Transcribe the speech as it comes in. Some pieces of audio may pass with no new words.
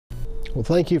Well,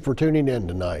 thank you for tuning in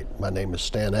tonight. My name is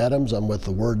Stan Adams. I'm with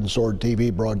the Word and Sword TV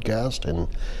broadcast, and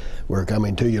we're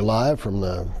coming to you live from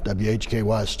the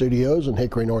WHKY studios in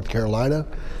Hickory, North Carolina.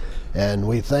 And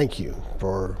we thank you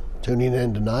for tuning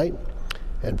in tonight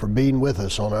and for being with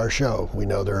us on our show. We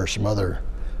know there are some other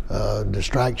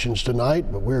distractions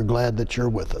tonight, but we're glad that you're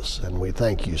with us, and we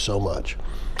thank you so much.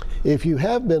 If you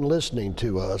have been listening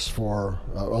to us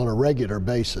on a regular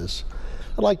basis,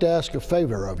 I'd like to ask a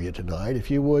favor of you tonight.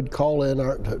 If you would call in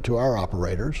to our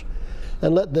operators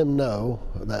and let them know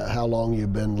how long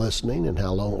you've been listening and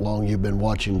how long you've been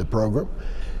watching the program,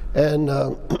 and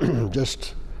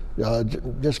just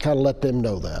kind of let them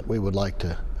know that. We would like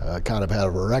to kind of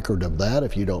have a record of that,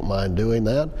 if you don't mind doing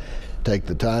that. Take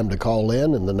the time to call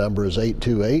in, and the number is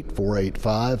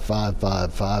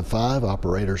 828-485-5555.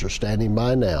 Operators are standing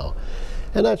by now.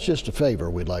 And that's just a favor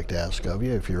we'd like to ask of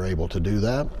you, if you're able to do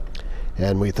that.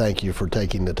 And we thank you for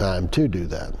taking the time to do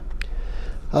that.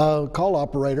 Call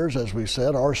operators, as we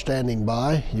said, are standing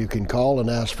by. You can call and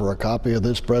ask for a copy of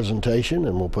this presentation,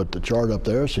 and we'll put the chart up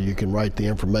there so you can write the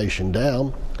information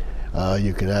down.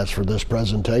 You can ask for this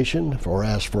presentation, or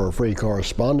ask for a free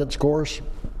correspondence course,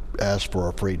 ask for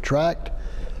a free tract,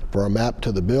 for a map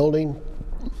to the building,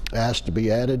 ask to be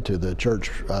added to the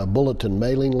church bulletin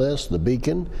mailing list, the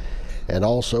Beacon, and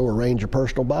also arrange a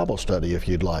personal Bible study if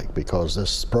you'd like, because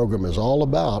this program is all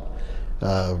about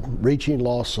reaching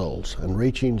lost souls and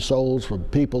reaching souls with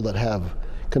people that have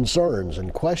concerns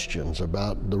and questions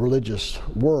about the religious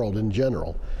world in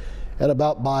general, and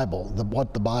about Bible,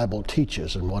 what the Bible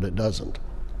teaches and what it doesn't.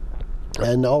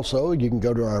 And also, you can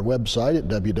go to our website at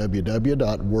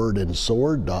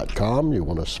www.wordandsword.com. You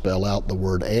want to spell out the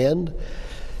word "and."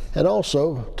 And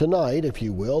also, tonight, if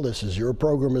you will, this is your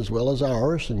program as well as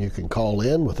ours, and you can call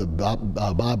in with a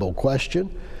Bible question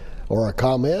or a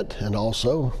comment, and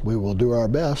also we will do our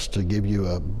best to give you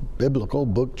a biblical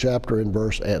book, chapter, and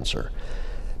verse answer,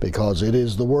 because it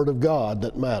is the Word of God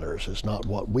that matters. It's not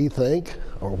what we think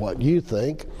or what you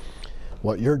think,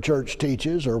 what your church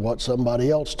teaches or what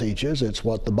somebody else teaches. It's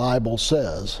what the Bible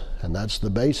says, and that's the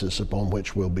basis upon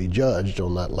which we'll be judged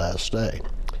on that last day.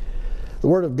 The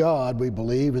Word of God, we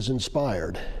believe, is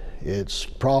inspired. It's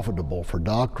profitable for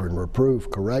doctrine,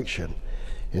 reproof, correction,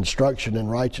 instruction in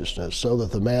righteousness, so that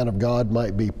the man of God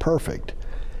might be perfect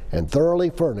and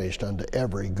thoroughly furnished unto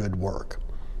every good work.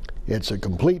 It's a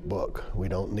complete book. We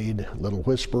don't need little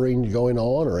whispering going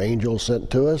on or angels sent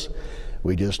to us.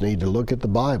 We just need to look at the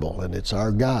Bible, and it's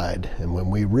our guide. And when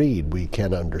we read, we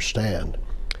can understand.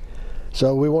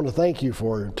 So we want to thank you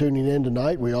for tuning in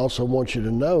tonight. We also want you to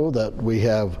know that we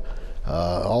have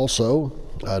also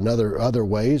other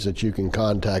ways that you can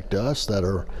contact us that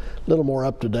are a little more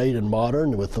up-to-date and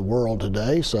modern with the world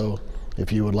today. So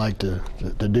if you would like to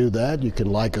do that, you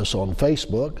can like us on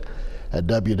Facebook at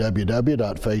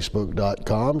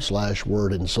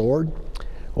www.facebook.com/wordandsword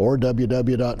or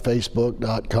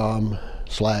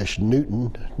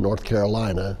www.facebook.com/Newton, North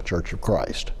Carolina Church of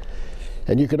Christ.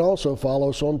 And you can also follow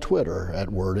us on Twitter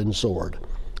at Word and Sword.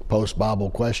 Post Bible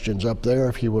questions up there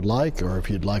if you would like, or if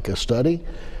you'd like a study,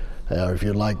 or if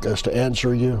you'd like us to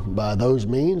answer you by those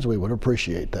means, we would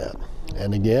appreciate that.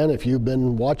 And again, if you've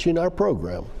been watching our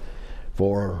program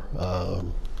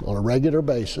on a regular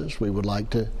basis, we would like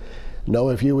to know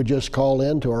if you would just call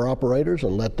in to our operators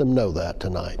and let them know that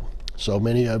tonight. So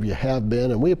many of you have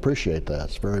been, and we appreciate that.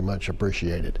 It's very much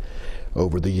appreciated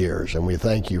over the years, and we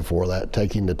thank you for that,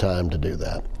 taking the time to do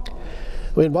that.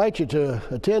 We invite you to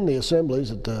attend the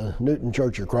assemblies at the Newton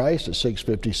Church of Christ at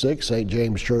 656 St.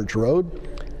 James Church Road,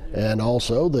 and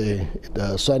also the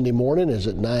Sunday morning is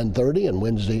at 9:30, and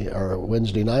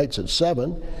Wednesday nights at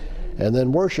 7, and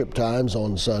then worship times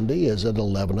on Sunday is at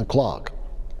 11 o'clock.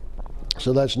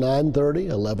 So that's 9:30,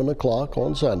 11 o'clock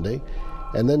on Sunday,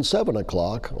 and then 7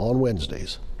 o'clock on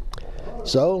Wednesdays.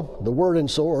 So the Word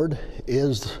and Sword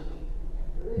is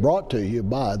brought to you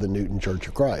by the Newton Church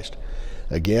of Christ.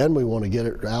 Again, we want to get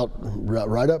it out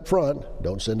right up front.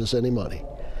 Don't send us any money.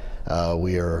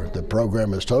 The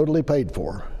program is totally paid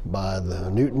for by the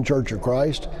Newton Church of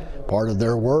Christ, part of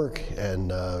their work,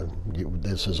 and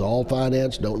this is all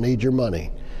financed. Don't need your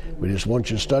money. We just want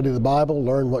you to study the Bible,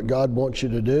 learn what God wants you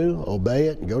to do, obey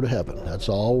it, and go to heaven. That's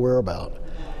all we're about.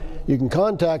 You can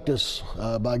contact us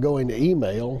by going to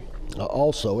email.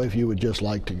 Also, if you would just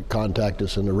like to contact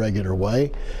us in a regular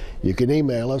way, you can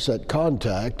email us at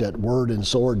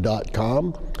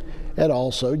contact@wordandsword.com. And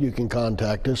also, you can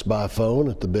contact us by phone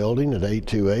at the building at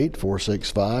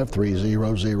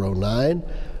 828-465-3009,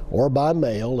 or by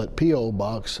mail at P.O.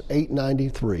 Box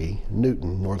 893,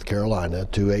 Newton, North Carolina,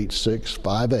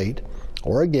 28658.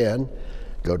 Or again,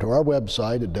 go to our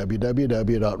website at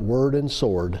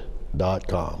www.wordandsword.com.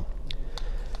 wordinSword.com.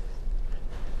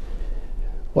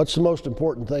 What's the most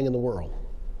important thing in the world?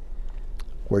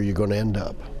 Where you're going to end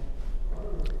up.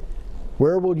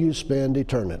 Where will you spend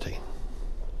eternity?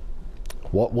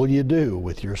 What will you do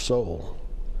with your soul?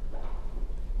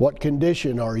 What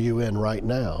condition are you in right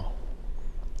now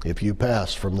if you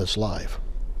pass from this life?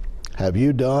 Have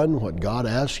you done what God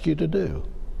asked you to do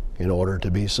in order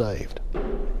to be saved?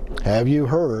 Have you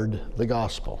heard the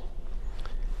gospel?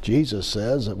 Jesus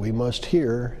says that we must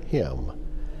hear Him.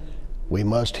 We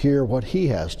must hear what He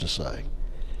has to say.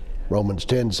 Romans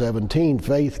 10:17,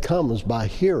 faith comes by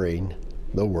hearing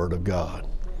the Word of God.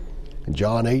 In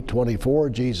John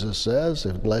 8:24, Jesus says,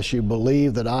 unless you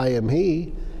believe that I am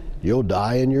He, you'll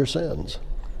die in your sins.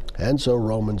 And so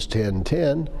Romans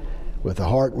 10:10, with the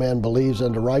heart man believes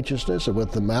unto righteousness, and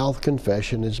with the mouth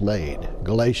confession is made.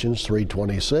 Galatians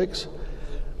 3:26,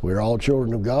 we're all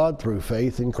children of God through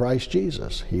faith in Christ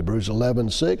Jesus. Hebrews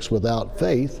 11:6, without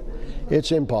faith,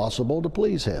 it's impossible to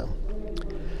please Him.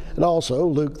 And also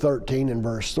Luke 13 and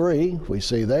verse 3, we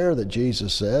see there that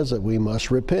Jesus says that we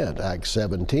must repent. Acts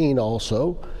 17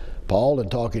 also, Paul, in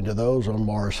talking to those on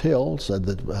Mars Hill, said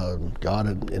that God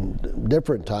had, in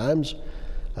different times,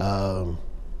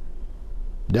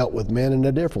 dealt with men in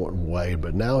a different way,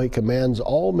 but now He commands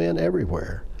all men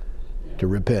everywhere to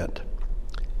repent.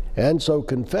 And so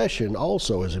confession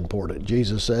also is important.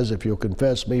 Jesus says, if you'll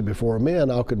confess me before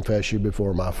men, I'll confess you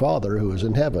before my Father who is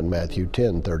in heaven, Matthew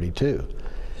 10:32.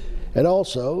 And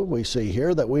also we see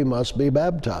here that we must be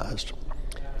baptized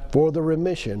for the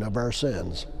remission of our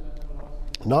sins.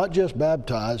 Not just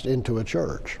baptized into a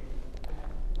church,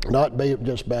 not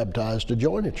just baptized to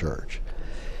join a church,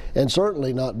 and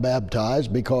certainly not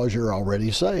baptized because you're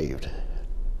already saved.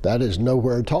 That is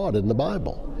nowhere taught in the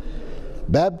Bible.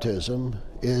 Baptism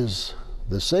is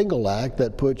the single act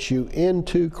that puts you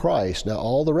into Christ. Now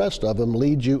all the rest of them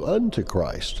lead you unto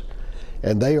Christ,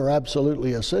 and they are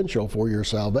absolutely essential for your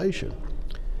salvation.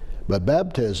 But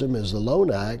baptism is the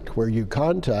lone act where you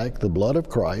contact the blood of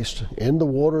Christ in the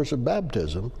waters of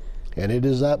baptism, and it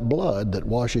is that blood that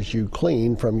washes you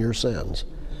clean from your sins.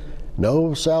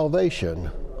 No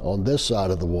salvation on this side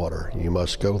of the water. You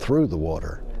must go through the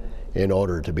water in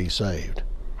order to be saved.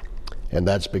 And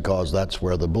that's because that's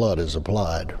where the blood is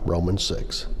applied, Romans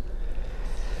 6.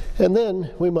 And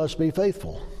then we must be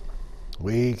faithful.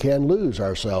 We can lose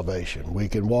our salvation. We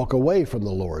can walk away from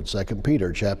the Lord, 2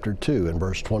 Peter chapter 2 and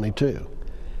verse 22.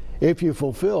 If you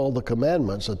fulfill the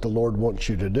commandments that the Lord wants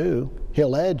you to do,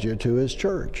 He'll add you to His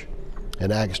church.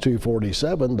 In Acts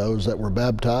 2:47, those that were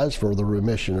baptized for the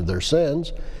remission of their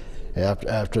sins,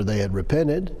 after they had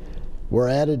repented, were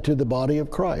added to the body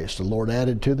of Christ. The Lord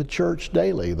added to the church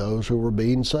daily those who were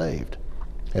being saved.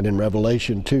 And in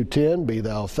Revelation 2:10, be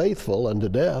thou faithful unto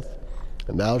death,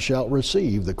 and thou shalt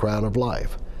receive the crown of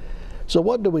life. So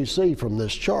what do we see from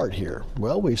this chart here?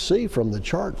 Well, we see from the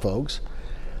chart, folks,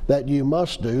 that you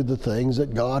must do the things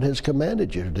that God has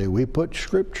commanded you to do. We put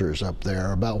scriptures up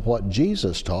there about what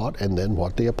Jesus taught and then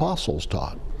what the apostles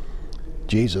taught.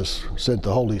 Jesus sent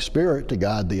the Holy Spirit to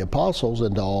guide the apostles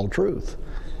into all truth.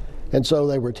 And so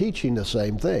they were teaching the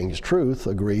same things. Truth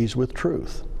agrees with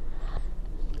truth.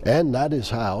 And that is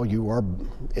how you are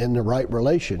in the right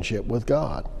relationship with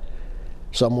God.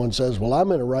 Someone says, well,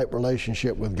 I'm in a right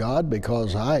relationship with God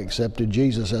because I accepted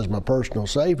Jesus as my personal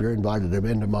Savior, invited Him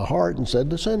into my heart, and said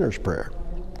the sinner's prayer.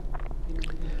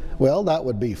 Well, that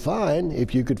would be fine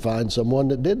if you could find someone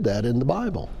that did that in the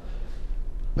Bible.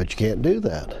 But you can't do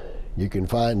that. You can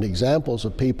find examples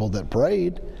of people that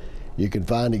prayed. You can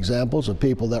find examples of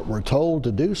people that were told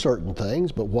to do certain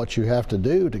things, but what you have to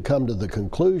do to come to the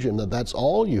conclusion that that's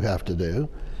all you have to do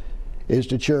is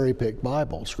to cherry pick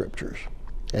Bible scriptures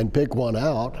and pick one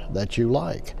out that you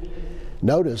like.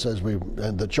 Notice as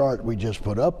the chart we just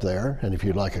put up there, and if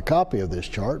you'd like a copy of this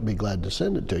chart, be glad to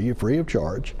send it to you free of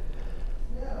charge.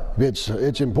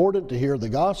 It's important to hear the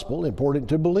gospel, important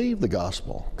to believe the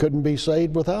gospel. Couldn't be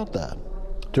saved without that.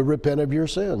 To repent of your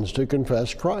sins, to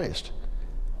confess Christ.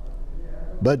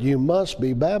 But you must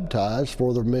be baptized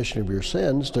for the remission of your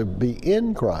sins to be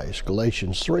in Christ,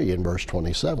 Galatians 3 and verse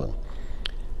 27.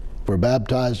 If we're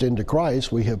baptized into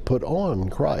Christ, we have put on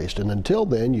Christ, and until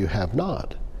then you have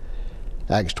not.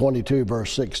 Acts 22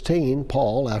 verse 16,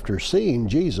 Paul, after seeing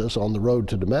Jesus on the road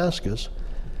to Damascus,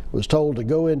 was told to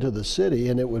go into the city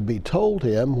and it would be told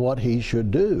him what he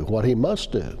should do, what he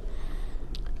must do.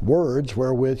 Words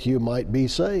wherewith you might be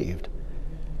saved.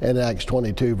 In Acts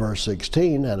 22 verse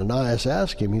 16, Ananias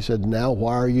asked him, he said, now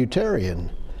why are you tarrying?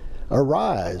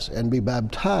 Arise and be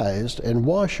baptized and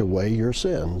wash away your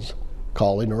sins,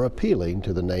 calling or appealing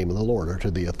to the name of the Lord or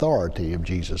to the authority of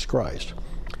Jesus Christ.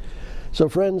 So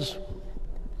friends,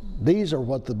 these are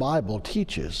what the Bible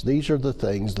teaches. These are the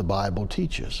things the Bible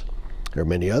teaches. There are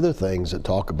many other things that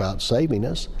talk about saving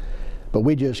us, but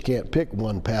we just can't pick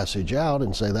one passage out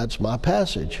and say, that's my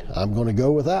passage. I'm going to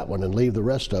go with that one and leave the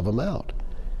rest of them out.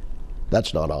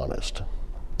 That's not honest.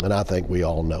 And I think we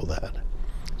all know that.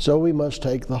 So we must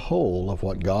take the whole of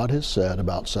what God has said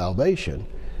about salvation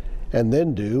and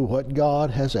then do what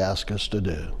God has asked us to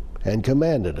do and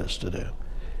commanded us to do.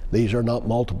 These are not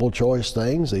multiple choice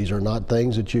things. These are not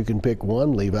things that you can pick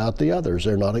one, leave out the others.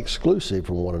 They're not exclusive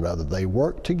from one another. They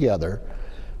work together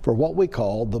for what we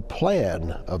call the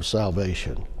plan of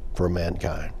salvation for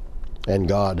mankind. And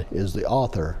God is the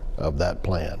author of that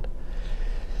plan.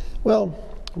 Well,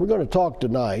 we're going to talk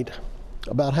tonight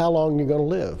about how long you're going to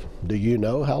live. Do you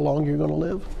know how long you're going to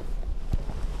live?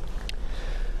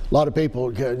 A lot of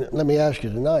people, let me ask you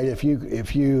tonight, if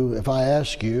I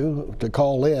ask you to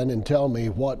call in and tell me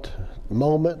what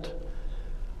moment,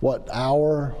 what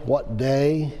hour, what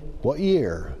day, what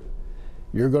year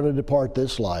you're going to depart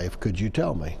this life, could you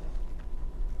tell me?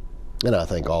 And I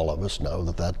think all of us know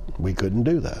that we couldn't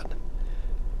do that.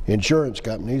 Insurance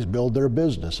companies build their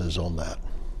businesses on that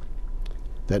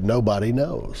nobody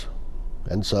knows.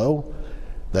 And so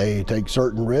they take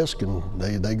certain risk and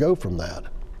they go from that.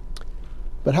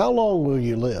 But how long will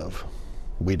you live?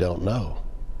 We don't know.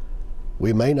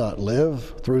 We may not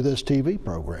live through this TV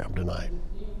program tonight.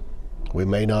 We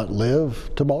may not live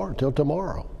till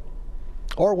tomorrow.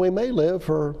 Or we may live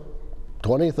for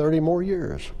 20, 30 more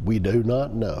years. We do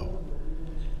not know.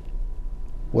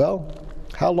 Well,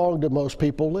 how long do most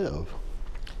people live?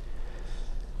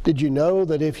 Did you know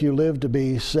that if you live to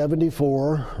be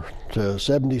 74 to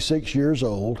 76 years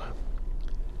old,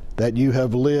 that you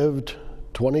have lived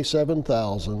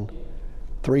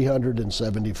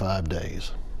 27,375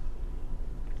 days?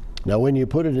 Now, when you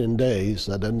put it in days,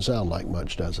 that doesn't sound like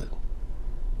much, does it?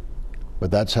 But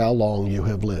that's how long you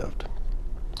have lived.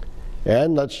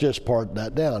 And let's just part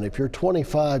that down. If you're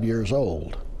 25 years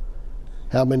old,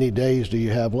 how many days do you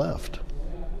have left?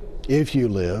 If you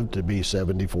live to be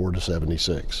 74 to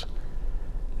 76,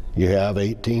 you have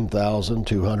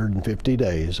 18,250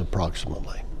 days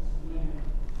approximately.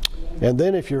 And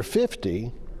then if you're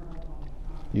 50,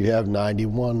 you have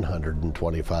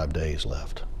 9,125 days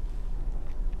left.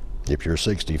 If you're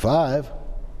 65,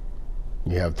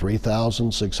 you have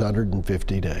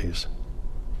 3,650 days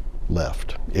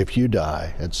left if you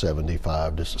die at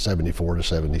 74 to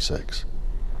 76.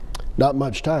 Not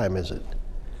much time, is it?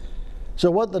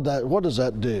 So what does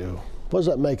that do? What does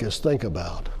that make us think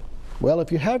about? Well,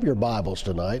 if you have your Bibles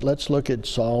tonight, let's look at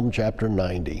Psalm chapter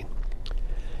 90.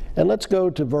 And let's go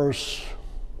to verse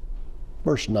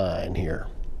 9 here.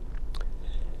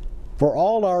 For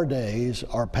all our days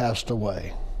are passed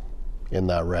away in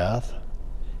thy wrath,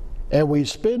 and we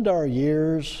spend our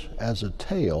years as a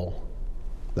tale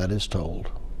that is told.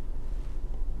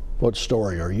 What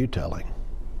story are you telling?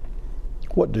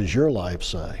 What does your life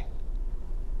say?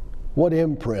 What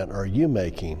imprint are you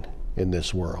making in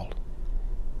this world?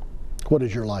 What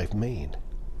does your life mean?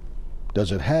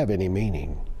 Does it have any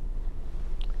meaning?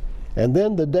 And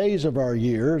then the days of our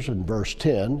years, in verse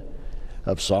 10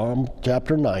 of Psalm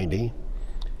chapter 90,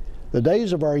 the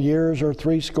days of our years are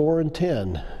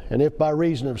 70, and if by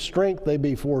reason of strength they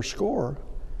be 80,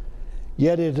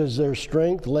 yet it is their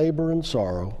strength, labor, and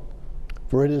sorrow,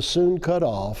 for it is soon cut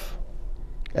off,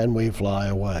 and we fly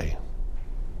away.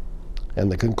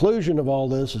 And the conclusion of all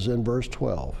this is in verse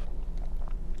 12.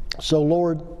 So,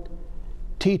 Lord,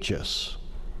 teach us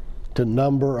to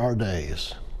number our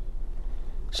days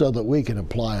so that we can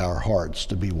apply our hearts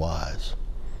to be wise.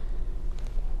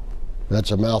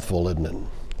 That's a mouthful, isn't it?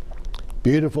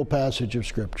 Beautiful passage of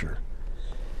Scripture.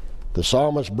 The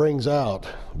psalmist brings out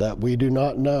that we do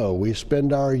not know. We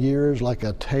spend our years like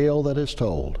a tale that is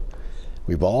told.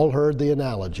 We've all heard the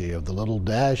analogy of the little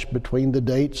dash between the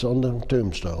dates on the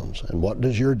tombstones. And what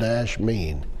does your dash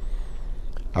mean?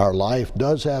 Our life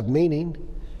does have meaning.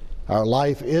 Our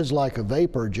life is like a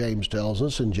vapor, James tells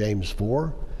us in James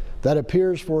 4, that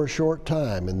appears for a short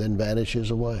time and then vanishes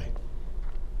away.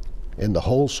 In the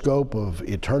whole scope of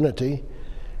eternity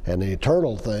and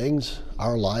eternal things,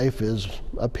 our life is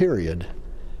a period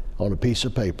on a piece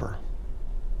of paper.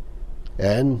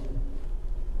 And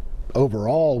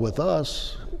overall with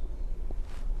us,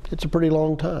 it's a pretty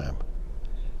long time.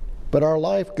 But our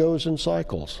life goes in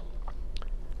cycles.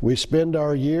 We spend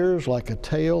our years like a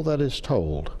tale that is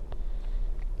told.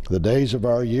 The days of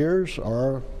our years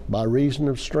are, by reason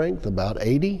of strength, about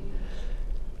 80.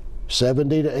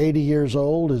 70 to 80 years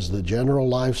old is the general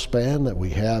lifespan that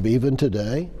we have even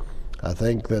today. I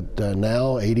think that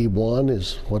now 81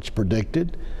 is what's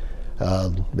predicted.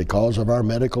 because of our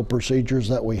medical procedures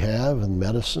that we have in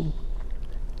medicine.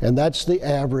 And that's the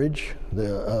average,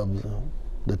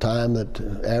 the time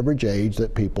that average age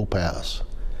that people pass.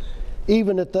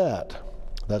 Even at that,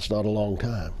 that's not a long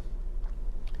time.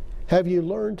 Have you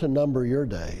learned to number your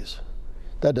days?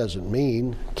 That doesn't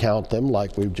mean count them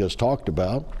like we've just talked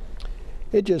about.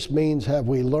 It just means, have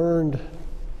we learned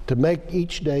to make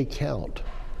each day count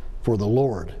for the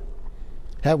Lord?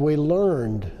 Have we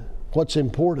learned what's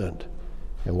important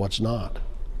and what's not?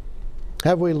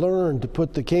 Have we learned to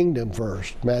put the kingdom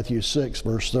first, Matthew 6,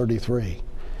 verse 33,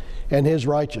 and His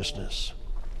righteousness?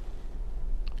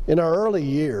 In our early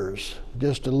years,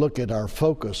 just to look at our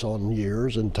focus on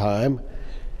years and time,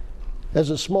 as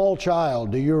a small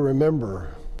child, do you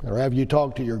remember, or have you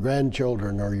talked to your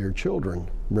grandchildren or your children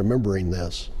remembering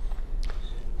this?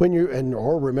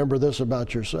 Or remember this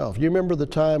about yourself. You remember the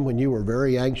time when you were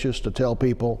very anxious to tell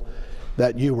people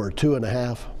that you were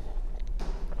 2.5,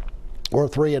 or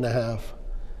 3.5,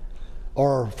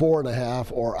 or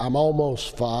 4.5, or I'm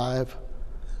almost 5,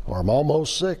 or I'm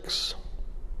almost 6?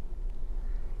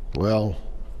 Well,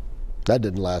 that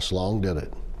didn't last long, did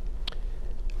it?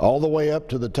 All the way up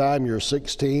to the time you're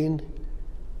 16,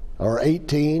 or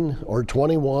 18, or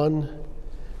 21,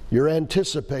 you're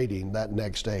anticipating that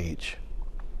next age.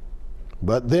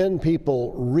 But then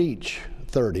people reach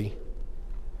 30,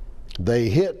 they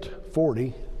hit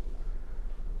 40,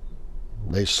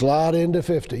 they slide into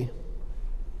 50,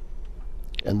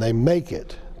 and they make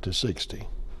it to 60.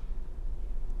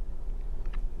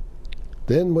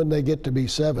 Then when they get to be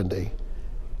 70,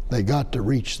 they got to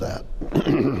reach that.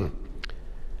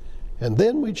 And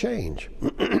then we change.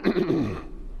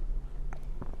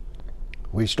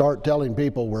 We start telling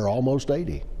people we're almost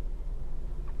 80.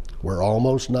 We're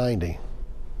almost 90.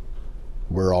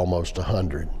 We're almost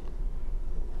 100,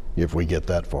 if we get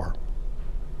that far.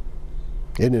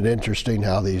 Isn't it interesting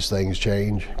how these things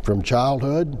change? From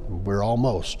childhood, we're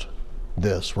almost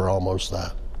this, we're almost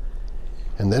that.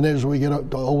 And then as we get up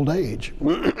to old age,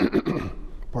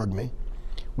 pardon me,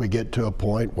 we get to a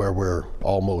point where we're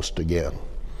almost again.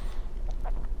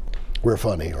 We're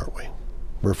funny, aren't we?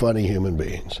 We're funny human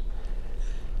beings.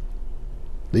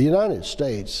 The United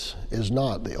States is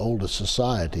not the oldest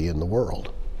society in the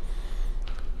world.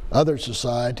 Other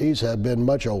societies have been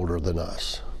much older than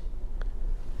us.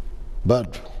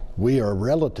 But we are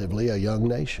relatively a young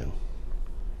nation.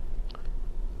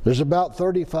 There's about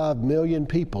 35 million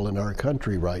people in our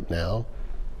country right now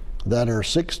that are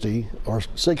 60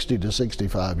 to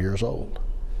 65 years old.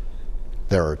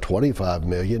 There are 25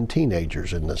 million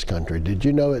teenagers in this country. Did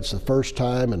you know it's the first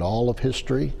time in all of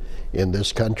history in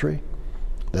this country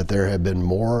that there have been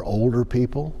more older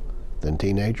people than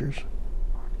teenagers?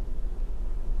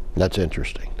 That's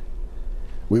interesting.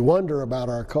 We wonder about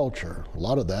our culture. A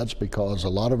lot of that's because a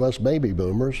lot of us baby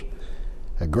boomers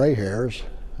have gray hairs.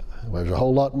 There's a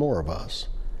whole lot more of us.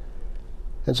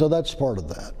 And so that's part of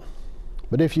that.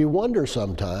 But if you wonder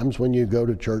sometimes when you go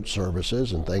to church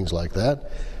services and things like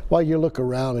that, while you look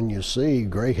around and you see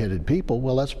gray-headed people,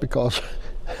 well, that's because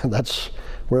that's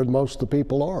where most of the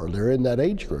people are. They're in that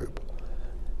age group.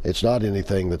 It's not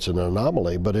anything that's an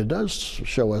anomaly, but it does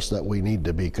show us that we need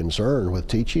to be concerned with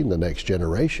teaching the next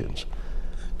generations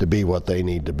to be what they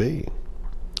need to be.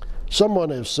 Someone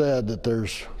has said that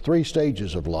there's 3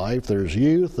 stages of life. There's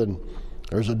youth, and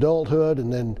there's adulthood,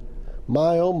 and then,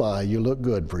 my oh my, you look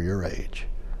good for your age.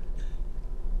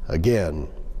 Again,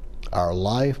 our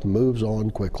life moves on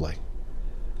quickly.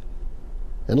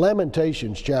 In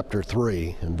Lamentations chapter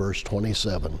 3 and verse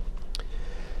 27,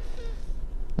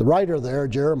 the writer there,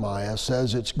 Jeremiah,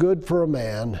 says it's good for a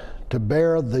man to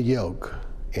bear the yoke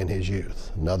in his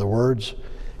youth. In other words,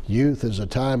 youth is a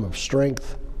time of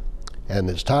strength, and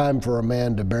it's time for a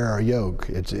man to bear a yoke.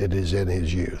 It is in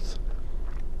his youth.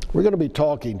 We're going to be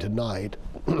talking tonight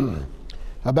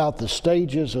about the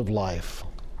stages of life.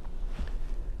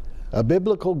 A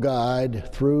biblical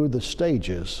guide through the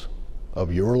stages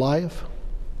of your life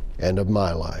and of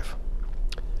my life.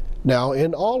 Now,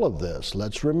 in all of this,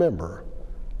 let's remember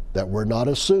that we're not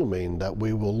assuming that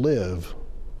we will live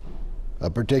a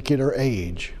particular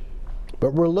age,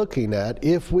 but we're looking at,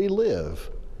 if we live,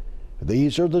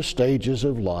 these are the stages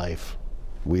of life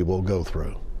we will go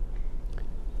through.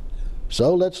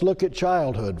 So let's look at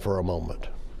childhood for a moment.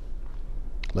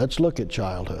 Let's look at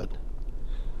childhood.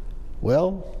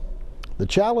 Well, the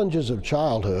challenges of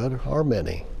childhood are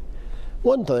many.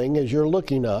 One thing is you're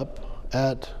looking up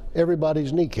at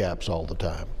everybody's kneecaps all the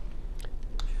time.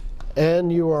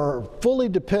 And you are fully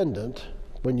dependent,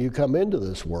 when you come into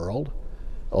this world,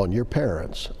 on your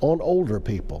parents, on older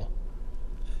people.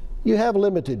 You have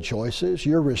limited choices.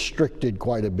 You're restricted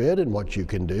quite a bit in what you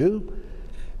can do,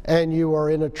 and you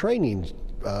are in a training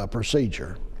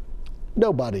procedure.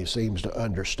 Nobody seems to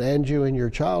understand you in your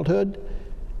childhood,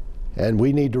 and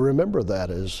we need to remember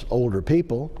that as older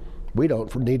people. We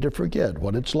don't need to forget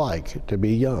what it's like to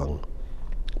be young.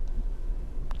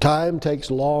 Time takes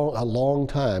a long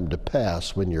time to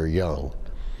pass when you're young.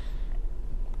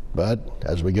 But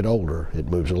as we get older, it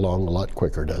moves along a lot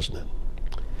quicker, doesn't it?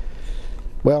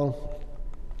 Well,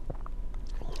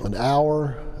 an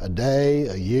hour, a day,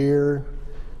 a year,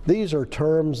 these are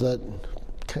terms that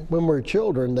when we're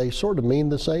children, they sort of mean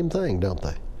the same thing, don't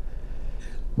they?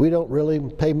 We don't really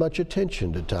pay much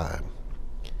attention to time.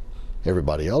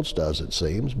 Everybody else does, it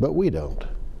seems, but we don't.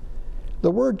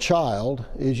 The word child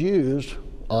is used,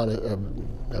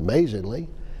 amazingly,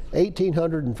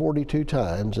 1,842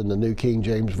 times in the New King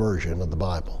James Version of the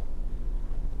Bible.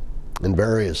 In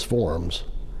various forms,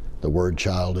 the word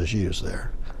child is used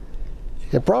there.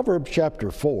 In Proverbs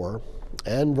chapter 4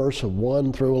 and verse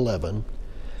 1 through 11,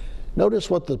 notice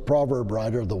what the proverb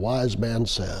writer, the wise man,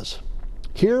 says.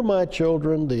 Hear, my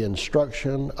children, the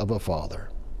instruction of a father,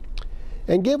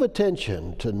 and give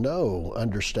attention to know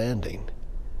understanding.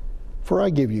 For I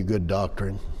give you good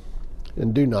doctrine,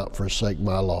 and do not forsake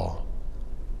my law.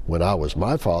 When I was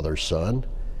my father's son,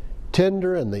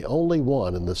 tender and the only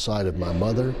one in the sight of my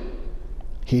mother,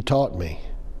 he taught me.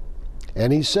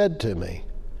 And he said to me,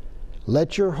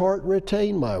 let your heart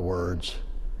retain my words,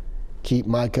 keep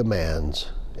my commands,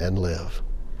 and live.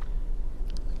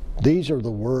 These are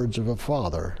the words of a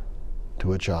father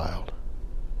to a child.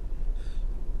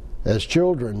 As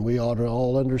children, we ought to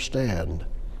all understand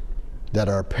that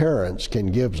our parents can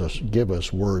give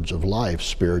us words of life,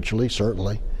 spiritually,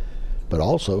 certainly, but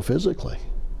also physically.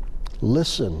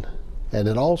 Listen, and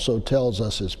it also tells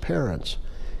us as parents,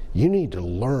 you need to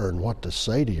learn what to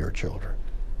say to your children.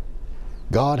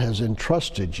 God has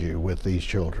entrusted you with these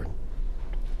children.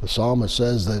 The psalmist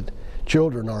says that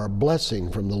children are a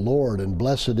blessing from the Lord, and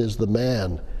blessed is the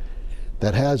man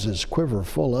that has his quiver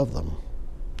full of them.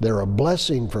 They're a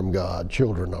blessing from God,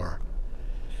 children are.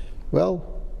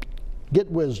 Well,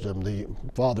 get wisdom, the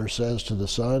father says to the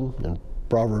son in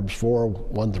Proverbs 4,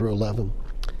 1 through 11.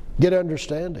 Get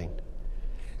understanding.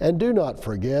 And do not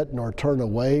forget nor turn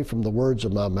away from the words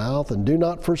of my mouth, and do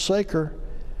not forsake her,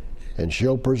 and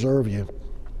she'll preserve you.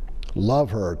 Love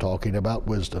her, talking about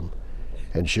wisdom,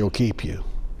 and she'll keep you.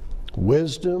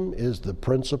 Wisdom is the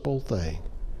principal thing.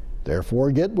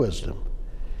 Therefore, get wisdom.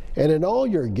 And in all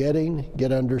you're getting,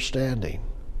 get understanding.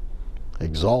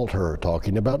 Exalt her,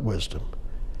 talking about wisdom,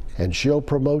 and she'll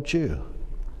promote you.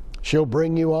 She'll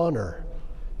bring you honor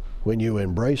when you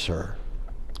embrace her.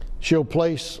 She'll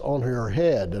place on her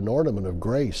head an ornament of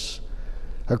grace.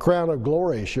 A crown of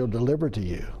glory she'll deliver to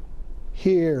you.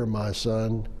 Hear, my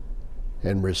son,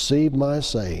 and receive my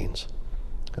sayings,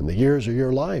 and the years of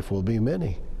your life will be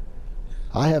many.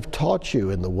 I have taught you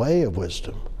in the way of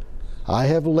wisdom. I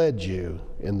have led you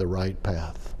in the right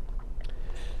path. I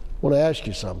want to ask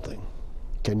you something.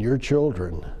 Can your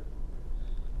children,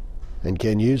 and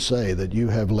can you say that you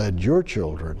have led your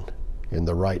children in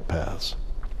the right paths?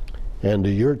 And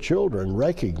do your children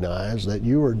recognize that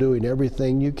you are doing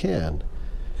everything you can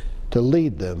to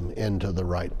lead them into the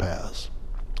right paths?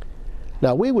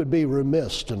 Now, we would be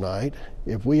remiss tonight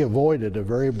if we avoided a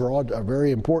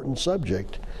very important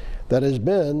subject that has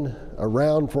been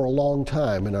around for a long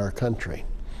time in our country.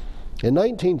 In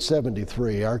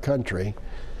 1973, our country,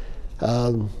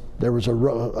 there was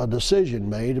a decision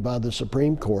made by the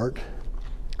Supreme Court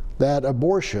that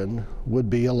abortion would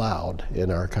be allowed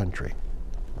in our country.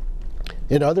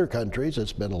 In other countries,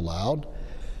 it's been allowed,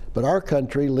 but our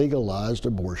country legalized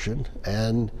abortion,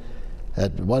 and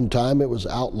at one time it was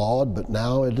outlawed, but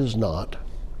now it is not.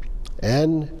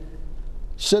 And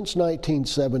since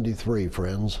 1973,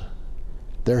 friends,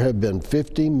 there have been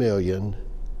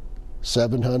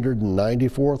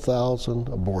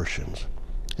 50,794,000 abortions,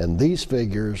 and these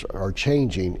figures are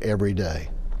changing every day.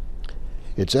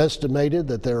 It's estimated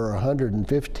that there are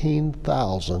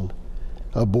 115,000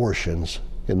 abortions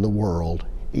in the world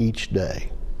each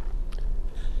day.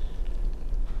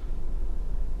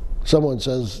 Someone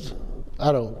says,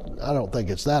 I don't think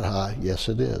it's that high. Yes,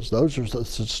 it is. Those are the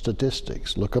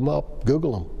statistics. Look them up,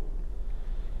 Google them.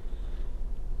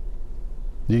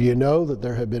 Do you know that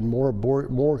there have been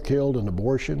more killed in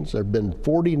abortions? There have been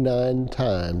 49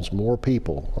 times more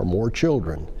people or more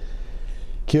children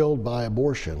killed by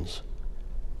abortions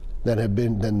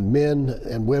than men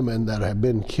and women that have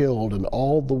been killed in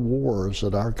all the wars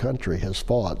that our country has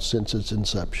fought since its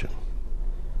inception.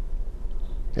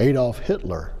 Adolf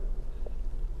Hitler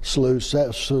slew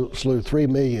 3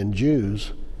 million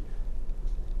Jews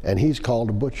And he's called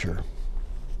a butcher.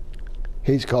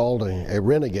 He's called a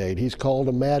renegade. He's called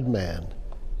a madman.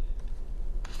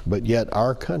 But yet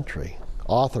our country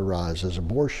authorizes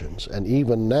abortions. And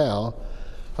even now,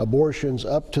 abortions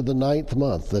up to the 9th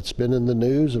month. That's been in the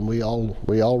news, and we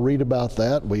all read about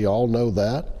that. We all know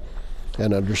that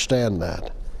and understand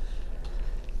that.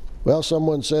 Well,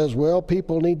 someone says, well,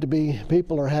 people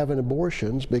are having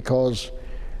abortions because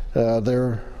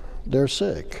they're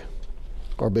sick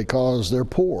or because they're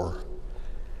poor.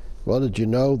 Well, did you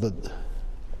know that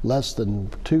less than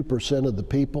 2% of the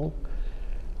people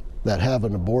that have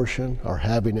an abortion are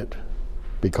having it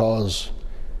because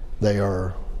they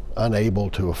are unable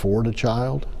to afford a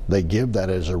child? They give that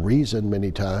as a reason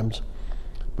many times,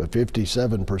 but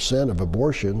 57% of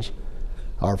abortions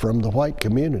are from the white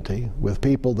community with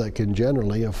people that can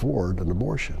generally afford an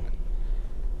abortion.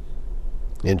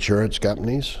 Insurance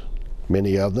companies,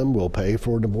 many of them will pay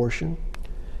for an abortion,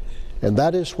 and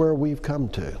that is where we've come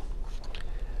to.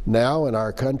 Now in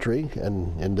our country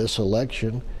and in this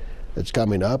election that's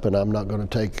coming up, and I'm not going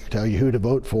to tell you who to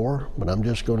vote for, but I'm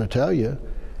just going to tell you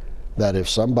that if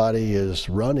somebody is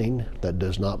running that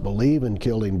does not believe in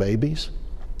killing babies,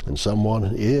 and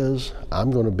someone is, I'm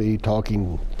going to be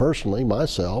talking personally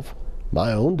myself,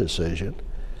 my own decision.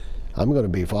 I'm going to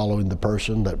be following the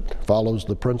person that follows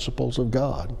the principles of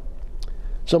God.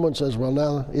 Someone says, well,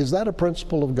 now, is that a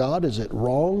principle of God? Is it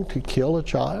wrong to kill a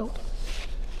child?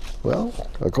 Well,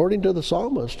 according to the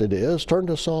psalmist, it is. Turn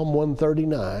to Psalm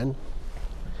 139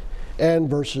 and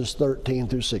verses 13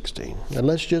 through 16. And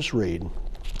let's just read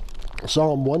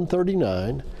Psalm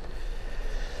 139,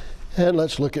 and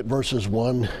let's look at verses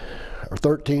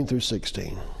 13 through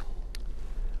 16.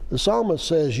 The psalmist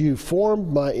says, you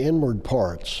formed my inward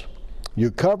parts. You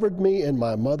covered me in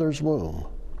my mother's womb.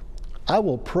 I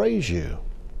will praise you,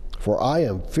 for I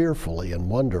am fearfully and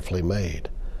wonderfully made.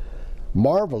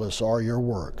 Marvelous are your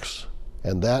works,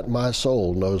 and that my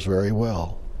soul knows very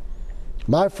well.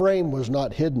 My frame was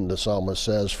not hidden, the psalmist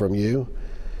says, from you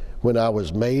when I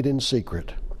was made in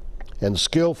secret and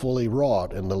skillfully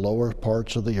wrought in the lower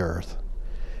parts of the earth.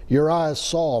 Your eyes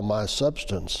saw my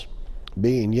substance,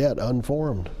 being yet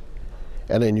unformed,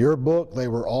 and in your book they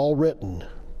were all written.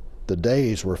 The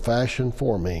days were fashioned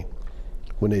for me,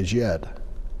 when as yet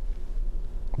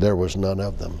there was none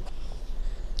of them.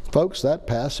 Folks, that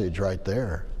passage right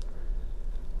there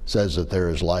says that there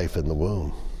is life in the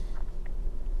womb.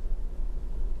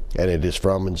 And it is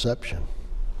from inception.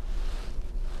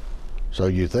 So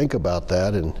you think about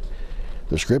that, and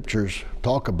the scriptures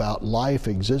talk about life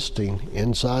existing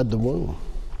inside the womb.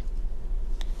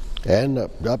 And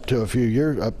up to a few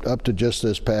years, up to just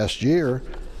this past year,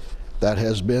 that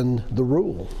has been the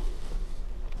rule,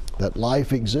 that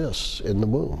life exists in the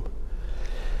womb.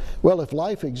 Well, if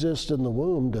life exists in the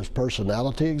womb, does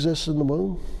personality exist in the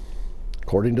womb?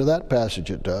 According to that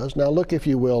passage, it does. Now look, if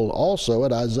you will, also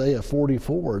at Isaiah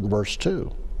 44 and verse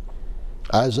 2.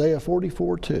 Isaiah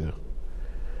 44, 2.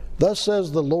 Thus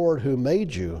says the Lord who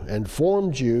made you and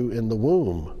formed you in the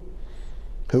womb,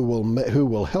 who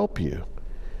will help you.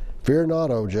 Fear not,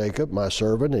 O Jacob, my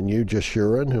servant, and you,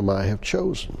 Jeshurun, whom I have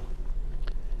chosen.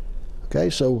 Okay,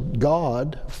 so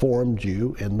God formed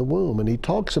you in the womb, and he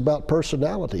talks about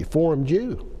personality, formed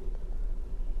you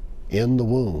in the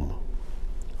womb.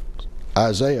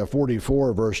 Isaiah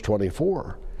 44, verse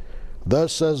 24.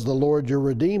 Thus says the Lord your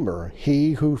Redeemer,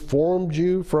 he who formed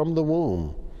you from the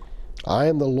womb. I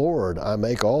am the Lord, I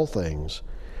make all things.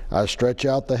 I stretch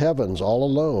out the heavens all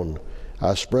alone.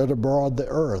 I spread abroad the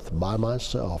earth by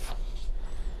myself.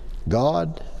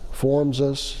 God forms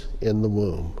us in the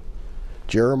womb.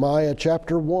 Jeremiah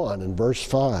chapter 1 and verse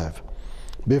 5.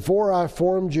 Before I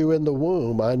formed you in the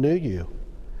womb, I knew you.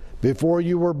 Before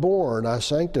you were born, I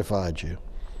sanctified you.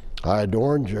 I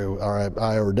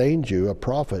ordained you a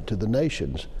prophet to the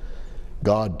nations.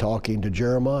 God talking to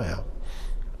Jeremiah.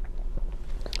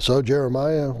 So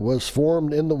Jeremiah was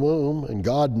formed in the womb, and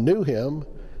God knew him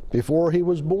before he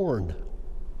was born.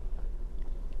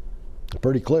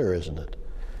 Pretty clear, isn't it?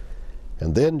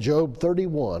 And then Job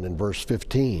 31 and verse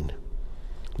 15.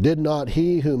 Did not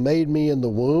he who made me in the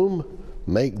womb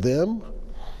make them?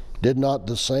 Did not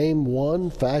the same one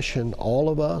fashion all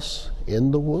of us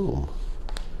in the womb?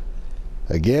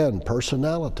 Again,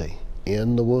 personality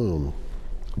in the womb.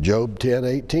 Job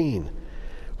 10:18.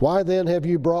 Why then have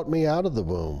you brought me out of the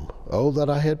womb? Oh, that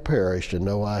I had perished and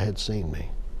no eye had seen me.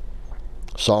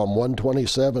 Psalm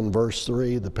 127 verse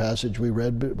 3, the passage we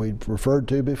referred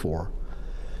to before.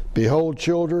 Behold,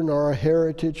 children are a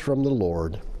heritage from the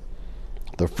Lord.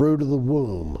 The fruit of the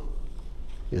womb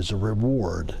is a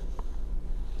reward.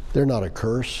 They're not a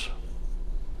curse.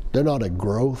 They're not a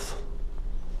growth.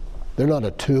 They're not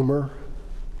a tumor.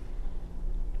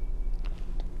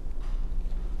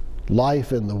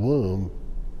 Life in the womb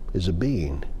is a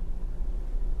being,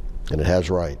 and it has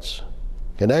rights.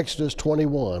 In Exodus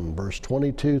 21, verse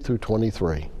 22 through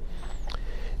 23,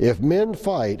 if men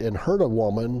fight and hurt a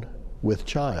woman with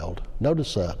child,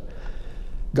 notice that.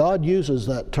 God uses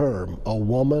that term, a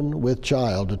woman with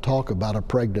child, to talk about a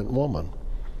pregnant woman.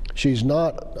 She's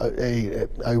not a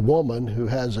woman who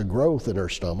has a growth in her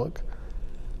stomach.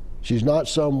 She's not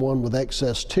someone with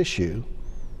excess tissue.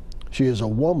 She is a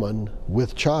woman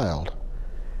with child.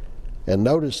 And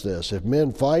notice this, if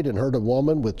men fight and hurt a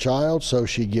woman with child, so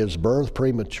she gives birth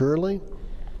prematurely,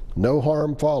 no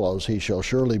harm follows. He shall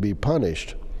surely be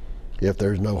punished if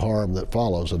there's no harm that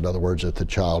follows. In other words, if the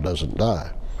child doesn't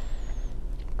die.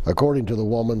 According to the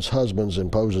woman's husband's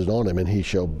imposes on him, and he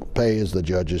shall pay as the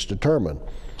judges determine.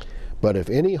 But if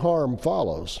any harm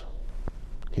follows,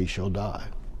 he shall die.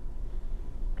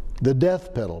 The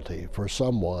death penalty for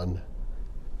someone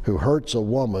who hurts a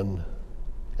woman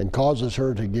and causes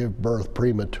her to give birth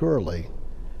prematurely,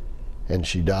 and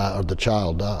the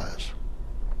child dies.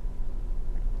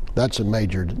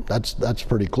 That's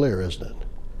pretty clear, isn't it?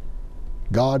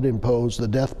 God imposed the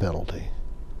death penalty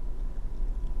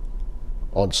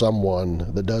on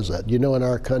someone that does that. You know, in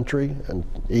our country, and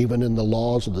even in the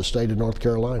laws of the state of North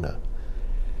Carolina,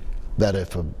 that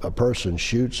if a person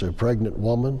shoots a pregnant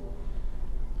woman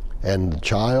and the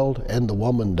child and the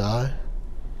woman die,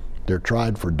 they're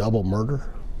tried for double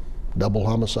murder, double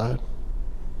homicide.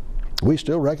 We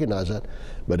still recognize that,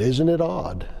 but isn't it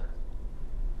odd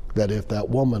that if that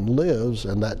woman lives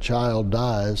and that child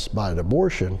dies by an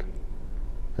abortion,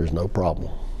 there's no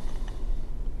problem?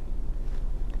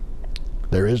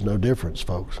 There is no difference,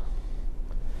 folks.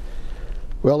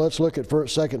 Well, let's look at 2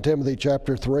 Timothy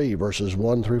chapter 3, verses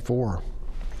 1 through 4.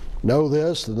 Know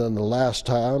this, that in the last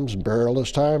times,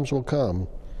 perilous times will come.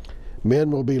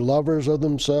 Men will be lovers of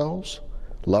themselves,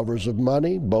 lovers of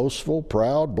money, boastful,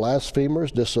 proud,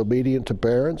 blasphemers, disobedient to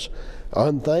parents,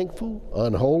 unthankful,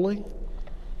 unholy,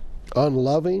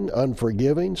 unloving,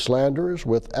 unforgiving, slanderers,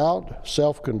 without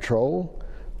self-control,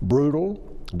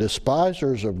 brutal,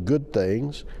 despisers of good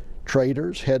things,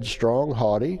 traitors, headstrong,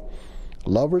 haughty,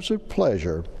 lovers of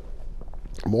pleasure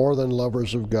more than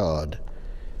lovers of God,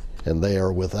 and they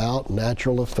are without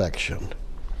natural affection.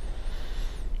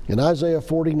 In Isaiah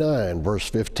 49, verse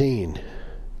 15,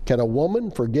 can a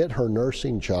woman forget her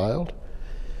nursing child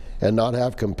and not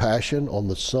have compassion on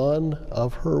the son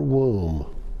of her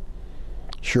womb?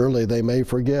 Surely they may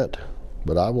forget,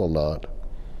 but I will not.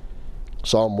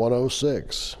 Psalm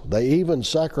 106, they even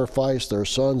sacrifice their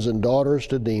sons and daughters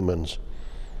to demons.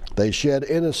 They shed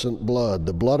innocent blood,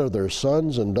 the blood of their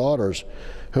sons and daughters,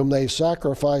 whom they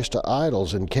sacrificed to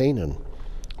idols in Canaan.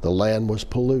 The land was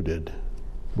polluted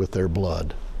with their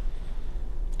blood.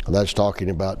 And that's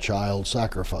talking about child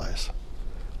sacrifice.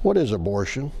 What is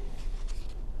abortion?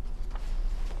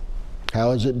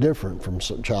 How is it different from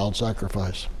child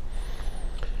sacrifice?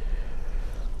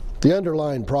 The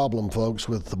underlying problem, folks,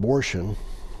 with abortion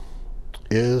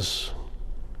is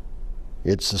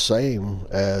it's the same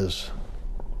as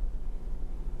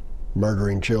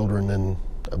murdering children in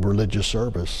a religious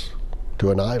service to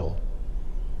an idol.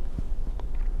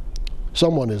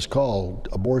 Someone has called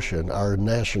abortion our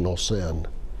national sin.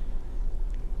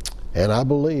 And I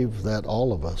believe that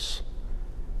all of us,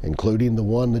 including the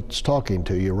one that's talking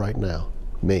to you right now,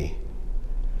 me,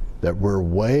 that we're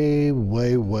way,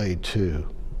 way, way too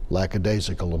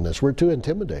lackadaisical in this. We're too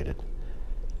intimidated.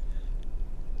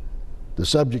 The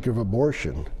subject of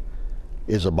abortion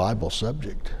is a Bible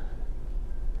subject.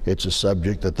 It's a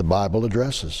subject that the Bible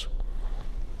addresses.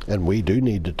 And we do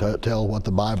need to tell what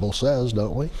the Bible says,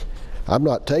 don't we? I'm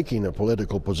not taking a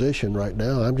political position right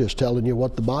now. I'm just telling you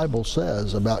what the Bible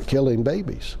says about killing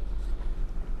babies,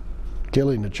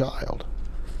 killing a child.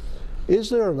 Is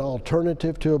there an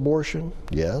alternative to abortion?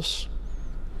 Yes.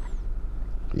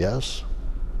 Yes,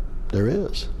 there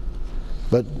is.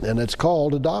 And it's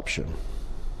called adoption.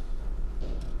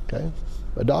 Okay?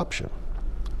 Adoption.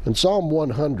 In Psalm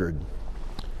 100,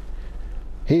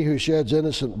 he who sheds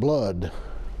innocent blood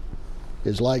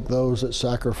is like those that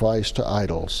sacrifice to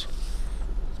idols.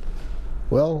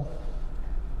 Well,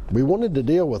 we wanted to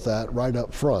deal with that right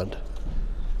up front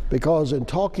because in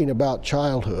talking about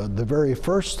childhood, the very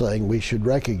first thing we should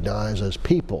recognize as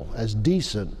people, as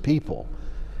decent people,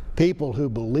 people who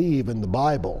believe in the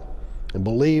Bible and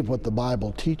believe what the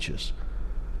Bible teaches,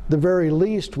 the very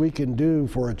least we can do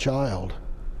for a child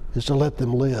is to let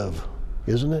them live,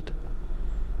 isn't it?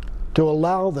 To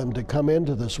allow them to come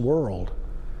into this world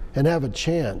and have a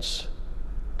chance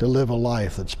to live a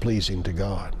life that's pleasing to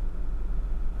God.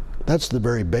 That's the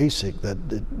very basic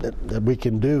that we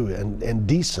can do and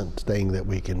decent thing that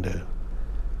we can do.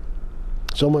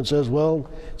 Someone says, well,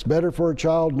 it's better for a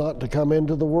child not to come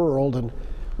into the world. And,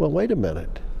 well, wait a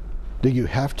minute. Do you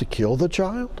have to kill the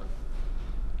child?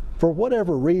 For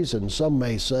whatever reason, some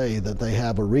may say that they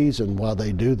have a reason why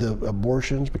they do the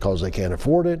abortions, because they can't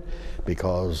afford it,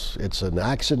 because it's an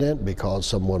accident, because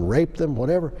someone raped them,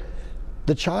 whatever.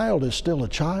 The child is still a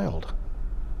child.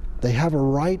 They have a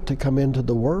right to come into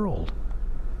the world.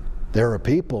 There are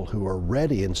people who are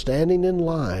ready and standing in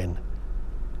line.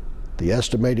 The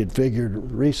estimated figure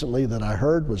recently that I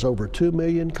heard was over 2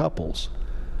 million couples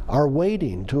are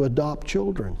waiting to adopt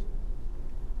children.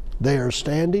 They are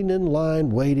standing in line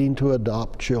waiting to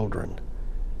adopt children.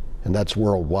 And that's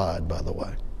worldwide, by the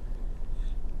way.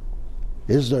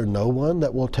 Is there no one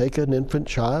that will take an infant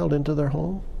child into their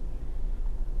home?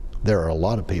 There are a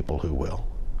lot of people who will.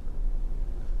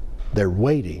 They're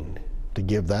waiting to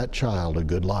give that child a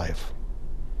good life.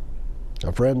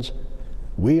 Now, friends,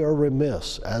 we are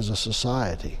remiss as a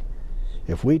society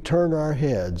if we turn our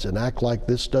heads and act like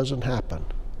this doesn't happen.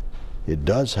 It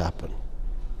does happen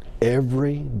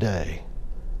every day.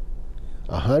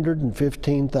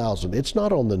 115,000. It's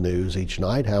not on the news each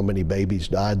night how many babies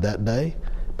died that day,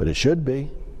 but it should be.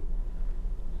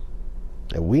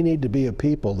 And we need to be a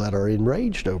people that are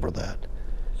enraged over that.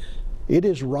 It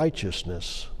is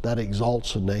righteousness that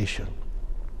exalts a nation.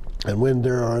 And when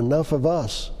there are enough of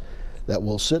us that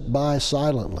will sit by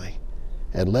silently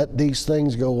and let these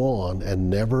things go on and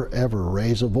never ever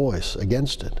raise a voice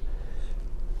against it,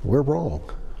 we're wrong.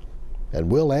 And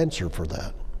we'll answer for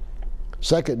that.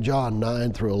 2 John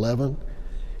 9 through 11,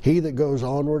 he that goes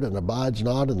onward and abides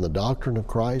not in the doctrine of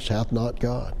Christ hath not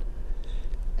God.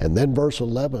 And then verse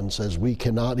 11 says we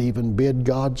cannot even bid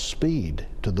Godspeed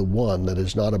to the one that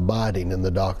is not abiding in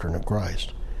the doctrine of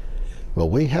Christ. Well,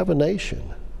 we have a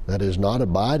nation that is not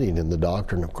abiding in the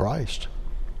doctrine of Christ.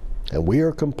 And we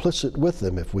are complicit with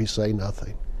them if we say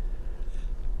nothing.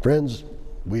 Friends,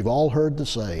 we've all heard the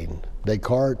saying,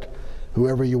 Descartes,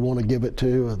 whoever you want to give it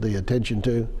to, the attention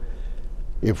to,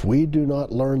 if we do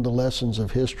not learn the lessons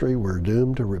of history, we're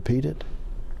doomed to repeat it.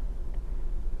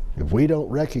 If we don't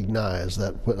recognize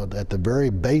that at the very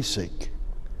basic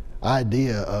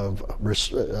idea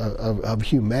of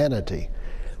humanity,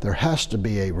 there has to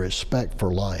be a respect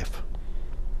for life.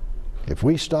 If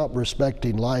we stop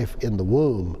respecting life in the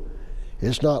womb,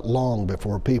 it's not long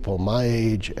before people my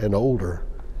age and older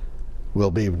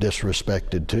will be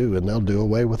disrespected too, and they'll do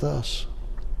away with us.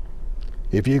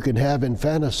 If you can have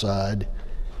infanticide,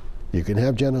 you can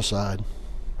have genocide.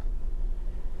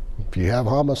 If you have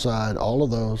homicide, all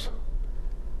of those.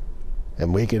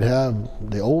 And we can have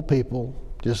the old people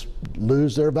just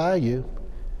lose their value.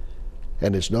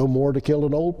 And it's no more to kill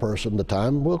an old person. The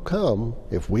time will come,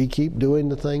 if we keep doing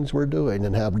the things we're doing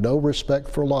and have no respect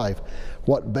for life,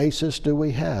 what basis do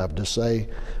we have to say,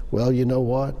 well, you know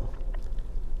what?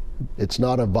 It's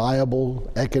not a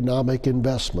viable economic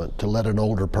investment to let an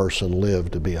older person live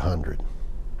to be 100.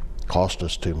 Cost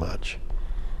us too much.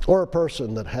 Or a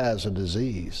person that has a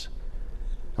disease,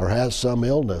 or has some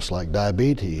illness like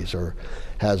diabetes, or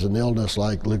has an illness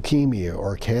like leukemia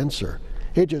or cancer.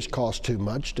 It just costs too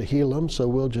much to heal them, so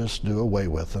we'll just do away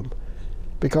with them.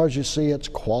 Because you see, it's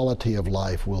quality of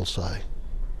life, we'll say.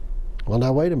 Well,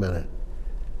 now wait a minute.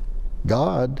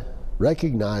 God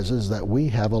recognizes that we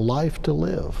have a life to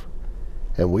live,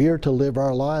 and we are to live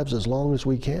our lives as long as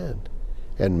we can.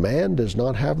 And man does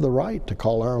not have the right to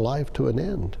call our life to an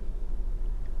end.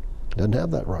 Doesn't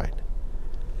have that right.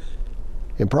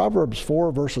 In Proverbs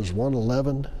 4, verses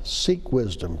 1-11, seek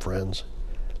wisdom, friends.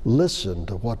 Listen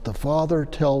to what the Father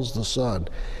tells the Son.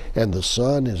 And the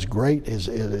Son is great,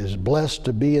 is blessed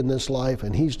to be in this life,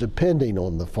 and he's depending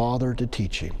on the Father to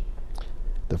teach him.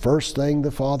 The first thing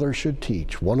the Father should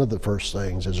teach, one of the first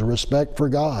things, is a respect for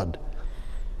God,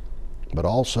 but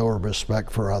also a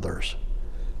respect for others.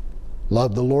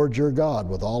 Love the Lord your God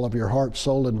with all of your heart,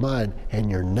 soul, and mind,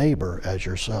 and your neighbor as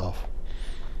yourself.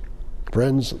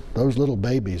 Friends, those little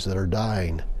babies that are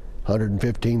dying,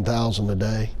 115,000 a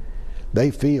day,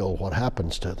 they feel what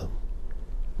happens to them.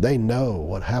 They know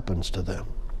what happens to them.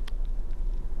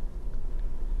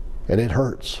 And it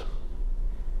hurts.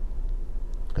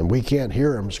 And we can't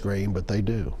hear them scream, but they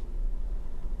do.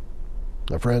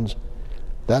 Now, friends,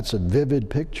 that's a vivid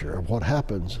picture of what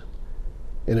happens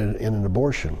in an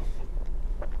abortion.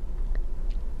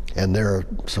 And there are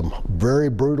some very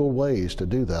brutal ways to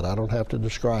do that. I don't have to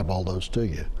describe all those to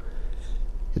you.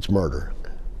 It's murder.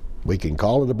 We can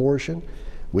call it abortion.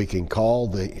 We can call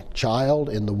the child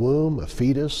in the womb a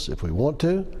fetus if we want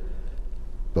to.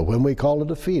 But when we call it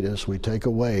a fetus, we take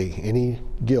away any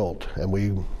guilt and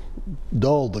we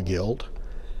dull the guilt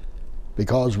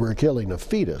because we're killing a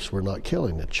fetus, we're not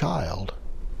killing a child.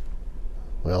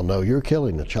 Well, no, you're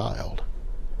killing a child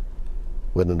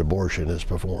when an abortion is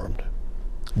performed.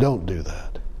 Don't do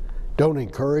that. Don't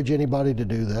encourage anybody to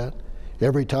do that.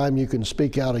 Every time you can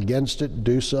speak out against it,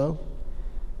 do so,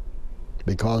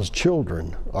 because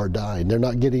children are dying. They're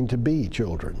not getting to be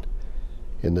children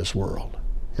in this world,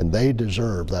 and they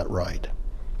deserve that right.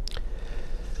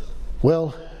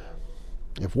 Well,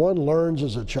 if one learns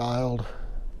as a child,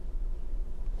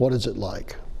 what is it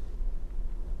like?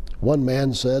 One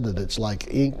man said that it's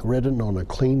like ink written on a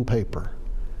clean paper.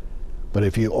 But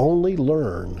if you only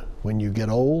learn when you get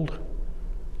old,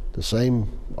 the same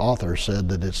author said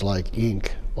that it's like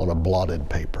ink on a blotted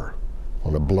paper,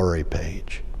 on a blurry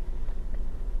page.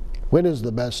 When is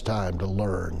the best time to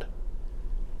learn?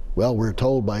 Well, we're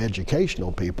told by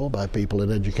educational people, by people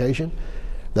in education,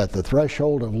 that the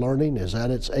threshold of learning is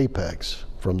at its apex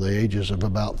from the ages of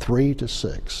about 3 to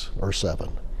 6 or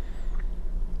 7.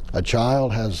 A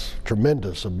child has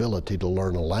tremendous ability to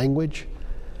learn a language,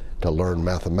 to learn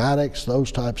mathematics,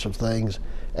 those types of things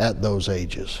at those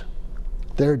ages.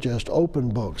 They're just open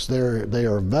books. They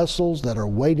are vessels that are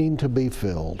waiting to be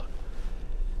filled.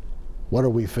 What are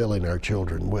we filling our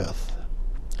children with?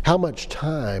 How much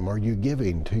time are you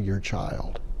giving to your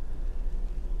child?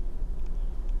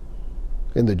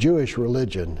 In the Jewish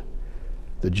religion,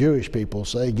 the Jewish people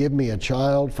say, give me a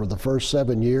child for the first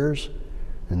 7 years,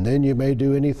 and then you may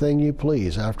do anything you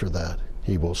please after that.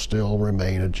 He will still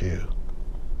remain a Jew.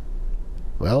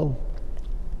 Well,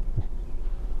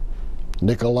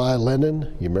 Nikolai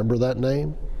Lenin, you remember that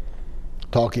name?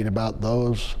 Talking about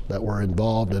those that were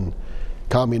involved in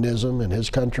communism in his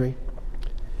country.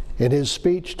 In his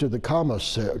speech to the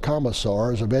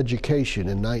commissars of education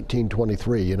in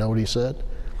 1923, you know what he said?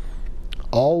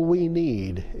 All we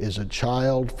need is a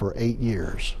child for 8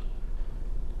 years,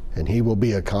 and he will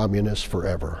be a communist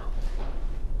forever.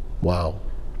 Wow.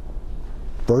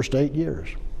 First 8 years.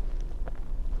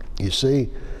 You see,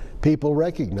 people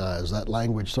recognize that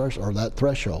language or that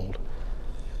threshold.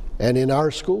 And in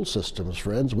our school systems,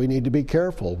 friends, we need to be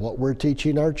careful what we're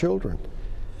teaching our children.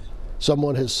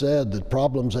 Someone has said that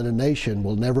problems in a nation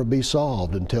will never be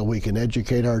solved until we can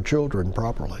educate our children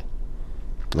properly.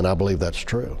 And I believe that's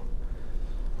true.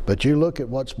 But you look at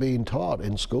what's being taught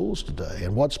in schools today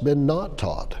and what's been not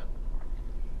taught.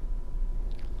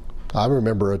 I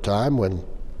remember a time when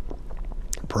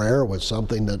prayer was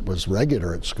something that was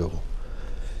regular at school.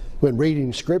 When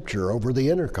reading scripture over the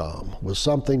intercom was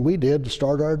something we did to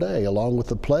start our day, along with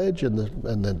the pledge and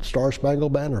the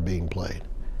Star-Spangled Banner being played.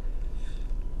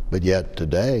 But yet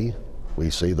today, we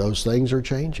see those things are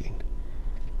changing.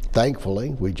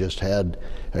 Thankfully, we just had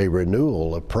a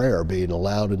renewal of prayer being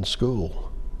allowed in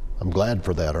school. I'm glad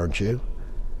for that, aren't you?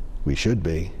 We should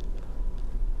be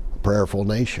a prayerful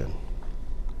nation.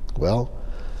 Well,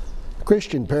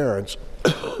 Christian parents,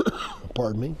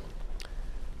 pardon me,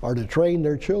 are to train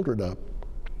their children up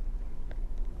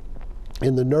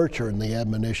in the nurture and the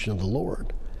admonition of the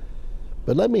Lord.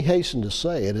 But let me hasten to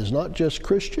say, it is not just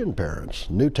Christian parents,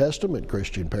 New Testament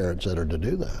Christian parents, that are to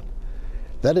do that.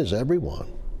 That is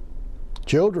everyone.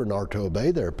 Children are to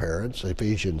obey their parents,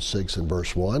 Ephesians 6 and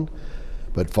verse 1,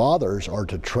 but fathers are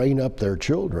to train up their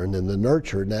children in the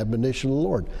nurture and admonition of the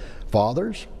Lord.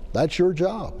 Fathers, that's your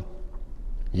job.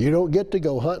 You don't get to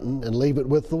go hunting and leave it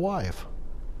with the wife.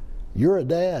 You're a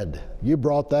dad. You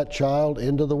brought that child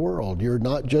into the world. You're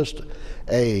not just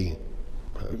a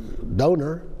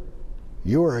donor.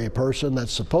 You are a person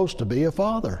that's supposed to be a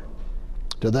father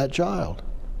to that child.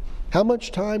 How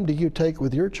much time do you take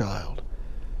with your child?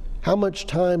 How much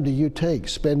time do you take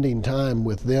spending time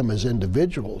with them as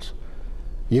individuals?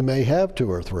 You may have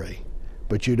 2 or 3,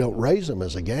 but you don't raise them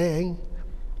as a gang.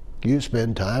 You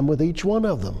spend time with each one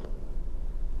of them.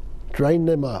 Train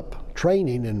them up.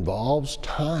 Training involves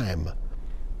time.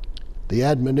 The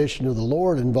admonition of the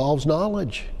Lord involves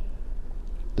knowledge.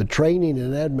 The training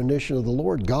and admonition of the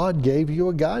Lord, God gave you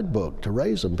a guidebook to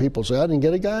raise them. People say, I didn't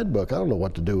get a guidebook. I don't know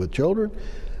what to do with children.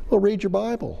 Well, read your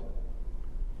Bible.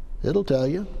 It'll tell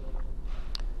you.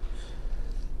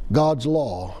 God's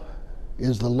law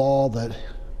is the law that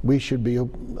we should be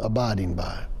abiding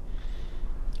by.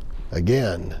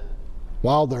 Again,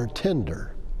 while they're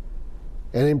tender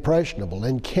and impressionable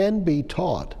and can be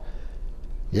taught.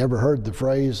 You ever heard the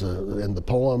phrase in the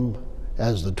poem,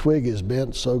 as the twig is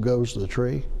bent, so goes the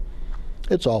tree?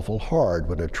 It's awful hard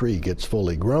when a tree gets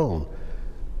fully grown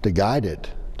to guide it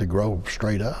to grow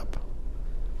straight up.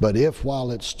 But if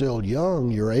while it's still young,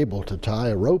 you're able to tie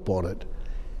a rope on it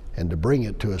and to bring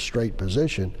it to a straight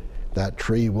position, that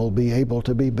tree will be able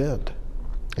to be bent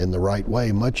in the right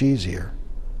way much easier.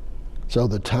 So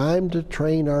the time to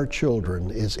train our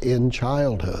children is in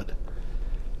childhood.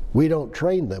 We don't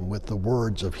train them with the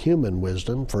words of human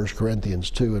wisdom, 1 Corinthians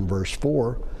 2 and verse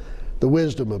 4. The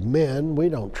wisdom of men, we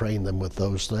don't train them with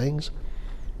those things.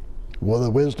 Well, the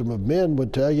wisdom of men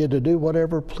would tell you to do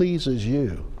whatever pleases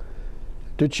you,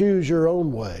 to choose your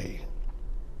own way.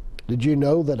 Did you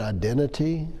know that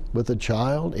identity with a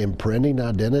child, imprinting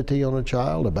identity on a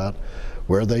child about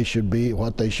where they should be,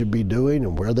 what they should be doing,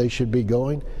 and where they should be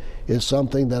going, is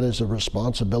something that is a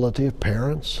responsibility of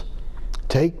parents?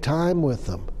 Take time with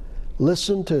them.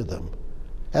 Listen to them.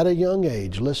 At a young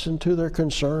age, listen to their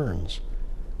concerns.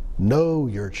 Know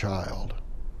your child.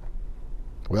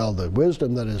 Well, the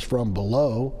wisdom that is from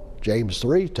below, James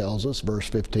 3 tells us, verse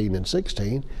 15 and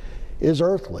 16, is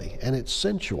earthly and it's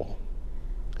sensual.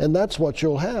 And that's what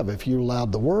you'll have if you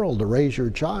allowed the world to raise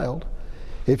your child,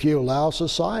 if you allow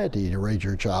society to raise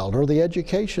your child, or the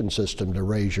education system to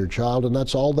raise your child, and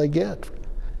that's all they get.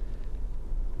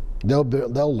 They'll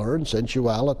learn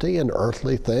sensuality and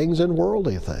earthly things and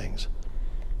worldly things.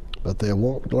 But they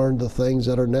won't learn the things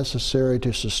that are necessary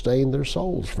to sustain their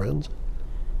souls, friends.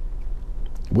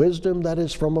 Wisdom that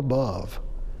is from above.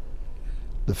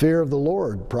 The fear of the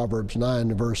Lord, Proverbs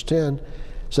 9 verse 10,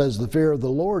 says the fear of the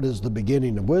Lord is the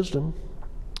beginning of wisdom,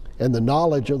 and the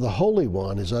knowledge of the Holy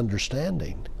One is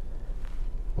understanding.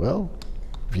 Well,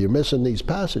 if you're missing these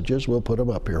passages, we'll put them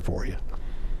up here for you.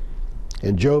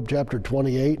 In Job chapter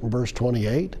 28 and verse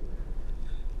 28,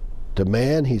 to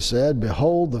man he said,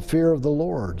 behold, the fear of the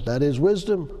Lord, that is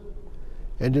wisdom,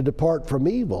 and to depart from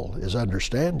evil is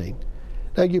understanding.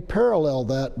 Now you parallel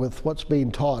that with what's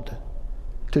being taught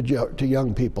to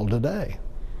young people today.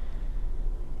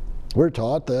 We're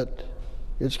taught that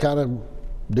it's kind of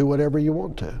do whatever you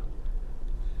want to.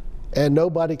 And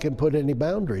nobody can put any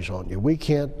boundaries on you. We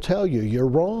can't tell you you're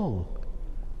wrong.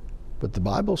 But the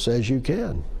Bible says you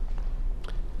can.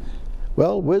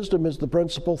 Well, wisdom is the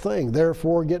principal thing.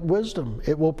 Therefore, get wisdom.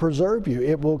 It will preserve you.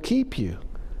 It will keep you.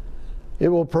 It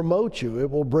will promote you. It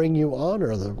will bring you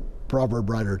honor, the proverb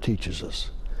writer teaches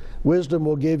us. Wisdom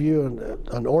will give you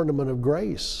an ornament of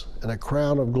grace and a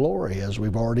crown of glory, as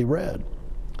we've already read.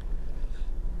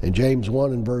 In James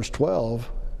 1 and verse 12,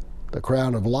 the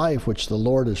crown of life which the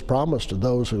Lord has promised to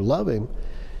those who love Him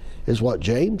is what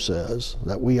James says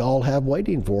that we all have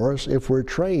waiting for us if we're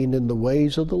trained in the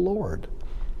ways of the Lord.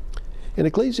 In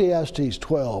Ecclesiastes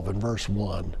 12 and verse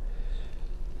 1,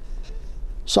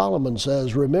 Solomon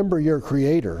says, remember your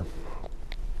Creator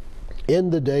in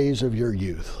the days of your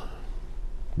youth,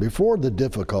 before the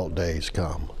difficult days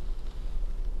come,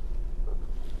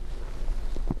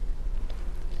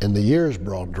 and the years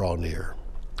draw near,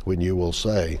 when you will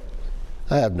say,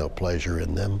 I have no pleasure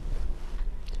in them.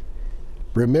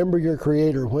 Remember your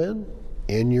Creator when?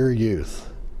 In your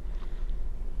youth.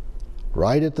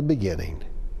 Right at the beginning.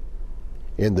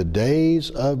 In the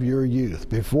days of your youth,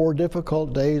 before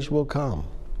difficult days will come.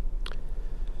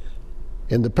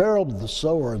 In the parable of the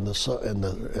sower and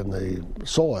the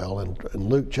soil in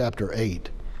Luke chapter 8,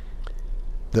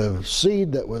 the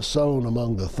seed that was sown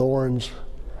among the thorns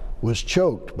was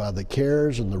choked by the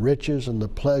cares and the riches and the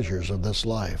pleasures of this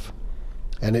life,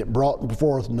 and it brought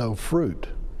forth no fruit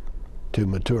to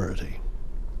maturity.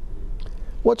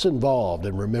 What's involved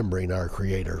in remembering our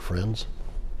Creator, friends?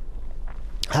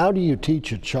 How do you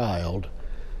teach a child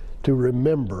to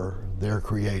remember their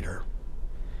Creator?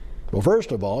 Well,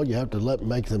 first of all, you have to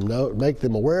make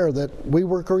them aware that we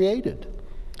were created.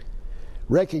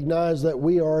 Recognize that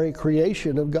we are a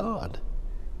creation of God.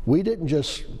 We didn't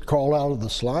just crawl out of the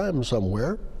slime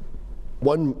somewhere.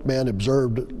 One man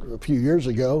observed a few years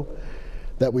ago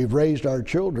that we've raised our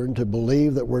children to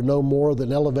believe that we're no more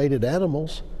than elevated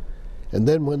animals, and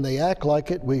then when they act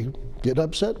like it, we get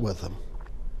upset with them.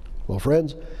 Well,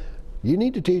 friends, you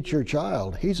need to teach your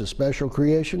child he's a special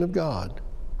creation of God,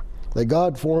 that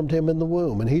God formed him in the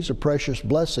womb, and he's a precious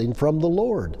blessing from the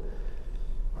Lord,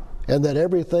 and that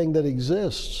everything that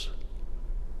exists,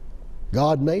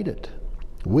 God made it.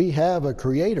 We have a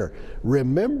Creator.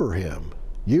 Remember Him.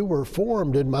 You were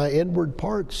formed in my inward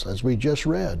parts, as we just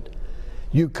read.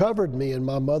 You covered me in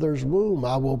my mother's womb.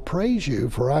 I will praise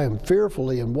you, for I am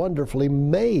fearfully and wonderfully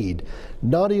made,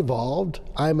 not evolved.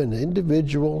 I'm an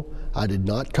individual. I did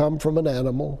not come from an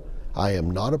animal. I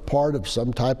am not a part of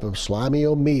some type of slimy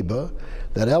amoeba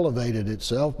that elevated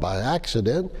itself by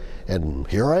accident, and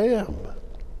here I am.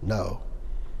 No,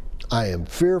 I am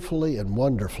fearfully and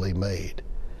wonderfully made.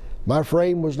 My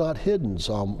frame was not hidden,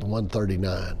 Psalm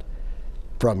 139,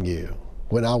 from you,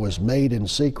 when I was made in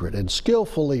secret and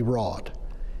skillfully wrought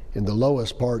in the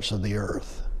lowest parts of the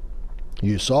earth.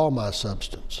 You saw my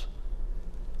substance.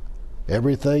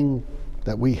 Everything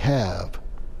that we have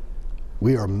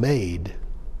We are made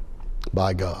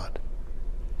by God.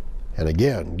 And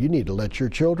again, you need to let your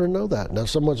children know that. Now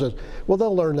someone says, well,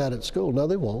 they'll learn that at school. No,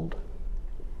 they won't.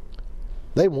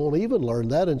 They won't even learn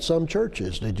that in some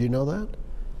churches. Did you know that?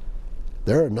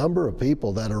 There are a number of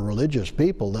people that are religious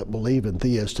people that believe in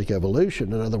theistic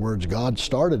evolution. In other words, God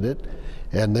started it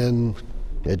and then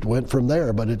it went from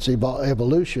there, but its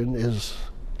evolution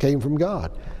came from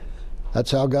God.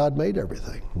 That's how God made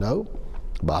everything. No,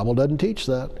 the Bible doesn't teach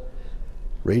that.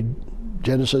 Read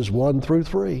Genesis 1 through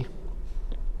 3.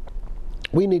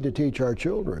 We need to teach our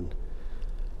children.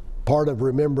 Part of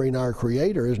remembering our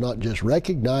Creator is not just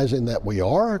recognizing that we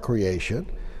are a creation,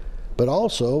 but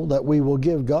also that we will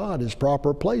give God His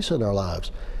proper place in our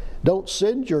lives. Don't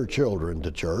send your children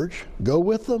to church. Go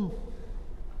with them.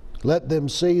 Let them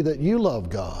see that you love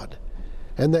God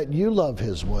and that you love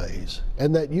His ways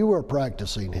and that you are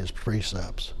practicing His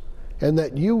precepts and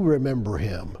that you remember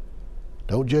Him.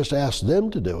 Don't just ask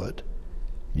them to do it.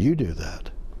 You do that.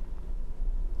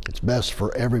 It's best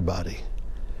for everybody.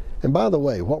 And by the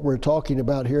way, what we're talking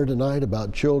about here tonight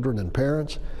about children and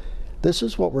parents, this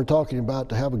is what we're talking about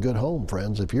to have a good home,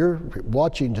 friends. If you're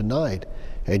watching tonight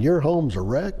and your home's a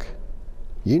wreck,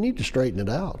 you need to straighten it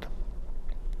out.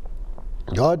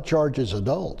 God charges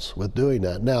adults with doing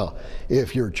that. Now,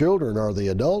 if your children are the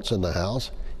adults in the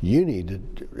house, you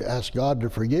need to ask God to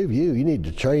forgive you. You need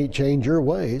to change your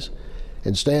ways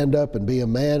and stand up and be a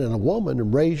man and a woman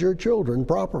and raise your children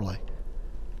properly.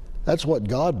 That's what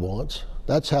God wants.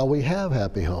 That's how we have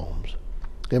happy homes.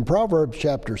 In Proverbs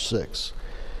chapter 6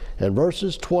 and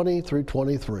verses 20 through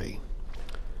 23,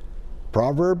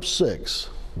 Proverbs 6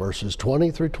 verses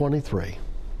 20 through 23,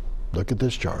 look at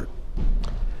this chart.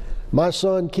 My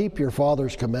son, keep your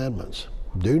father's commandments.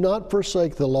 Do not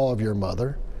forsake the law of your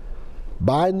mother.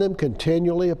 Bind them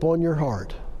continually upon your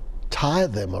heart. Tie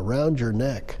them around your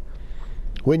neck.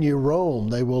 When you roam,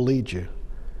 they will lead you.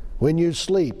 When you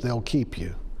sleep, they'll keep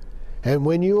you. And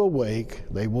when you awake,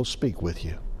 they will speak with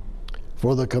you.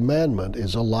 For the commandment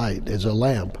is a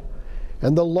lamp,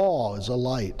 and the law is a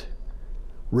light.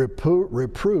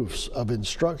 Reproofs of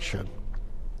instruction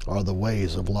are the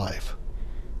ways of life.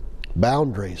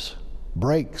 Boundaries,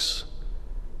 breaks.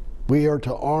 We are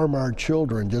to arm our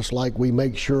children just like we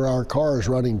make sure our car is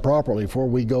running properly before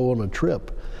we go on a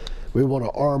trip. We want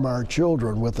to arm our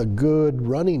children with a good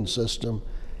running system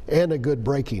and a good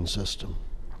braking system.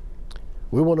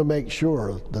 We want to make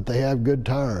sure that they have good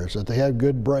tires, that they have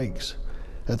good brakes,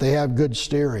 that they have good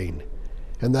steering,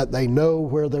 and that they know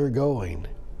where they're going.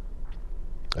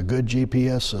 A good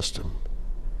GPS system.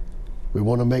 We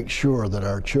want to make sure that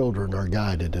our children are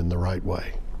guided in the right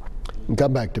way. And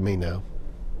come back to me now.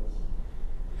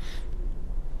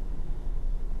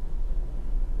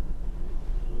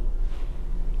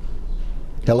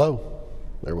 Hello?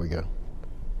 There we go.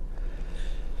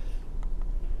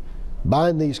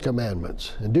 Bind these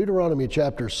commandments. In Deuteronomy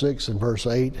chapter 6 and verse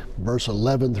 8, verse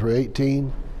 11 through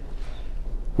 18,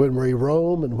 when we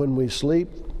roam and when we sleep,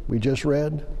 we just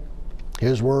read,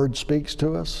 His word speaks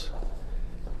to us.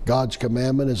 God's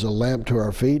commandment is a lamp to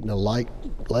our feet and a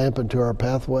lamp into our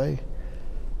pathway,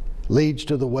 leads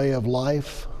to the way of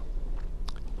life.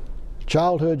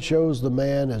 Childhood shows the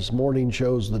man as morning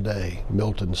shows the day,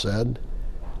 Milton said.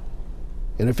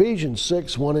 In Ephesians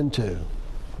 6, 1 and 2,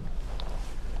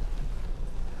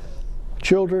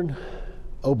 children,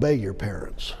 obey your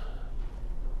parents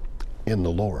in the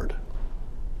Lord,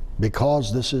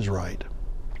 because this is right.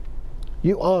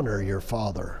 You honor your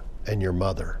father and your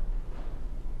mother.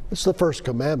 It's the first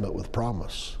commandment with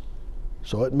promise.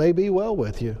 So it may be well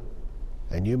with you,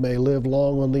 and you may live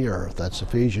long on the earth. That's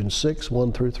Ephesians 6,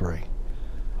 1 through 3.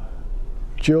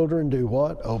 Children, do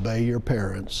what? Obey your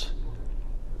parents.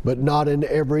 But not in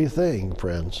everything,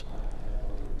 friends.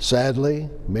 Sadly,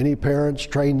 many parents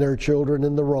train their children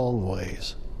in the wrong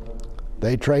ways.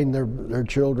 They train their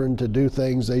children to do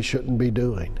things they shouldn't be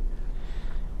doing.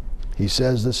 He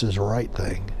says this is a right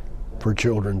thing for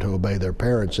children to obey their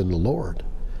parents in the Lord.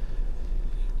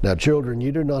 Now, children,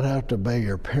 you do not have to obey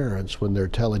your parents when they're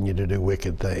telling you to do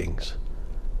wicked things.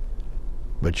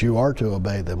 But you are to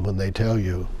obey them when they tell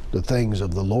you the things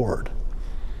of the Lord.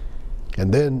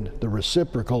 And then the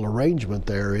reciprocal arrangement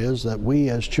there is that we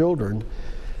as children,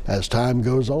 as time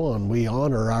goes on, we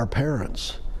honor our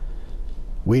parents.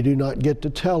 We do not get to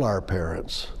tell our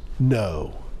parents,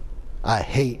 no, I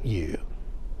hate you.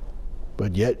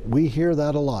 But yet we hear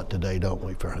that a lot today, don't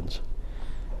we, friends?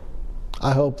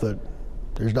 I hope that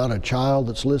there's not a child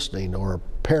that's listening or a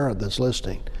parent that's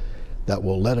listening that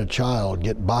will let a child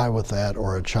get by with that,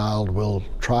 or a child will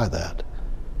try that.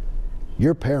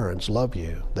 Your parents love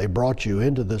you. They brought you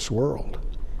into this world.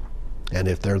 And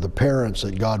if they're the parents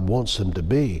that God wants them to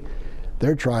be,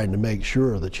 they're trying to make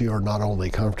sure that you are not only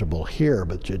comfortable here,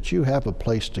 but that you have a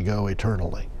place to go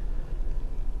eternally.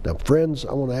 Now, friends,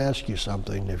 I want to ask you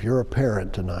something. If you're a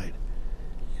parent tonight,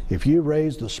 if you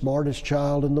raise the smartest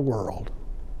child in the world,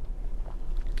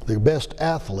 the best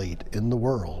athlete in the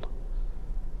world,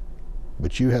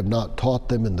 but you have not taught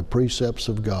them in the precepts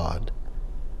of God,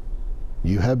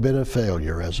 you have been a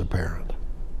failure as a parent.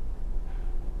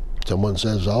 Someone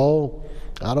says, oh,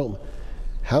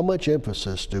 how much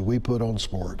emphasis do we put on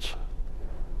sports?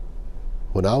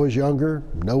 When I was younger,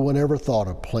 no one ever thought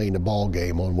of playing a ball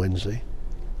game on Wednesday,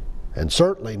 and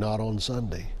certainly not on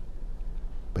Sunday.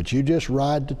 But you just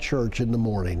ride to church in the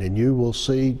morning and you will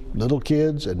see little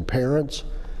kids and parents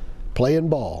playing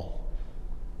ball.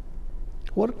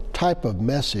 What type of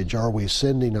message are we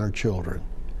sending our children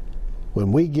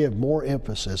when we give more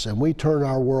emphasis and we turn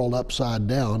our world upside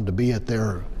down to be at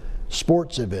their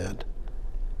sports event,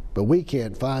 but we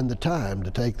can't find the time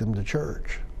to take them to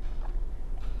church?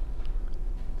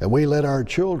 And we let our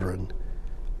children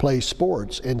play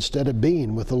sports instead of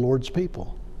being with the Lord's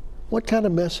people. What kind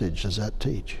of message does that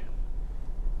teach?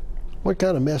 What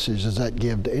kind of message does that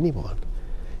give to anyone?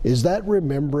 Is that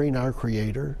remembering our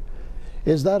Creator?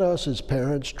 Is that us as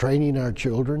parents training our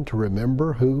children to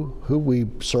remember who we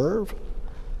serve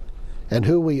and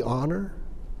who we honor?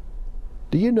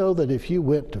 Do you know that if you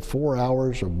went to 4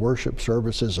 hours of worship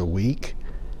services a week,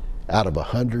 out of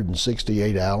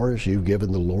 168 hours, you've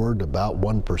given the Lord about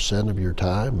 1% of your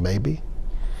time, maybe,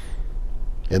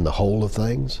 in the whole of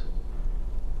things?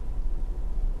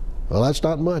 Well, that's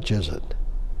not much, is it?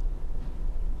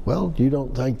 Well, you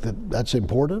don't think that that's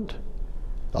important?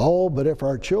 Oh, but if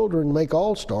our children make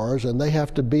all-stars and they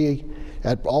have to be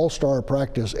at all-star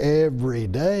practice every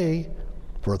day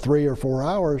for 3 or 4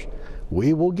 hours,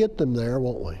 we will get them there,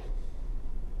 won't we?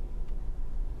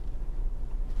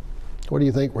 What do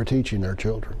you think we're teaching our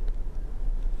children?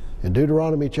 In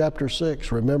Deuteronomy chapter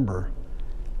 6, remember,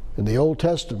 in the Old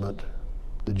Testament,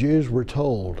 the Jews were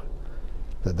told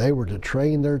that they were to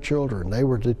train their children, they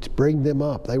were to bring them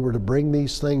up, they were to bring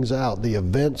these things out, the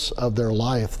events of their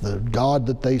life, the God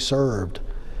that they served.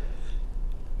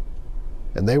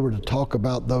 And they were to talk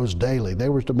about those daily. They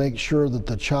were to make sure that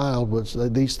the child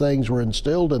these things were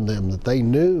instilled in them, that they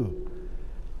knew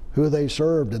who they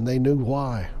served and they knew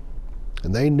why.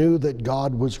 And they knew that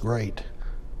God was great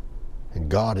and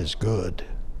God is good.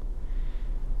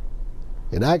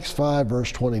 In Acts 5,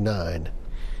 verse 29,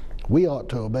 we ought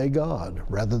to obey God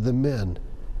rather than men.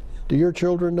 Do your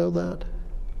children know that?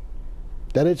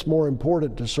 That it's more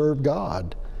important to serve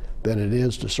God than it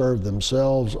is to serve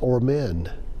themselves or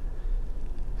men.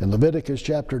 In Leviticus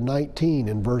chapter 19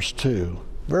 and verse 2,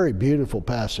 very beautiful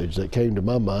passage that came to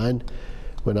my mind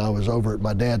when I was over at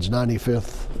my dad's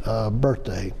 95th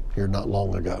birthday here not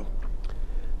long ago.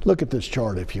 Look at this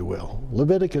chart, if you will.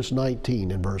 Leviticus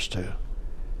 19 and verse 2.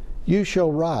 You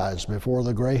shall rise before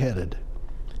the gray-headed,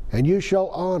 and you shall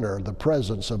honor the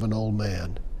presence of an old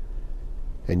man,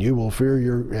 and you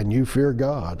fear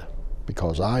God,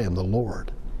 because I am the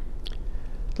Lord.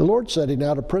 The Lord's setting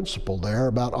out a principle there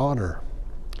about honor.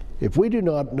 If we do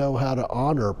not know how to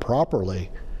honor properly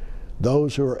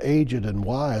those who are aged and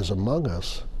wise among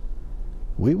us,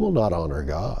 we will not honor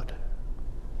God.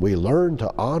 We learn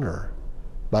to honor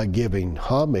by giving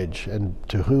homage, and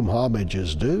to whom homage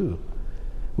is due.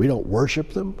 We don't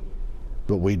worship them,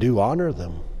 but we do honor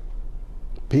them.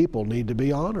 People need to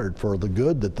be honored for the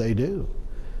good that they do.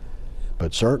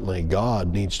 But certainly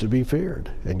God needs to be feared,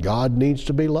 and God needs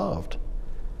to be loved.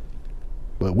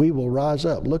 But we will rise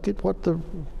up. Look at what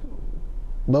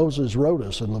Moses wrote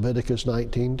us in Leviticus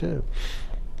 19:2.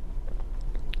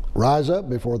 Rise up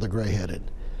before the gray-headed.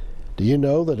 Do you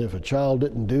know that if a child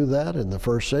didn't do that in the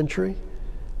first century,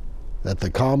 that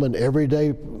the common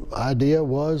everyday idea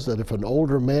was that if an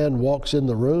older man walks in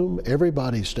the room,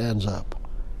 everybody stands up.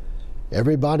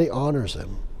 Everybody honors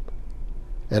him.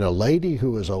 And a lady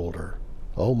who is older,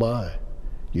 oh my,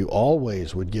 you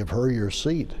always would give her your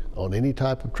seat on any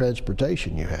type of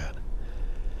transportation you had.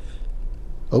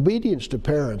 Obedience to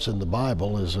parents in the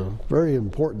Bible is a very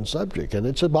important subject, and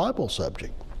it's a Bible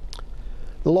subject.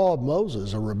 The law of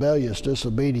Moses, a rebellious,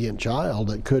 disobedient child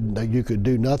that you could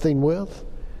do nothing with,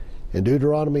 in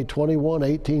Deuteronomy 21,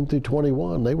 18 through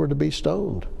 21, they were to be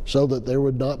stoned so that there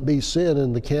would not be sin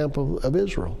in the camp of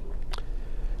Israel.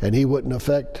 And he wouldn't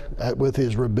affect, with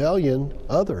his rebellion,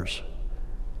 others.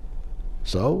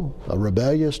 So, a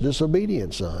rebellious,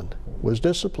 disobedient son was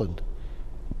disciplined.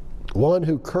 One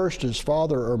who cursed his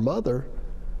father or mother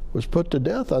was put to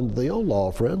death under the old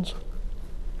law, friends.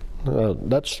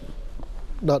 That's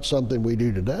not something we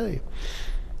do today.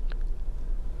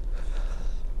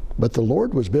 But the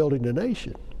Lord was building a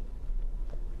nation.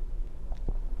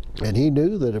 And he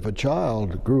knew that if a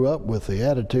child grew up with the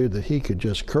attitude that he could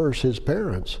just curse his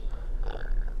parents,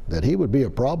 that he would be a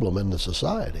problem in the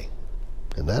society.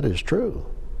 And that is true.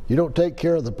 You don't take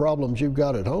care of the problems you've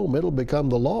got at home, it'll become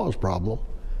the law's problem,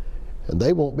 and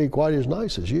they won't be quite as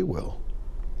nice as you will.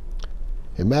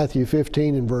 In Matthew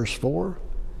 15 and verse 4,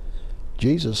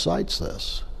 Jesus cites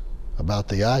this about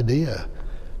the idea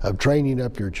of training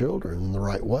up your children in the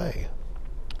right way.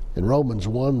 In Romans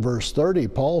 1 verse 30,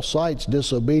 Paul cites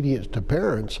disobedience to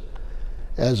parents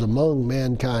as among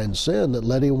mankind's sin that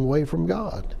led him away from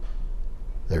God.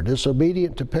 They're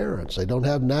disobedient to parents. They don't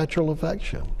have natural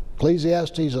affection.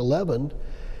 Ecclesiastes 11,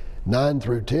 9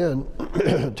 through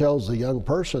 10 tells the young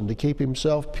person to keep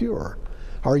himself pure.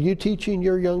 Are you teaching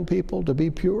your young people to be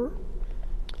pure?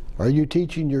 Are you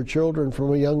teaching your children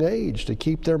from a young age to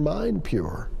keep their mind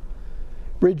pure?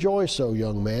 Rejoice, O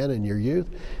young man, in your youth.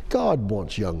 God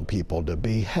wants young people to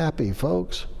be happy,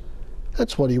 folks.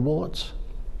 That's what he wants.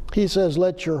 He says,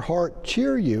 let your heart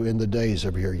cheer you in the days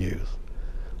of your youth.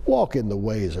 Walk in the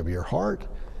ways of your heart,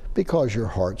 because your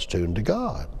heart's tuned to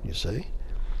God, you see.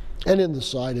 And in the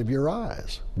sight of your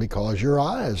eyes, because your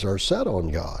eyes are set on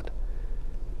God.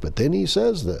 But then he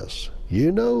says this,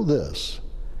 you know this,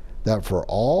 that for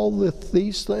all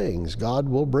these things God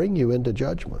will bring you into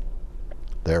judgment.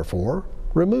 Therefore,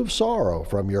 remove sorrow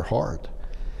from your heart,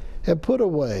 and put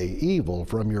away evil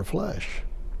from your flesh.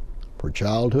 For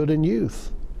childhood and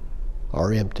youth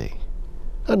are empty.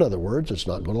 In other words, it's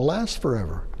not going to last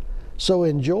forever. So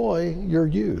enjoy your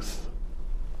youth.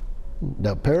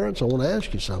 Now, parents, I want to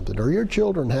ask you something. Are your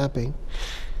children happy?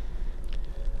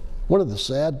 One of the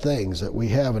sad things that we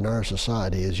have in our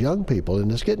society is young people,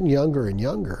 and it's getting younger and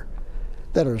younger,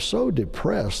 that are so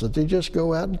depressed that they just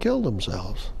go out and kill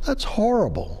themselves. That's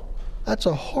horrible. That's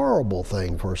a horrible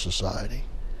thing for society.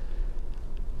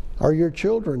 Are your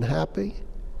children happy?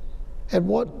 And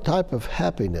what type of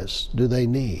happiness do they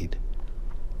need?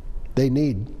 They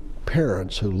need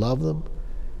parents who love them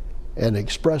and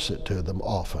express it to them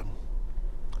often.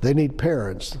 They need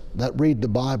parents that read the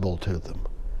Bible to them,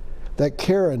 that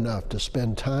care enough to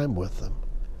spend time with them.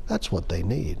 That's what they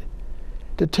need.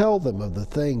 To tell them of the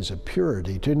things of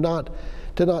purity, to not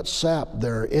sap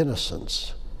their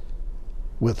innocence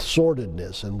with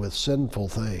sordidness and with sinful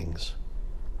things.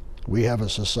 We have a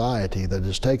society that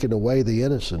has taken away the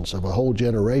innocence of a whole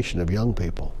generation of young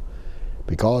people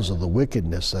because of the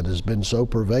wickedness that has been so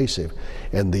pervasive,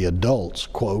 and the adults,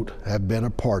 quote, have been a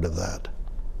part of that.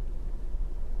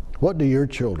 What do your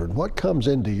children, what comes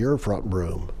into your front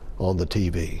room on the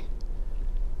TV?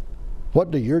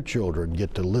 What do your children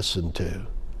get to listen to?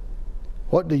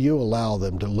 What do you allow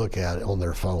them to look at on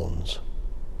their phones?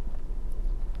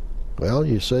 Well,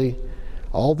 you see,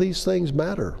 all these things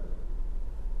matter,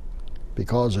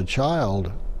 because a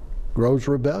child grows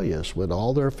rebellious when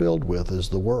all they're filled with is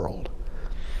the world.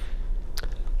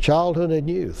 Childhood and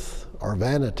youth are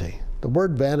vanity. The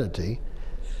word vanity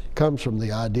comes from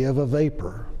the idea of a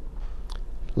vapor.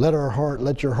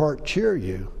 Let your heart cheer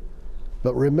you,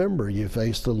 but remember you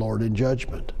face the Lord in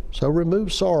judgment. So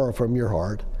remove sorrow from your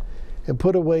heart and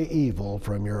put away evil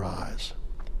from your eyes.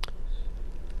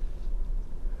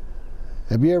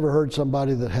 Have you ever heard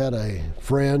somebody that had a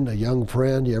friend, a young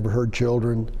friend, you ever heard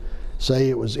children say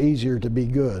it was easier to be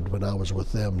good when I was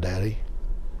with them, Daddy?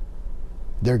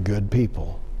 They're good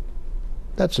people.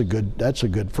 That's a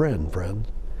good friend.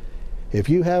 If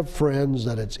you have friends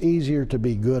that it's easier to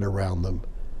be good around them,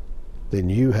 then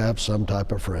you have some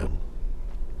type of friend.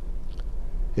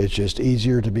 It's just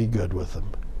easier to be good with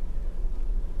them.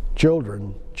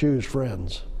 Children choose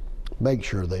friends. Make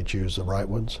sure they choose the right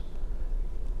ones.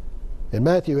 In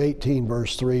Matthew 18,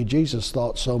 verse 3, Jesus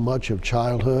thought so much of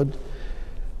childhood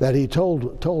that he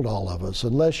told all of us,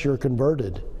 unless you're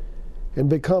converted and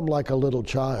become like a little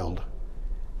child,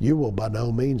 you will by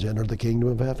no means enter the kingdom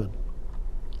of heaven.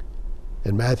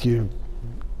 In Matthew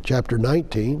chapter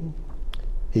 19,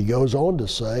 he goes on to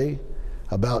say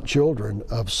about children,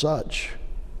 of such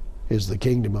is the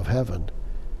kingdom of heaven.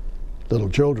 Little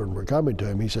children were coming to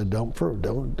him. He said, don't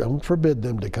forbid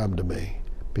them to come to me,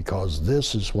 because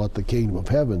this is what the kingdom of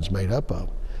heaven's made up of.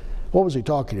 What was he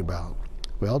talking about?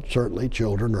 Well, certainly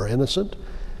children are innocent,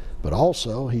 but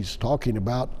also he's talking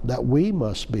about that we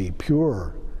must be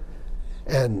pure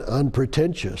and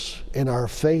unpretentious in our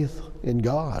faith in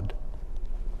God,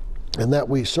 and that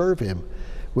we serve him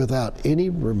without any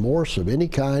remorse of any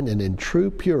kind, and in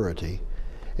true purity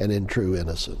and in true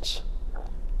innocence.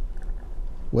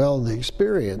 Well, the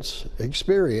experience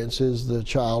is the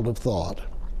child of thought,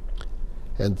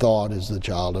 and thought is the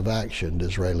child of action,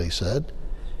 Disraeli said.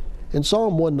 In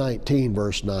Psalm 119,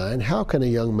 verse 9, how can a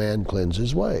young man cleanse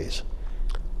his ways?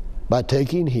 By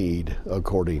taking heed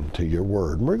according to your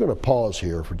word. And we're going to pause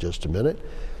here for just a minute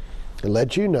and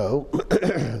let you know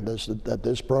that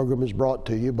this program is brought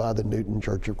to you by the Newton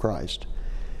Church of Christ.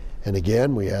 And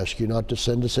again, we ask you not to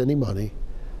send us any money,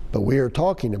 but we are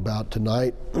talking about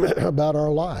tonight about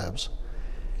our lives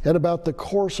and about the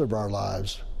course of our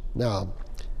lives. Now,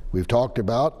 we've talked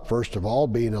about, first of all,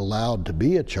 being allowed to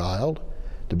be a child,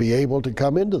 to be able to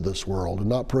come into this world and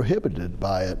not prohibited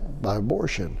by it, by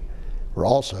abortion. We're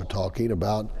also talking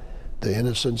about the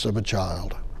innocence of a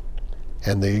child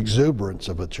and the exuberance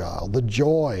of a child, the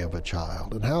joy of a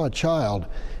child, and how a child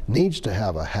needs to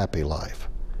have a happy life.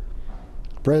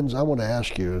 Friends, I want to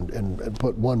ask you and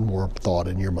put one more thought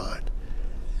in your mind.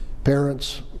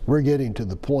 Parents, we're getting to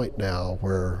the point now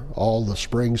where all the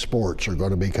spring sports are going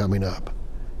to be coming up.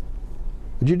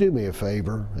 Would you do me a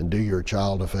favor and do your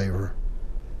child a favor?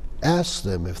 Ask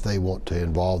them if they want to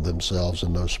involve themselves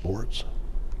in those sports.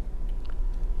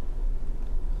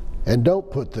 And don't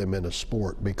put them in a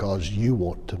sport because you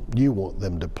want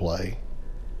them to play.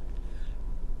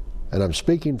 And I'm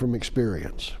speaking from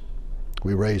experience.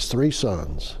 We raised 3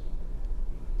 sons,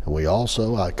 and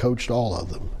I coached all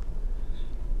of them.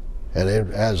 And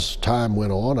as time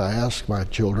went on, I asked my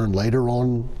children later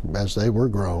on, as they were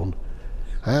grown,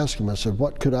 I asked them, I said,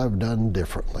 what could I have done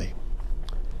differently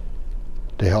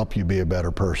to help you be a better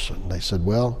person? They said,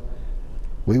 well,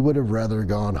 we would have rather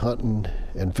gone hunting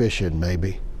and fishing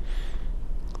maybe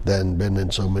than been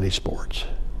in so many sports.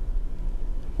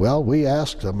 Well, we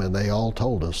asked them, and they all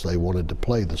told us they wanted to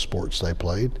play the sports they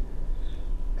played.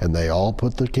 And they all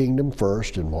put the kingdom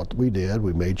first in what we did.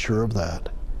 We made sure of that.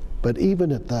 But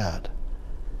even at that,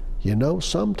 you know,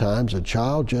 sometimes a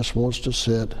child just wants to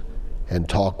sit and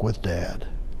talk with dad.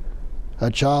 A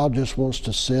child just wants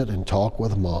to sit and talk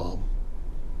with mom.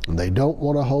 And they don't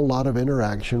want a whole lot of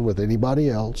interaction with anybody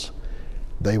else.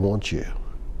 They want you.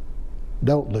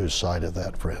 Don't lose sight of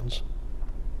that, friends.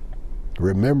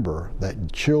 Remember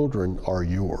that children are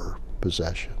your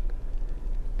possession.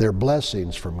 They're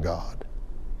blessings from God.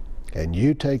 And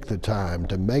you take the time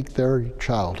to make their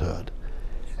childhood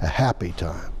a happy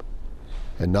time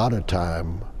and not a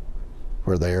time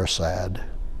where they are sad.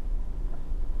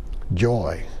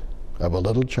 Joy of a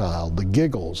little child, the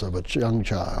giggles of a young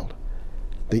child,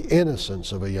 the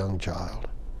innocence of a young child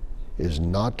is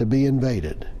not to be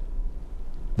invaded.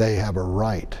 They have a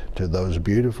right to those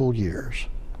beautiful years,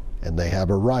 and they have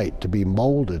a right to be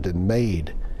molded and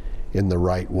made in the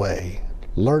right way,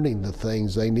 learning the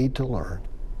things they need to learn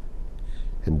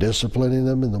and disciplining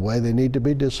them in the way they need to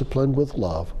be disciplined with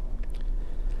love.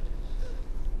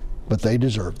 But they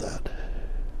deserve that.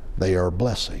 They are a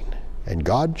blessing. And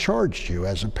God charged you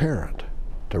as a parent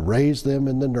to raise them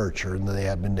in the nurture and the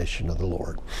admonition of the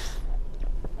Lord.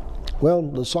 Well,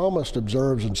 the psalmist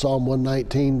observes in Psalm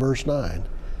 119, verse 9,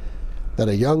 that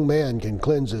a young man can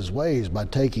cleanse his ways by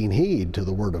taking heed to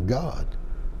the Word of God.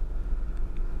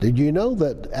 Did you know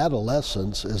that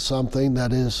adolescence is something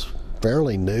that is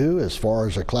fairly new as far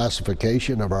as a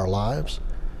classification of our lives?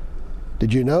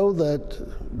 Did you know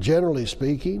that, generally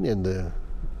speaking, in the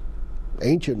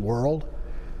ancient world,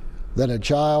 that a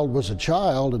child was a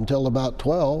child until about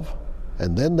 12,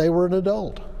 and then they were an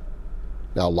adult?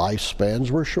 Now,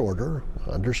 lifespans were shorter,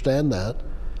 understand that,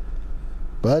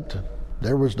 but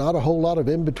there was not a whole lot of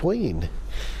in between.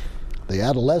 The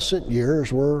adolescent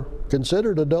years were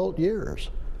considered adult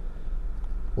years.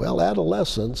 Well,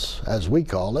 adolescence, as we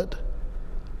call it,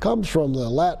 comes from the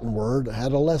Latin word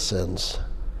adolescens,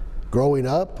 growing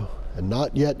up and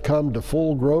not yet come to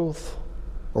full growth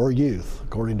or youth,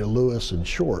 according to Lewis and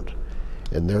Short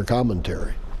in their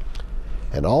commentary.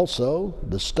 And also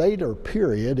the state or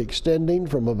period extending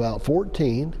from about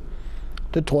 14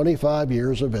 to 25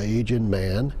 years of age in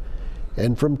man,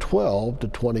 and from 12 to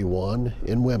 21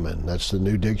 in women. That's the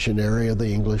New Dictionary of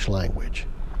the English Language.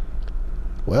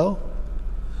 Well,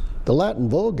 the Latin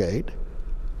Vulgate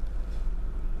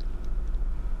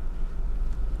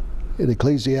in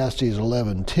Ecclesiastes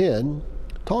 11:10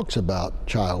 talks about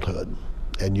childhood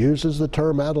and uses the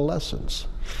term adolescence.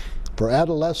 For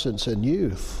adolescence and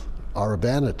youth are a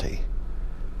vanity.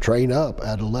 Train up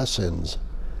adolescens,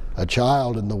 a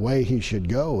child in the way he should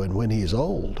go, and when he's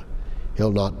old,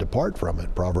 he'll not depart from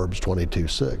it. Proverbs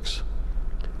 22:6.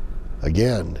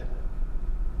 Again,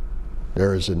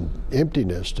 there is an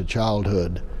emptiness to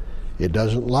childhood. It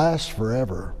doesn't last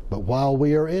forever, but while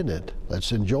we are in it,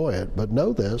 let's enjoy it. But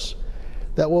know this,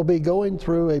 that we'll be going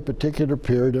through a particular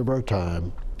period of our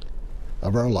time,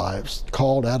 of our lives,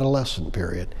 called adolescent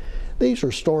period. These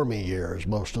are stormy years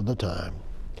most of the time.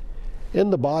 In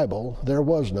the Bible, there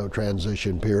was no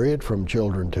transition period from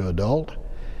children to adult.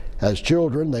 As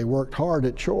children, they worked hard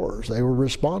at chores. They were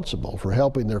responsible for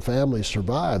helping their families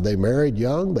survive. They married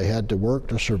young, they had to work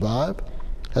to survive,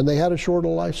 and they had a shorter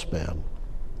lifespan.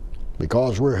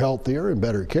 Because we're healthier and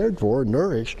better cared for and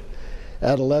nourished,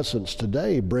 adolescence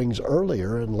today comes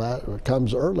earlier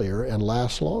and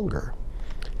lasts longer.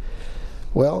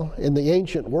 Well, in the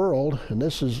ancient world, and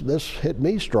this hit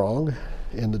me strong,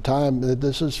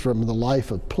 this is from the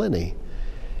life of Pliny,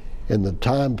 in the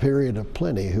time period of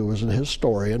Pliny, who was an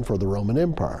historian for the Roman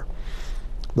Empire.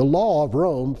 The law of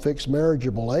Rome fixed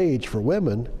marriageable age for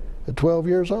women at 12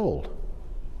 years old.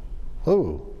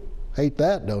 Oh, hate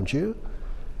that, don't you?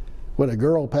 When a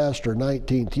girl passed her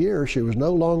 19th year, she was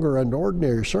no longer under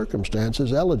ordinary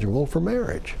circumstances eligible for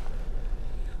marriage.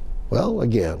 Well,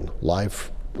 again,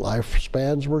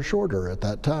 lifespans were shorter at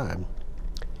that time.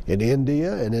 In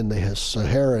India and in the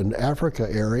Saharan Africa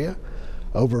area,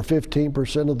 over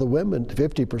 50% of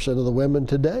the women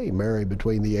today marry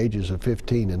between the ages of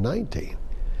 15 and 19.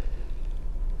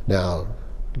 Now,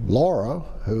 Laura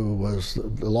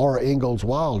Ingalls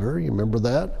Wilder, you remember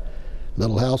that?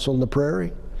 Little House on the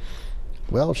Prairie?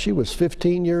 Well, she was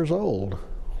 15 years old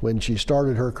when she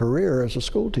started her career as a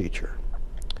school teacher.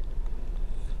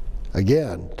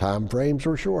 Again, time frames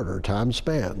were shorter, time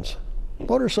spans.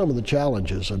 What are some of the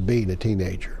challenges of being a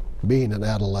teenager, being an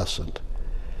adolescent?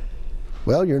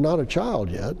 Well, you're not a child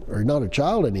yet, or you're not a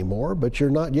child anymore, but you're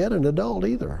not yet an adult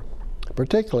either,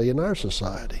 particularly in our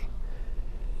society.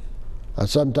 I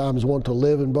sometimes want to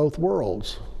live in both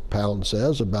worlds, Pound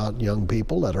says about young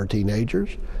people that are teenagers.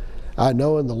 I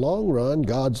know in the long run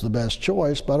God's the best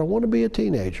choice, but I want to be a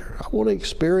teenager. I want to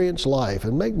experience life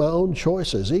and make my own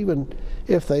choices, even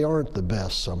if they aren't the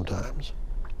best sometimes.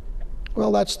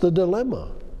 Well, that's the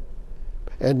dilemma.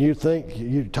 And you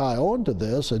tie on to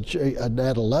this, an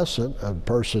adolescent,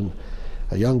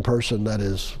 a young person that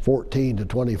is 14 to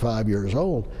 25 years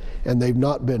old, and they've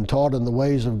not been taught in the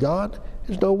ways of God,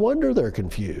 it's no wonder they're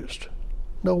confused.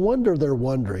 No wonder they're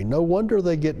wondering. No wonder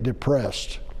they get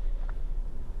depressed.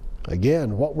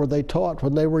 Again, what were they taught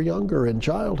when they were younger in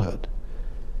childhood?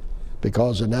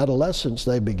 Because in adolescence,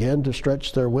 they begin to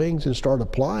stretch their wings and start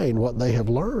applying what they have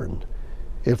learned.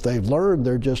 If they've learned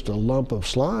they're just a lump of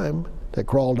slime that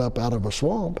crawled up out of a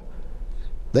swamp,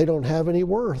 they don't have any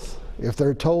worth. If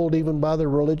they're told even by their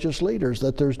religious leaders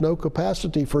that there's no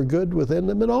capacity for good within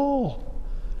them at all,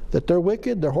 that they're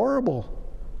wicked, they're horrible,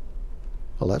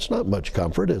 well, that's not much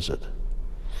comfort, is it?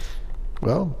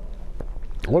 Well,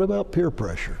 what about peer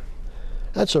pressure?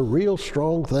 That's a real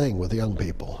strong thing with young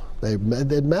people. It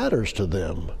matters to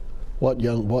them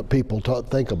what people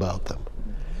think about them.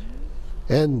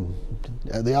 And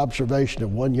the observation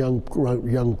of one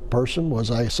young person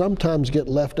was, I sometimes get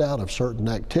left out of certain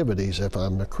activities if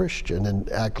I'm a Christian and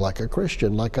act like a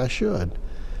Christian like I should.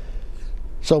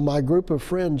 So my group of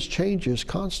friends changes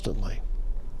constantly.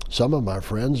 Some of my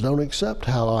friends don't accept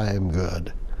how I am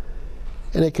good.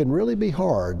 And it can really be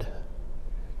hard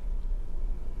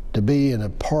to be in a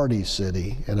party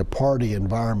city, in a party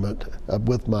environment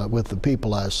with the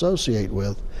people I associate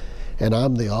with, and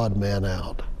I'm the odd man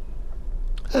out.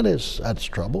 That's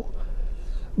trouble.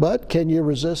 But can you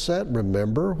resist that?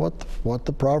 Remember what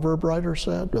the proverb writer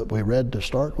said that we read to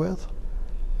start with?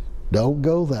 Don't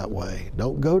go that way.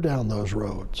 Don't go down those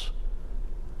roads.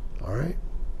 All right?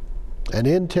 An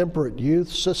intemperate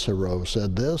youth, Cicero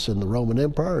said this in the Roman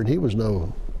Empire, and he was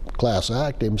no class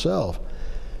act himself.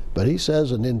 But he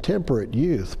says an intemperate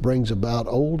youth brings about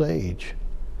old age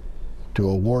to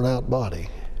a worn out body.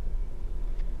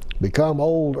 Become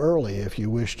old early if you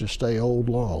wish to stay old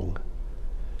long.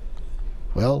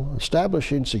 Well,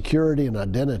 establishing security and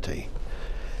identity,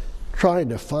 trying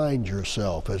to find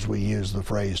yourself, as we use the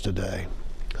phrase today.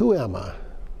 Who am I?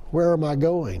 Where am I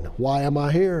going? Why am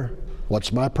I here?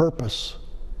 What's my purpose?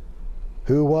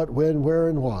 Who, what, when, where,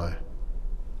 and why?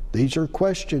 These are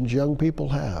questions young people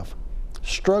have.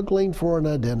 Struggling for an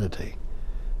identity.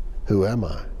 Who am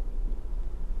I?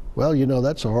 Well, you know,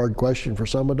 that's a hard question for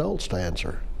some adults to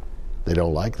answer. They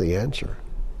don't like the answer.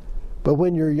 But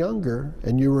when you're younger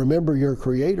and you remember your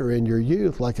Creator in your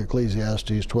youth, like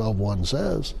Ecclesiastes 12:1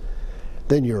 says,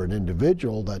 then you're an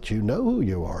individual that you know who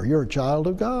you are. You're a child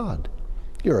of God.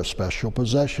 You're a special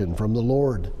possession from the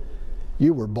Lord.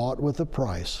 You were bought with a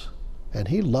price, and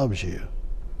He loves you,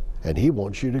 and He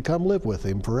wants you to come live with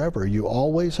Him forever. You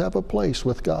always have a place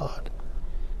with God,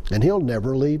 and He'll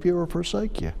never leave you or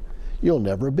forsake you. You'll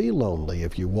never be lonely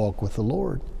if you walk with the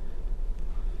Lord.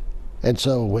 And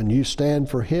so when you stand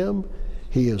for Him,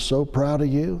 He is so proud of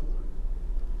you,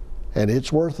 and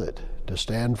it's worth it to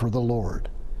stand for the Lord,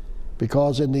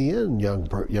 Because in the end,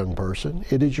 young person,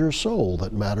 it is your soul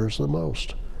that matters the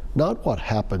most, not what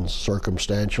happens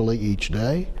circumstantially each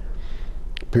day.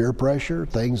 Peer pressure,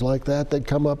 things like that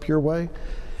come up your way,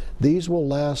 these will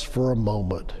last for a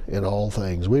moment in all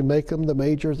things. We make them the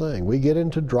major thing. We get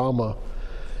into drama,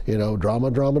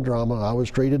 drama. I was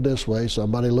treated this way,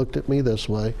 somebody looked at me this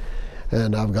way,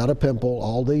 and I've got a pimple.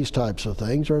 All these types of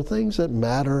things are things that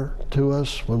matter to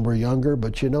us when we're younger,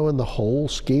 but in the whole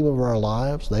scheme of our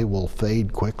lives, they will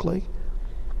fade quickly.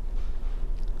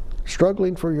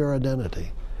 Struggling for your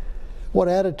identity. What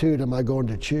attitude am I going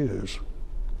to choose?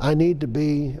 I need to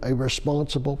be a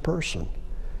responsible person.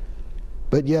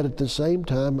 But yet at the same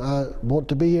time, I want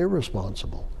to be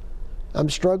irresponsible. I'm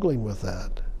struggling with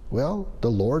that. Well,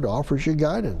 the Lord offers you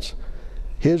guidance.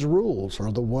 His rules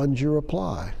are the ones you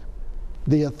apply.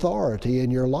 The authority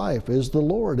in your life is the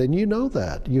Lord, and you know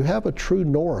that. You have a true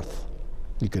north.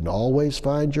 You can always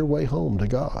find your way home to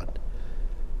God.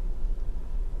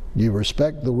 You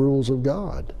respect the rules of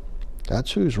God.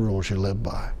 That's whose rules you live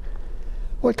by.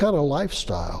 What kind of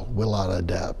lifestyle will I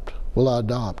adopt? Will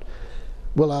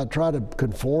I try to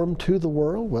conform to the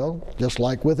world? Well, just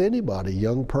like with anybody,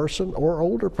 young person or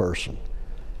older person.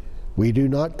 We do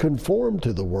not conform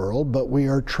to the world, but we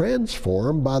are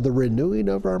transformed by the renewing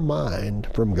of our mind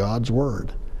from God's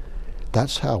Word.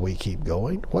 That's how we keep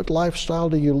going. What lifestyle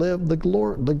do you live? The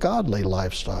godly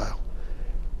lifestyle.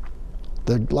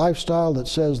 The lifestyle that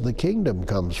says the kingdom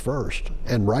comes first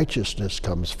and righteousness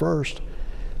comes first.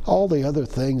 All the other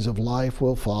things of life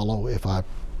will follow if I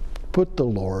put the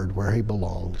Lord where He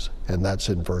belongs, and that's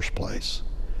in first place.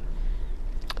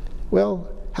 Well,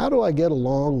 how do I get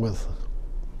along with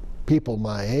people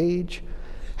my age?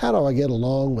 How do I get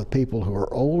along with people who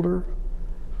are older?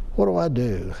 What do I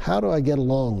do? How do I get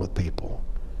along with people?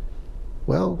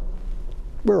 Well,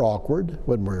 we're awkward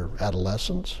when we're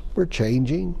adolescents. We're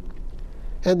changing.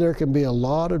 And there can be a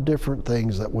lot of different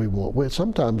things that we want.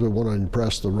 Sometimes we want to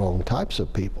impress the wrong types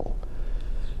of people.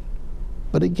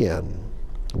 But again,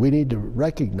 we need to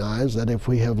recognize that if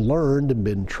we have learned and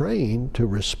been trained to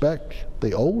respect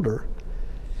the older,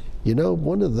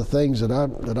 one of the things that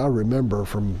I remember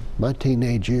from my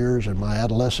teenage years and my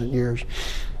adolescent years,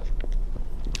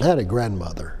 I had a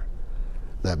grandmother.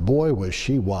 That boy was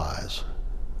she wise.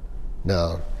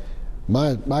 Now,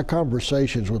 my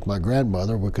conversations with my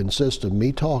grandmother would consist of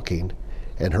me talking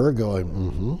and her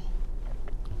going,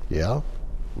 yeah,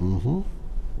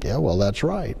 well, that's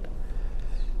right.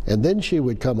 And then she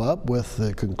would come up with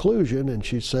the conclusion and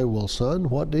she'd say, well, son,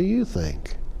 what do you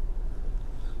think?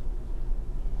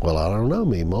 Well, I don't know,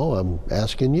 Mimo, I'm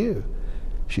asking you.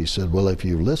 She said, well, if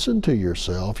you listen to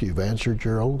yourself, you've answered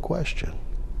your own question.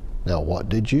 Now, what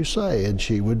did you say? And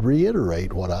she would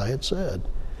reiterate what I had said.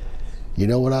 You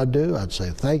know what I'd do? I'd say,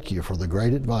 thank you for the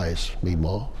great advice,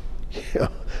 Mimo.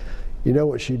 You know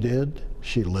what she did?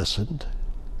 She listened,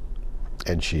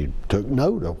 and she took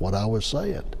note of what I was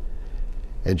saying.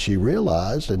 And she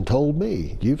realized and told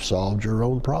me, you've solved your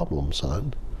own problem,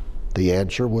 son. The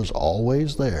answer was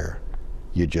always there.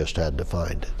 You just had to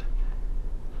find it.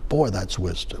 Boy, that's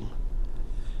wisdom.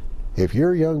 If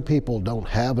your young people don't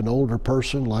have an older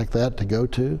person like that to go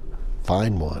to,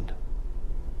 find one.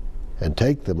 And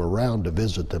take them around to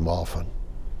visit them often.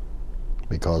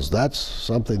 Because that's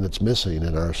something that's missing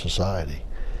in our society.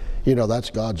 That's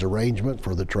God's arrangement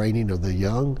for the training of the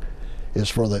young, is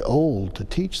for the old to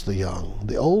teach the young,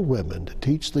 the old women to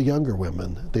teach the younger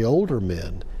women, the older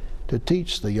men to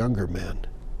teach the younger men.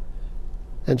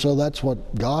 And so that's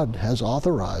what God has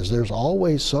authorized. There's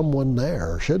always someone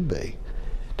there, or should be,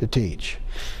 to teach.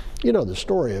 The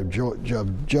story of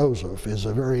Joseph is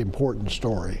a very important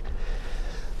story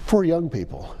for young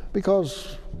people,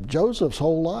 because Joseph's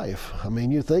whole life,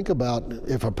 you think about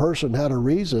if a young person had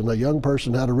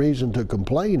a reason to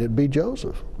complain, it'd be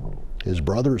Joseph. His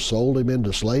brothers sold him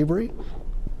into slavery.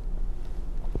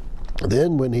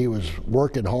 Then when he was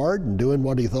working hard and doing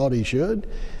what he thought he should,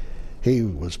 he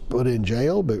was put in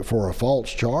jail for a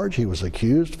false charge. He was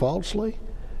accused falsely.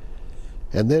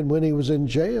 And then when he was in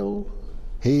jail,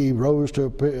 he rose to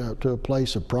a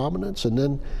place of prominence, and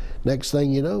then next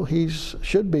thing you know, he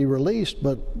should be released,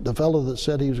 but the fellow that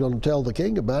said he was going to tell the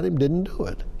king about him didn't do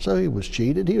it. So he was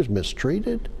cheated, he was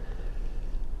mistreated.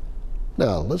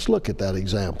 Now, let's look at that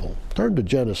example. Turn to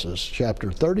Genesis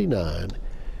chapter 39,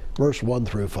 verse 1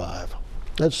 through 5.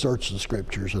 Let's search the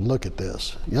scriptures and look at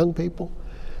this. Young people,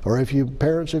 or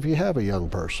parents, if you have a young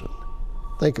person,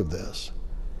 think of this.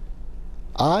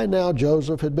 I, now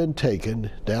Joseph, had been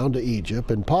taken down to Egypt,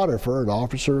 and Potiphar, an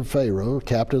officer of Pharaoh,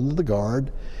 captain of the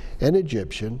guard, an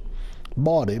Egyptian,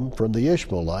 bought him from the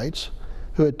Ishmaelites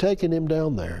who had taken him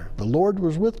down there. The Lord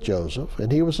was with Joseph,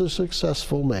 and he was a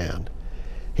successful man.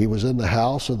 He was in the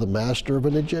house of the master of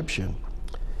an Egyptian.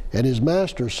 And his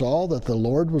master saw that the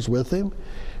Lord was with him,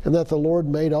 and that the Lord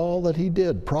made all that he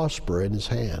did prosper in his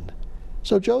hand.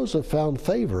 So Joseph found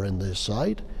favor in his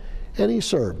sight, and he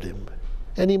served him.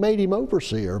 And he made him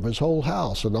overseer of his whole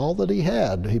house, and all that he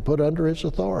had he put under his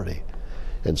authority.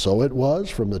 And so it was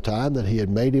from the time that he had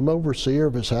made him overseer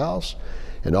of his house,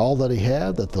 and all that he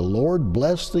had, that the Lord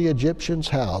blessed the Egyptian's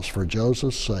house for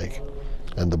Joseph's sake.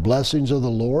 And the blessings of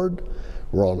the Lord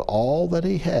were on all that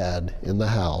he had in the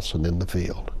house and in the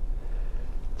field.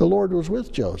 The Lord was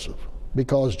with Joseph,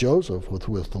 because Joseph was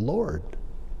with the Lord.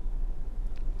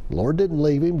 The Lord didn't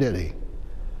leave him, did he?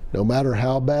 No matter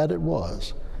how bad it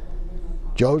was.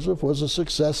 Joseph was a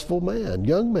successful man,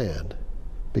 young man,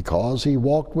 because he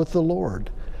walked with the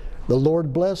Lord. The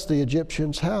Lord blessed the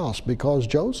Egyptian's house because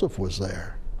Joseph was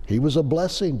there. He was a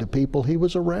blessing to people he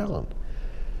was around.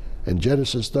 In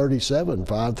Genesis 37,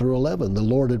 5 through 11, the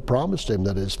Lord had promised him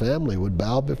that his family would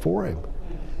bow before him,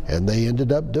 and they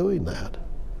ended up doing that.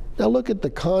 Now look at the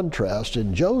contrast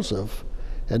in Joseph,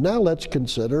 and now let's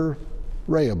consider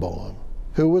Rehoboam,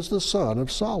 who was the son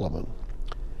of Solomon,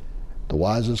 the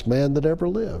wisest man that ever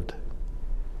lived.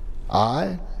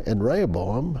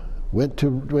 Rehoboam went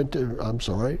to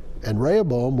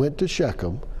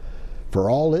Shechem, for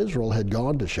all Israel had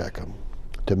gone to Shechem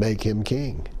to make him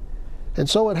king. And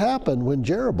so it happened when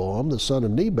Jeroboam, the son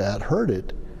of Nebat, heard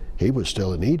it. He was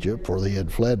still in Egypt, for he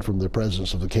had fled from the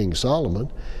presence of the king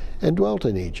Solomon and dwelt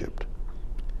in Egypt,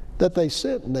 that they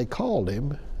sent and they called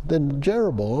him. Then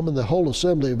Jeroboam and the whole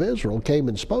assembly of Israel came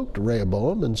and spoke to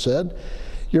Rehoboam and said,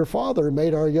 "Your father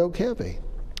made our yoke heavy.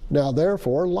 Now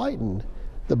therefore lighten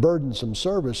the burdensome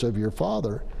service of your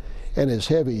father and his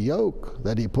heavy yoke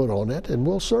that he put on it, and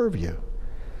we'll serve you."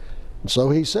 And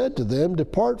so he said to them,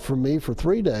 "Depart from me for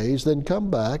 3 days, then come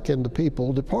back." And the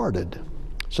people departed.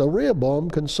 So Rehoboam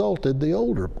consulted the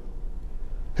older,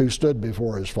 who stood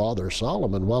before his father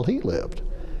Solomon while he lived.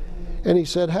 And he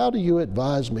said, "How do you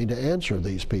advise me to answer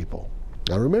these people?"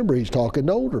 Now remember, he's talking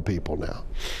to older people now.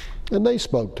 And they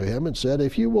spoke to him and said,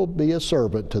 "If you will be a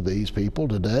servant to these people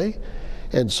today,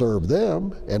 and serve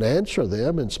them, and answer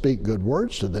them, and speak good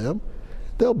words to them,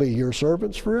 they'll be your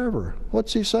servants forever."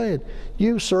 What's he saying?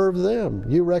 You serve them.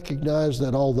 You recognize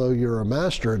that although you're a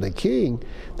master and a king,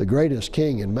 the greatest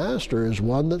king and master is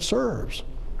one that serves.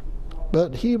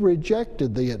 But he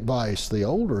rejected the advice the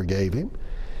older gave him,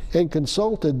 and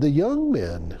consulted the young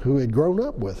men who had grown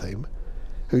up with him,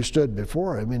 who stood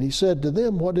before him, and he said to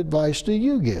them, "What advice do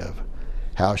you give?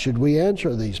 How should we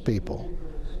answer these people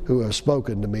who have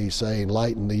spoken to me, saying,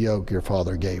 'Lighten the yoke your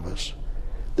father gave us'?"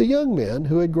 The young men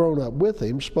who had grown up with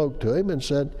him spoke to him and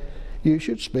said, "You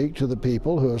should speak to the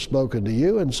people who have spoken to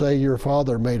you and say, 'Your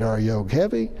father made our yoke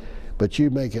heavy, but you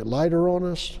make it lighter on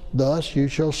us.' Thus you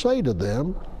shall say to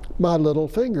them, 'My little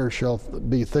finger shall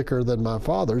be thicker than my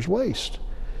father's waist.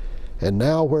 And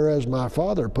now, whereas my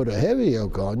father put a heavy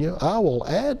yoke on you, I will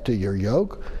add to your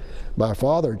yoke. My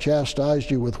father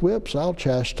chastised you with whips, I'll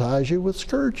chastise you with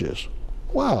scourges."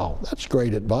 Wow, that's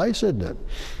great advice, isn't it?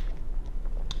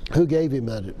 Who gave him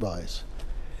that advice?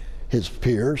 His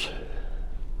peers.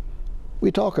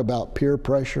 We talk about peer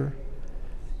pressure.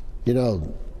 You know,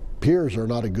 peers are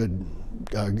not a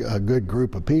good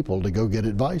group of people to go get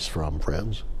advice from,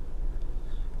 friends.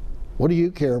 What do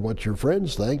you care what your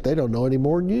friends think? They don't know any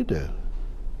more than you do.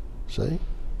 See?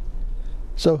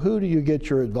 So who do you get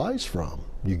your advice from?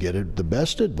 You get the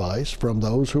best advice from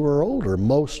those who are older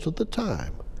most of the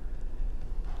time.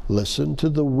 Listen to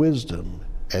the wisdom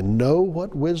and know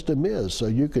what wisdom is, so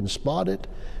you can spot it,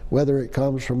 whether it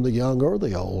comes from the young or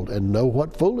the old, and know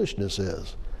what foolishness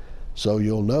is, so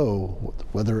you'll know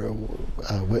whether,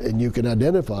 and you can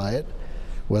identify it,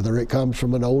 whether it comes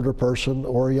from an older person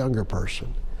or a younger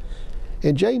person.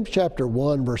 In James chapter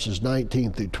 1, verses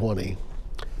 19 through 20,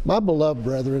 "My beloved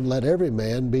brethren, let every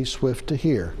man be swift to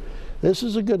hear." This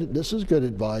is good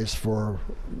advice for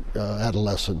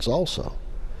adolescents also.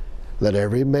 "Let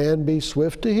every man be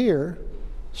swift to hear,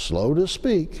 slow to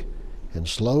speak, and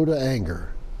slow to anger.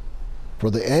 For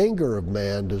the anger of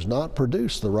man does not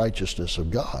produce the righteousness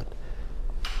of God."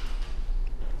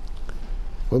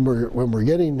 When we're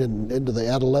getting into the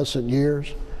adolescent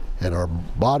years, and our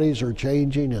bodies are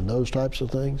changing and those types of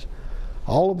things,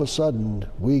 all of a sudden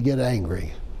we get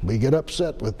angry. We get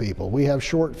upset with people. We have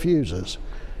short fuses.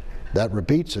 That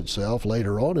repeats itself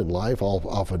later on in life,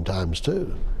 oftentimes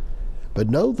too.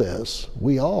 But know this,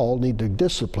 we all need to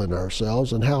discipline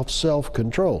ourselves and have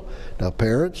self-control. Now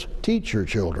parents, teach your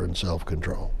children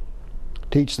self-control.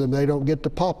 Teach them they don't get to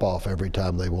pop off every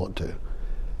time they want to.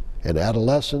 And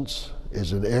adolescents,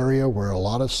 is an area where a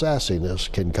lot of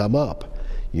sassiness can come up.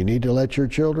 You need to let your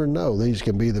children know these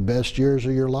can be the best years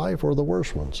of your life or the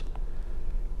worst ones.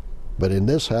 But in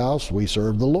this house, we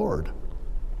serve the Lord.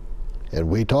 And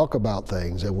we talk about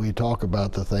things, and we talk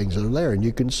about the things that are there. And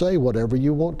you can say whatever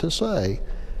you want to say,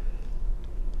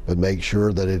 but make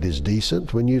sure that it is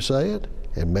decent when you say it,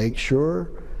 and make sure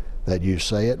that you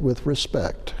say it with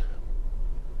respect.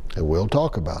 And we'll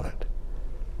talk about it.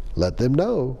 Let them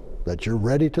know that you're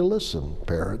ready to listen,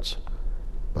 parents,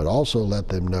 but also let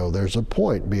them know there's a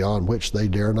point beyond which they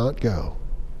dare not go.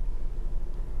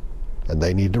 And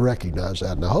they need to recognize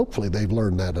that. Now, hopefully they've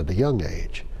learned that at a young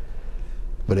age.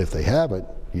 But if they haven't,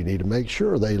 you need to make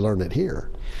sure they learn it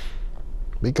here.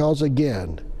 Because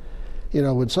again, you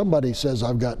know, when somebody says,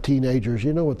 I've got teenagers,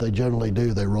 you know what they generally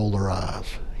do? They roll their eyes,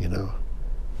 you know.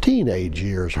 Teenage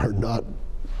years are not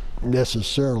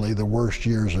necessarily the worst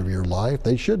years of your life.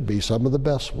 They should be some of the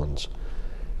best ones.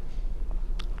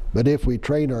 But if we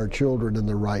train our children in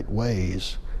the right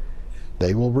ways,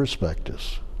 they will respect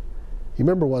us. You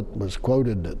remember what was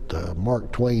quoted that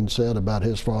Mark Twain said about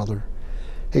his father?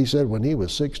 He said when he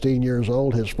was 16 years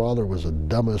old, his father was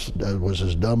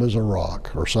as dumb as a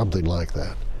rock, or something like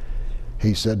that.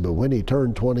 He said, but when he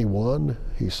turned 21,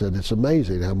 he said, it's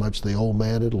amazing how much the old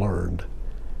man had learned.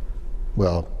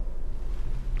 Well,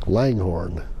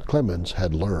 Langhorne Clemens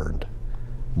had learned.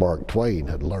 Mark Twain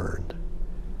had learned.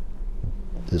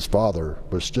 His father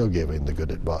was still giving the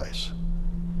good advice.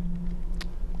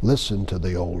 Listen to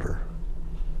the older.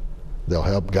 They'll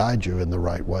help guide you in the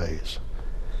right ways.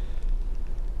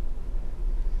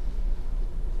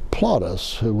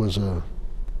 Plautus, who was a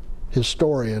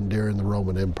historian during the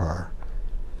Roman Empire,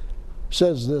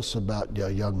 says this about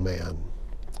a young man.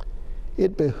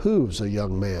 It behooves a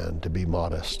young man to be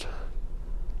modest.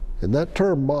 And that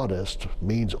term modest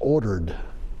means ordered.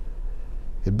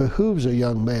 It behooves a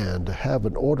young man to have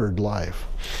an ordered life.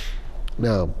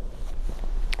 Now,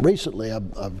 recently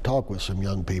I've talked with some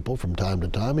young people from time to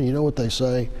time, and you know what they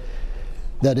say?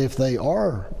 That if they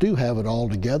do have it all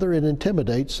together, it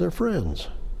intimidates their friends.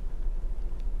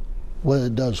 Well,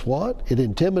 it does what? It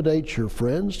intimidates your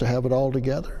friends to have it all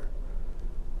together?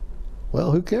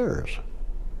 Well, who cares?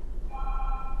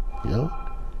 You know?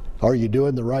 Are you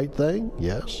doing the right thing?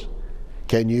 Yes.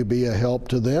 Can you be a help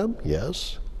to them?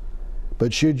 Yes.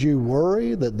 But should you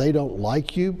worry that they don't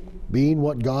like you being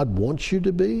what God wants you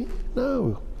to be?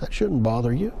 No, that shouldn't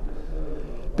bother you.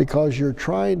 Because you're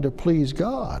trying to please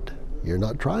God. You're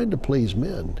not trying to please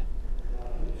men.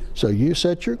 So you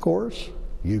set your course.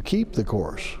 You keep the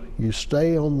course. You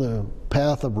stay on the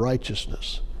path of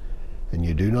righteousness. And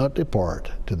you do not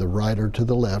depart to the right or to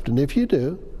the left. And if you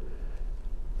do,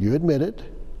 you admit it.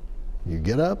 You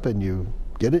get up and you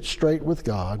get it straight with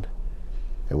God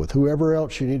and with whoever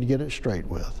else you need to get it straight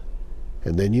with.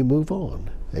 And then you move on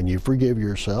and you forgive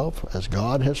yourself as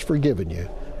God has forgiven you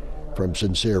from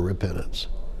sincere repentance.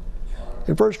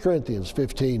 In 1 Corinthians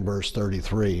 15, verse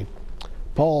 33,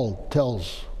 Paul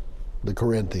tells the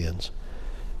Corinthians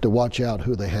to watch out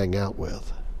who they hang out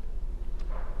with.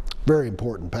 Very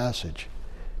important passage.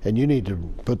 And you need to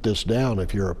put this down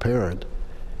if you're a parent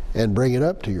and bring it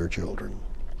up to your children.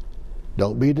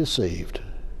 Don't be deceived.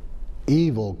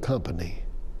 Evil company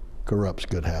corrupts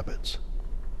good habits.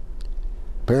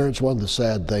 Parents, one of the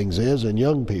sad things is, and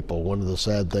young people, one of the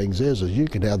sad things is you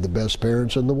can have the best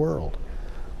parents in the world,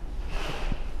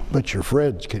 but your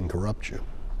friends can corrupt you.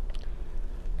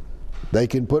 They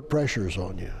can put pressures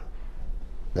on you.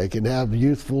 They can have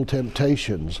youthful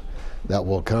temptations that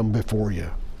will come before you.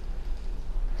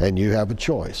 And you have a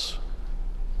choice.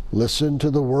 Listen to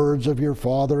the words of your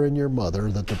father and your mother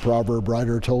that the proverb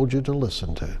writer told you to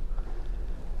listen to.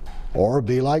 Or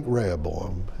be like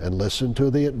Rehoboam and listen to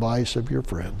the advice of your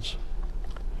friends.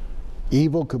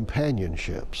 Evil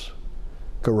companionships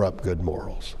corrupt good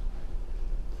morals.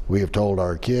 We have told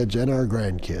our kids and our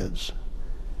grandkids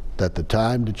that the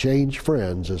time to change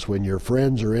friends is when your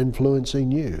friends are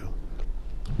influencing you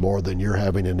more than you're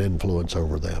having an influence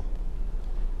over them.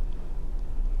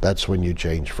 That's when you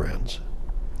change friends,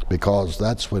 because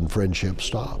that's when friendship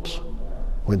stops.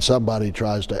 When somebody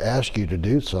tries to ask you to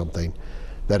do something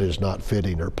that is not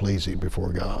fitting or pleasing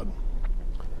before God.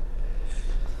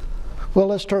 Well,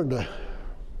 let's turn to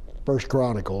 2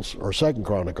 Chronicles,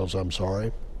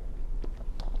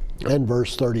 and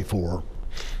verse 34.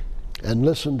 And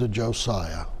listen to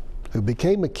Josiah, who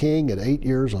became a king at 8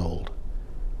 years old.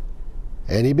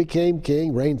 And he became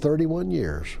king, reigned 31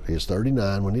 years. He was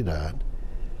 39 when he died.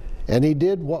 And he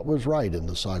did what was right in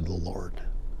the sight of the Lord.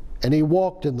 And he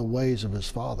walked in the ways of his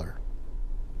father,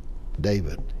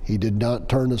 David. He did not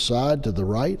turn aside to the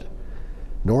right,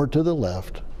 nor to the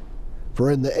left,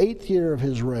 For in the 8th year of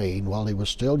his reign, while he was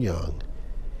still young,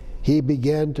 he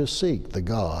began to seek the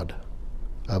God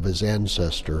of his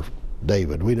ancestor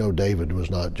David. We know David was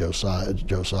not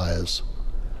Josiah's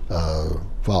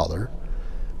father,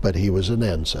 but he was an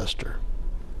ancestor.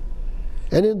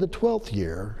 And in the 12th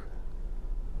year,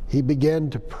 he began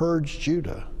to purge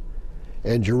Judah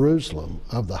and Jerusalem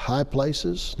of the high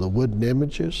places, the wooden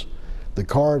images, the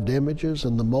carved images,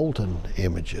 and the molten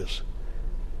images.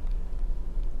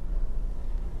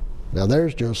 Now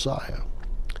there's Josiah,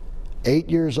 8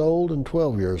 years old and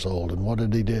 12 years old, and what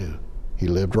did he do? He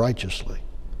lived righteously.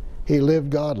 He lived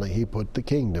godly. He put the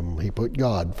kingdom, he put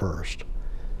God first.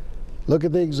 Look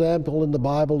at the example in the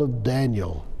Bible of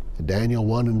Daniel, Daniel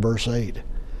 1 and verse 8.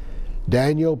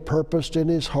 Daniel purposed in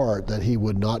his heart that he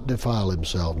would not defile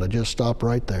himself. Now just stop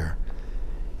right there.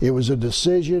 It was a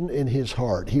decision in his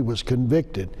heart. He was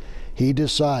convicted. He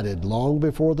decided long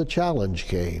before the challenge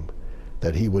came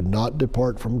that he would not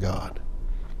depart from God.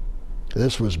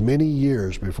 This was many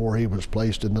years before he was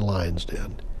placed in the lion's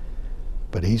den.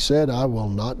 But he said, I will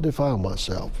not defile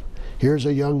myself. Here's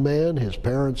a young man, his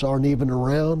parents aren't even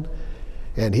around,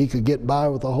 and he could get by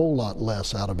with a whole lot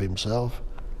less out of himself.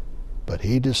 But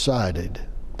he decided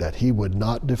that he would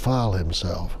not defile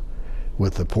himself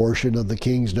with the portion of the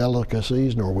king's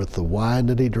delicacies, nor with the wine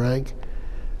that he drank.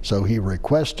 So he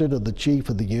requested of the chief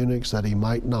of the eunuchs that he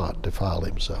might not defile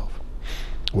himself.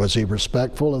 Was he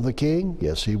respectful of the king?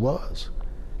 Yes, he was.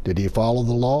 Did he follow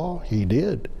the law? He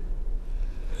did.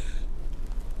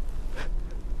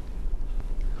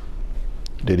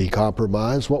 Did he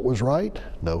compromise what was right?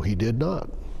 No, he did not.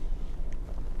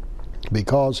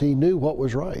 Because he knew what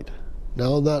was right.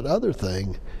 Now, on that other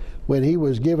thing, when he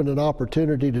was given an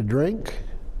opportunity to drink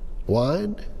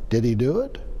wine, did he do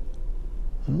it?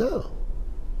 No.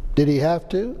 Did he have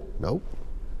to? Nope.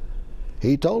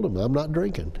 He told him, I'm not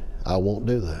drinking. I won't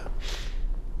do that.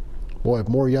 Boy, if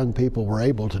more young people were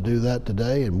able to do that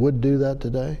today and would do that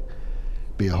today,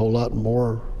 be a whole lot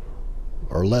more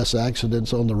or less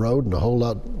accidents on the road and a whole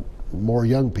lot more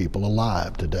young people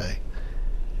alive today.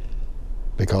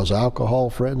 Because alcohol,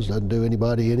 friends, doesn't do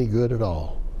anybody any good at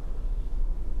all.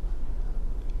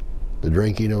 The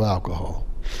drinking of alcohol.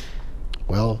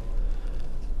 Well,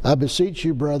 I beseech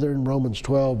you, brethren, Romans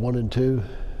 12, 1 and 2,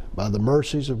 by the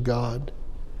mercies of God,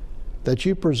 that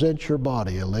you present your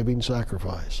body a living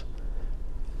sacrifice.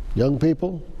 Young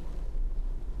people,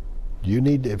 you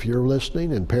need, if you're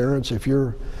listening, and parents, if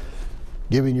you're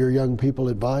giving your young people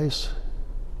advice,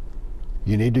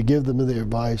 you need to give them the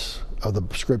advice of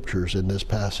the scriptures in this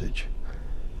passage.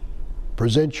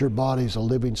 Present your bodies a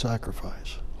living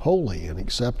sacrifice, holy and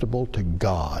acceptable to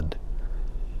God.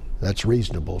 That's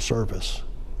reasonable service.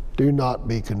 Do not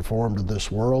be conformed to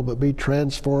this world, but be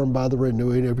transformed by the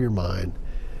renewing of your mind,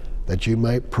 that you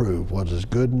might prove what is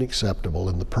good and acceptable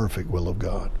in the perfect will of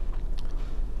God.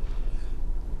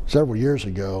 Several years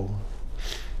ago,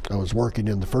 I was working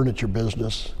in the furniture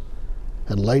business,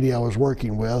 and a lady I was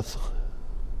working with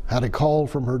had a call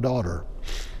from her daughter.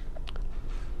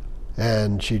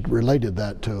 And she related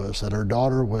that to us, that her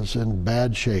daughter was in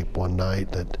bad shape one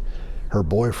night, that her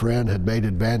boyfriend had made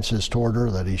advances toward her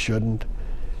that he shouldn't,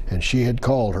 and she had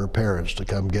called her parents to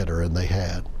come get her, and they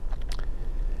had.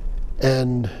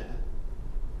 And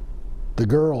the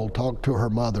girl talked to her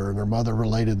mother, and her mother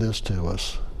related this to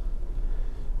us.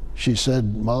 She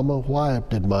said, Mama, why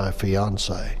did my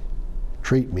fiance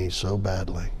treat me so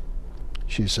badly?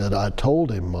 She said, I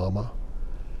told him, Mama,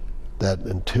 that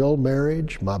until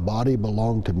marriage, my body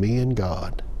belonged to me and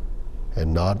God,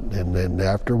 and then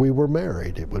after we were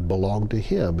married, it would belong to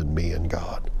him and me and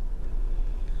God.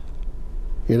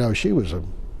 You know,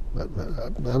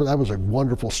 that was a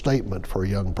wonderful statement for a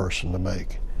young person to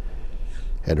make.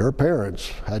 And her parents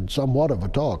had somewhat of a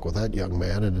talk with that young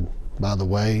man, and by the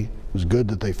way, it was good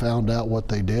that they found out what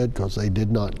they did, because they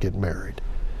did not get married.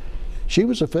 She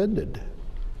was offended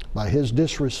by his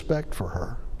disrespect for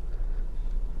her.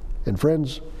 And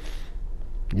friends,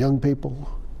 young people,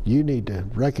 you need to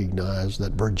recognize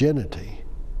that virginity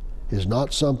is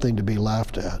not something to be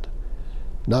laughed at,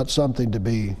 not something to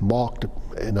be mocked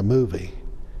in a movie.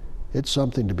 It's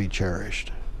something to be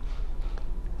cherished.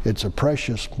 It's a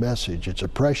precious message. It's a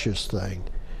precious thing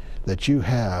that you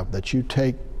have, that you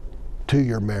take to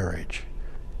your marriage,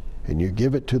 and you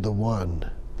give it to the one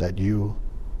that you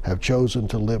have chosen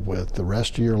to live with the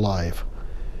rest of your life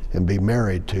and be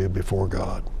married to before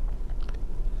God.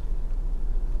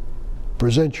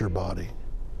 Present your body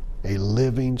a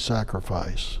living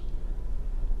sacrifice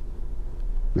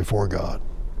before God.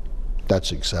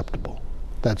 That's acceptable.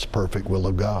 That's perfect will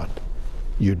of God.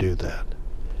 You do that.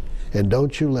 And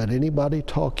don't you let anybody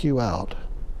talk you out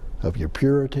of your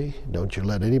purity. Don't you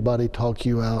let anybody talk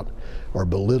you out or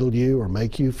belittle you or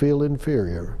make you feel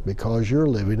inferior because you're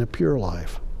living a pure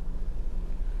life.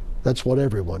 That's what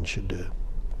everyone should do.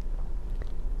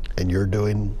 And you're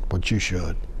doing what you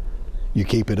should. You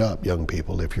keep it up, young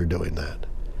people, if you're doing that.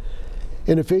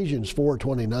 In Ephesians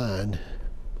 4:29,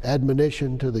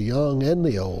 admonition to the young and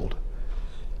the old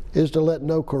is to let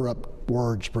no corrupt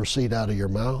words proceed out of your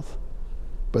mouth,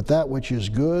 but that which is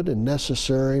good and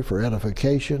necessary for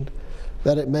edification,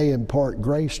 that it may impart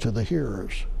grace to the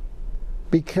hearers.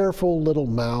 Be careful, little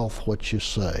mouth, what you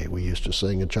say. We used to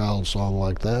sing a child's song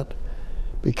like that.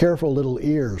 Be careful, little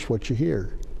ears, what you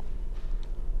hear.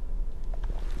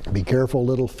 Be careful,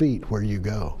 little feet, where you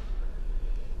go,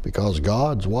 because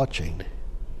God's watching,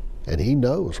 and He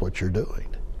knows what you're doing.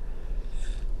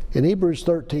 In Hebrews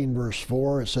 13, verse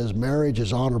 4, it says, marriage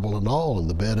is honorable in all, and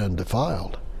the bed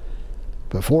undefiled.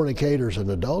 But fornicators and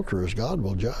adulterers God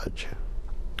will judge.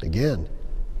 Again,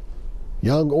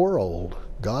 young or old,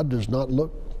 God does not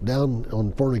look down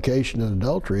on fornication and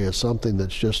adultery as something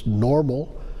that's just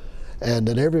normal and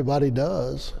that everybody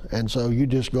does. And so you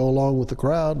just go along with the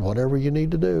crowd. Whatever you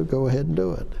need to do, go ahead and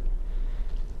do it.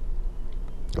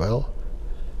 Well,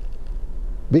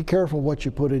 be careful what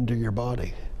you put into your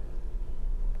body.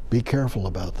 Be careful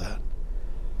about that.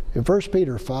 In 1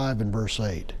 Peter 5 and verse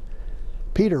 8,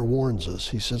 Peter warns us.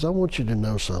 He says, I want you to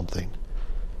know something.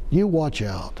 You watch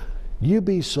out. You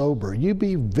be sober. You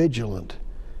be vigilant,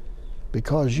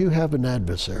 because you have an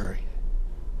adversary.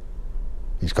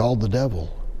 He's called the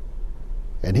devil.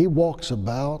 And he walks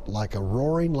about like a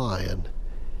roaring lion,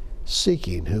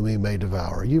 seeking whom he may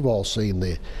devour. You've all seen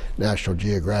the National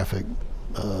Geographic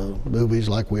movies,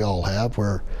 like we all have,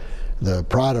 where the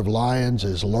pride of lions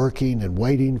is lurking and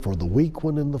waiting for the weak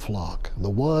one in the flock, the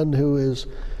one who is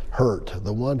hurt,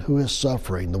 the one who is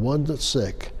suffering, the one that's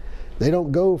sick. They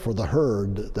don't go for the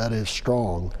herd that is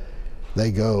strong.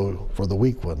 They go for the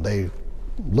weak one. They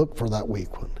look for that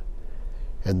weak one.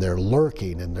 And they're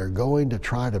lurking, and they're going to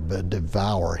try to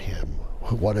devour him,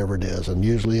 whatever it is. And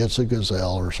usually it's a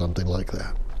gazelle or something like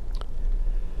that.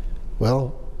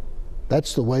 Well,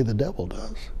 that's the way the devil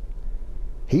does.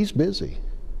 He's busy.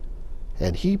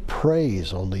 And he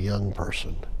preys on the young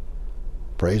person.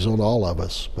 Preys on all of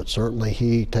us, but certainly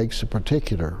he takes a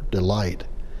particular delight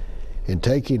in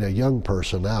taking a young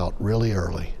person out really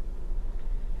early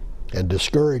and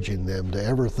discouraging them to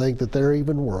ever think that they're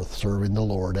even worth serving the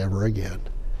Lord ever again.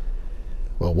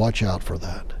 Well, watch out for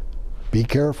that. Be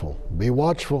careful. Be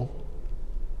watchful.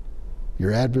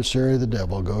 Your adversary, the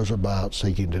devil, goes about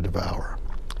seeking to devour.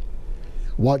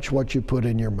 Watch what you put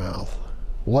in your mouth.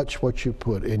 Watch what you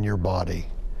put in your body.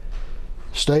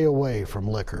 Stay away from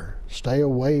liquor. Stay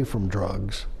away from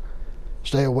drugs.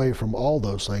 Stay away from all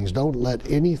those things. Don't let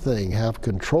anything have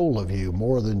control of you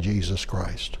more than Jesus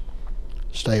Christ.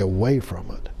 Stay away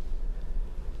from it.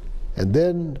 And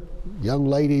then, young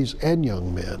ladies and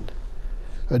young men,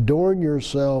 adorn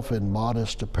yourself in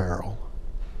modest apparel,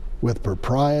 with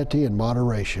propriety and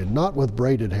moderation, not with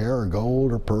braided hair or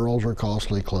gold or pearls or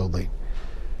costly clothing.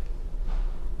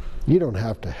 You don't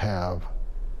have to have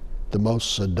the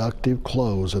most seductive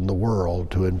clothes in the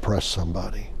world to impress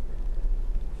somebody.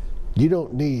 You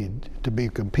don't need to be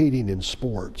competing in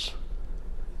sports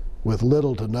with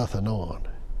little to nothing on.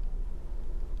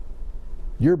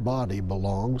 Your body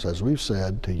belongs, as we've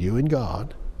said, to you and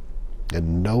God,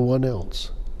 and no one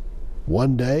else.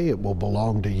 One day it will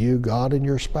belong to you, God, and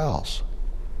your spouse,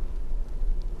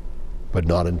 but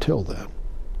not until then.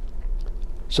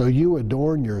 So you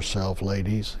adorn yourself,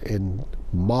 ladies, in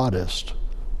modest,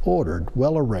 ordered,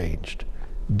 well-arranged,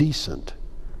 decent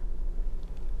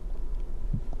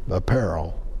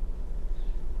apparel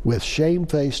with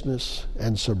shamefacedness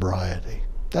and sobriety.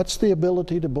 That's the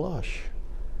ability to blush.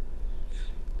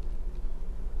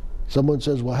 Someone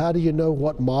says, well, how do you know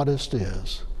what modest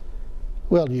is?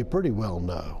 Well, you pretty well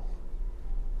know.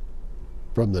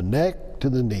 From the neck to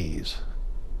the knees,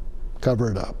 cover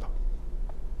it up.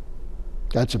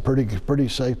 That's a pretty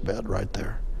safe bet right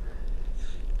there.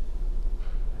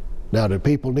 Now, do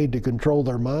people need to control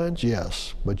their minds?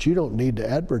 Yes, but you don't need to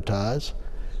advertise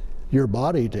your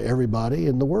body to everybody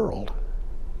in the world.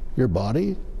 Your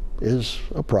body is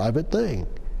a private thing,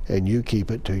 and you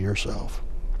keep it to yourself.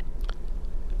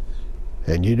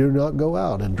 And you do not go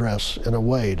out and dress in a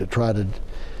way to try to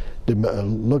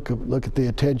look at the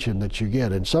attention that you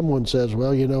get. And someone says,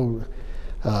 well, you know,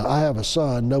 I have a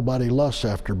son, nobody lusts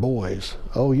after boys.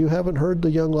 Oh, you haven't heard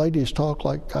the young ladies talk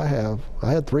like I have.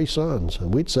 I had 3 sons,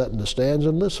 and we'd sit in the stands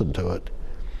and listen to it.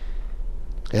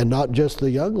 And not just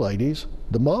the young ladies,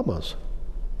 the mamas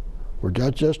were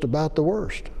just about the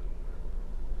worst.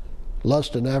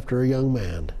 Lusting after a young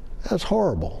man. That's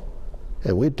horrible.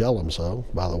 And we'd tell them so,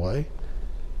 by the way,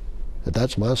 that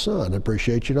that's my son. I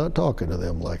appreciate you not talking to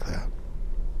them like that,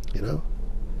 you know.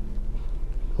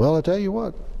 Well, I tell you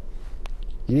what,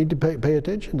 you need to pay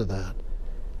attention to that,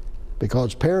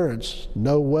 because parents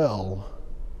know well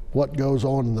what goes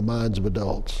on in the minds of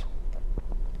adults.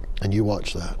 And you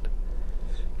watch that.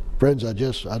 Friends,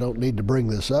 I don't need to bring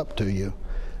this up to you,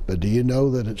 but do you know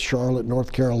that Charlotte,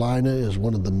 North Carolina is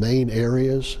one of the main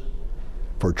areas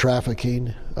for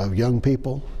trafficking of young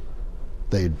people?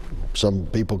 Some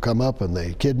people come up and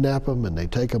they kidnap them and they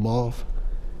take them off,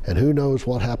 and who knows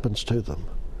what happens to them.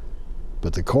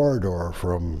 But the corridor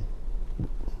from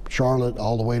Charlotte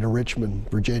all the way to Richmond,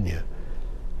 Virginia,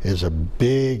 is a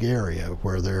big area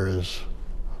where there is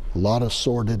a lot of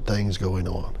sordid things going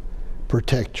on.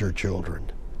 Protect your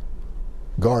children.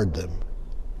 Guard them.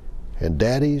 And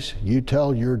daddies, you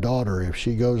tell your daughter if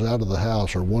she goes out of the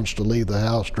house or wants to leave the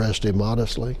house dressed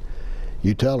immodestly,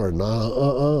 you tell her,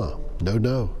 no.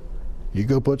 You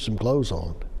go put some clothes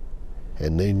on.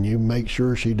 And then you make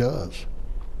sure she does.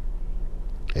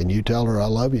 And you tell her, I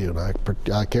love you and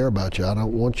I care about you. I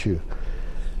don't want you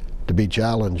to be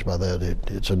challenged by that.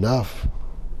 It's enough.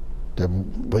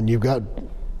 When you've got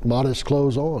modest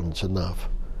clothes on, it's enough.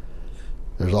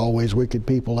 There's always wicked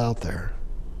people out there.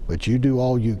 But you do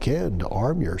all you can to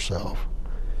arm yourself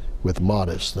with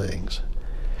modest things.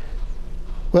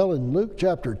 Well, in Luke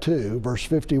chapter 2, verse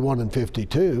 51 and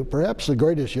 52, perhaps the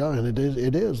greatest young, and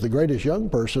it is the greatest young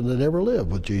person that ever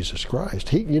lived with Jesus Christ.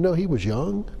 He was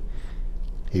young.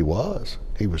 He was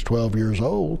 12 years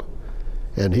old,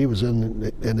 and he was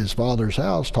in his father's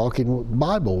house talking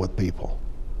Bible with people.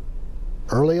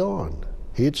 Early on,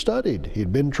 he had studied.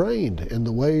 He'd been trained in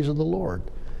the ways of the Lord.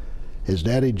 His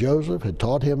daddy Joseph had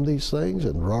taught him these things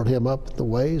and brought him up in the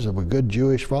ways of a good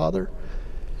Jewish father.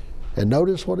 And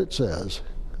notice what it says,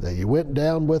 that he went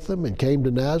down with them and came to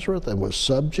Nazareth and was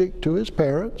subject to his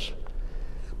parents,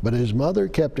 but his mother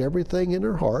kept everything in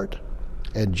her heart.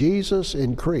 And Jesus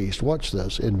increased, watch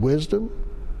this, in wisdom,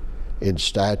 in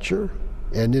stature,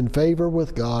 and in favor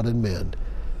with God and men.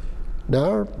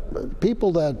 Now,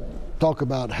 people that talk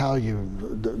about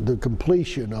the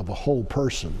completion of a whole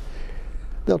person,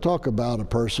 they'll talk about a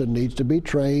person needs to be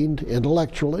trained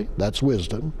intellectually, that's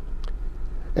wisdom,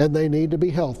 and they need to be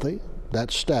healthy,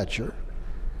 that's stature,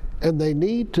 and they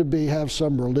need to have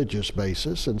some religious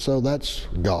basis, and so that's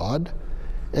God,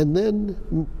 and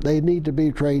then they need to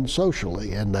be trained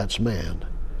socially, and that's man.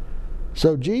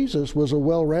 So Jesus was a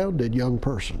well-rounded young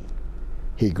person.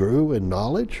 He grew in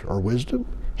knowledge or wisdom,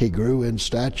 he grew in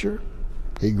stature,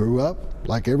 he grew up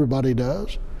like everybody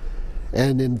does,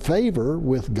 and in favor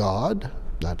with God,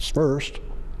 that's first,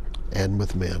 and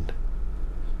with men.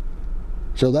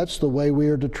 So that's the way we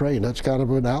are to train. That's kind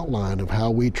of an outline of how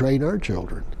we train our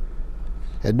children.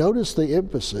 And notice the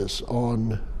emphasis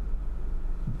on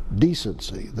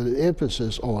decency, the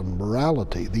emphasis on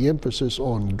morality, the emphasis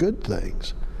on good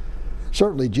things.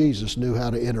 Certainly Jesus knew how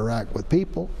to interact with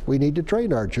people. We need to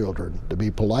train our children to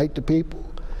be polite to people,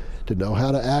 to know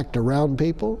how to act around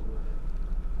people.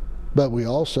 But we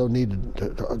also need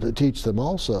to teach them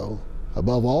also,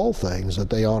 above all things, that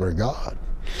they honor God.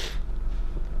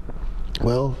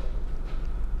 Well,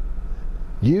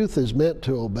 youth is meant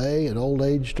to obey and old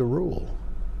age to rule.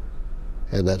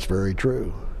 And that's very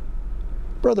true.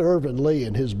 Brother Irvin Lee,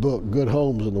 in his book, Good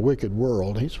Homes in the Wicked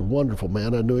World, he's a wonderful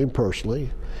man. I knew him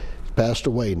personally. He's passed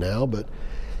away now, but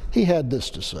he had this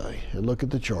to say, and look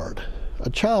at the chart. A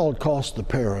child costs the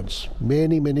parents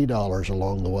many, many dollars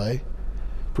along the way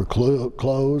for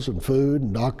clothes and food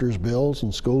and doctor's bills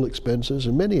and school expenses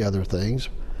and many other things.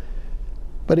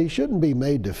 But he shouldn't be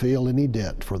made to feel any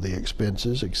debt for the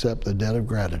expenses except the debt of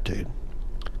gratitude.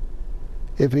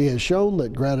 If he has shown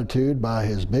that gratitude by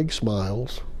his big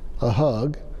smiles, a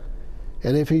hug,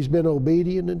 and if he's been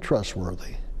obedient and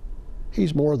trustworthy,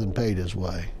 he's more than paid his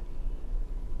way.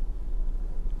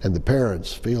 And the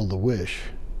parents feel the wish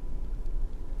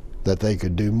that they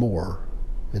could do more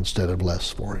instead of less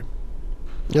for him.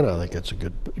 And I think that's a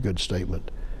good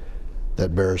statement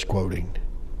that bears quoting.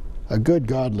 A good,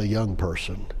 godly young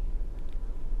person,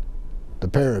 the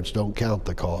parents don't count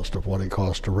the cost of what it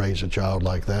costs to raise a child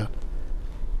like that,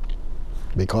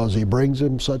 because he brings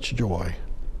them such joy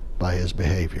by his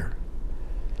behavior.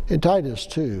 In Titus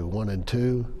 2, 1 and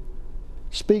 2,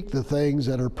 speak the things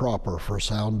that are proper for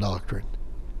sound doctrine,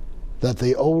 that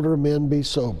the older men be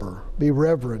sober, be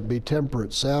reverent, be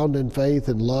temperate, sound in faith,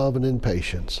 in love, and in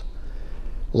patience.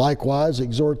 Likewise,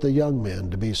 exhort the young men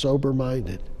to be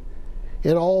sober-minded,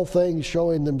 in all things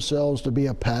showing themselves to be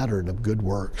a pattern of good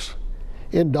works,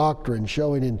 in doctrine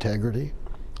showing integrity,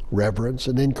 reverence,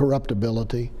 and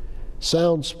incorruptibility,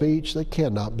 sound speech that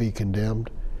cannot be condemned,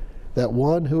 that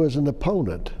one who is an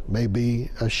opponent may be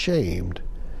ashamed,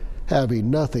 having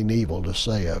nothing evil to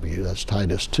say of you. That's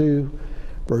Titus 2,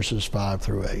 verses 5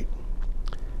 through 8.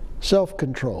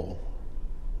 Self-control.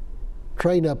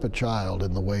 Train up a child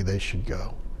in the way they should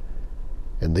go.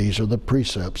 And these are the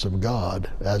precepts of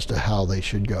God as to how they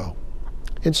should go.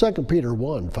 In 2 Peter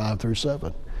 1, 5 through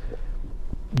 7,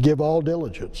 give all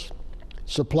diligence.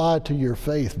 Supply to your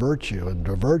faith virtue, and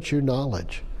to virtue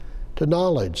knowledge. To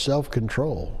knowledge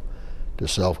self-control. To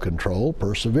self-control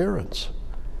perseverance.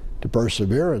 To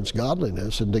perseverance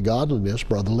godliness, and to godliness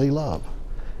brotherly love.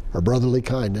 Or brotherly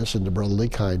kindness, and to brotherly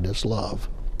kindness love.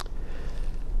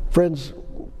 Friends,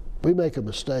 we make a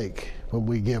mistake when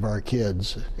we give our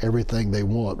kids everything they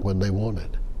want when they want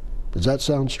it. Does that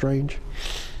sound strange?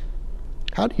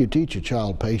 How do you teach a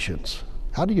child patience?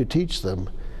 How do you teach them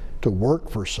to work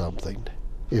for something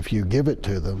if you give it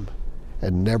to them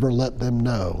and never let them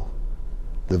know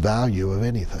the value of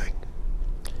anything?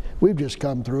 We've just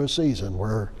come through a season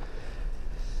where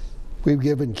we've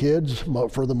given kids,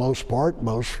 for the most part,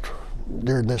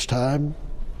 during this time,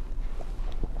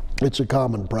 it's a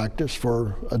common practice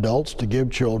for adults to give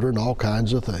children all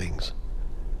kinds of things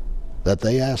that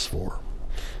they ask for.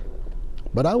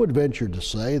 But I would venture to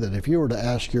say that if you were to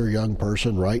ask your young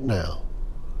person right now,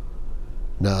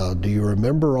 do you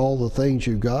remember all the things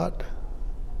you got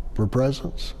for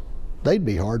presents? They'd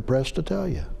be hard-pressed to tell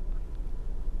you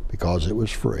because it was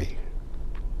free.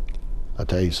 I'll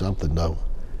tell you something though.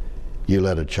 You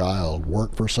let a child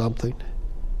work for something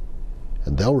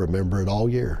and they'll remember it all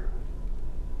year,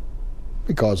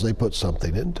 because they put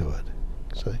something into it.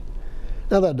 See?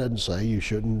 Now that doesn't say you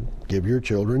shouldn't give your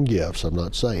children gifts. I'm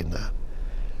not saying that.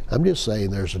 I'm just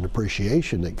saying there's an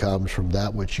appreciation that comes from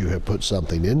that which you have put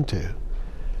something into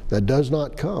that does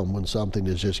not come when something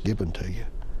is just given to you.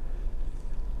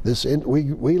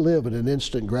 We live in an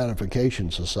instant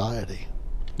gratification society.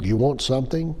 You want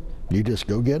something, you just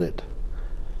go get it.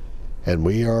 And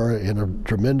we are in a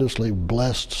tremendously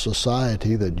blessed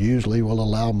society that usually will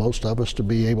allow most of us to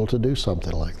be able to do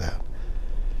something like that.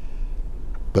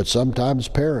 But sometimes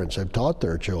parents have taught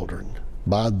their children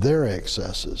by their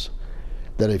excesses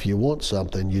that if you want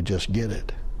something, you just get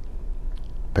it.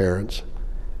 Parents,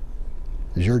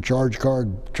 is your charge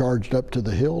card charged up to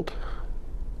the hilt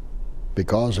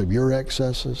because of your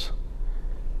excesses?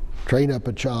 Train up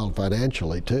a child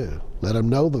financially too. Let them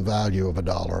know the value of a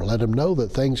dollar. Let them know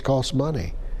that things cost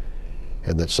money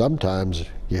and that sometimes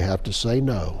you have to say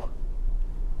no,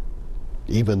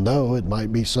 even though it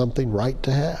might be something right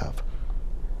to have.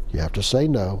 You have to say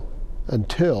no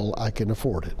until I can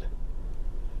afford it.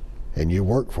 And you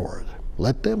work for it.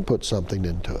 Let them put something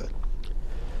into it.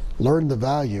 Learn the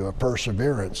value of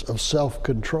perseverance, of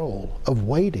self-control, of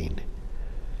waiting.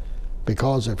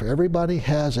 Because if everybody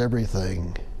has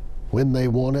everything when they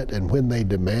want it and when they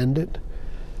demand it,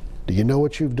 do you know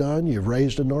what you've done? You've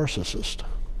raised a narcissist.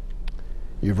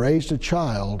 You've raised a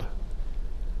child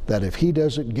that if he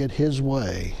doesn't get his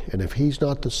way and if he's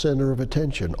not the center of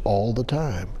attention all the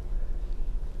time,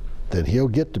 then he'll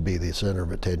get to be the center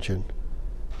of attention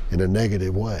in a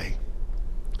negative way.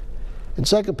 In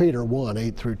 2 Peter 1,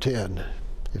 8 through 10,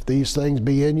 if these things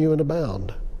be in you and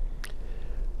abound,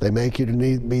 they make you to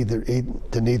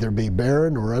neither be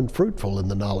barren or unfruitful in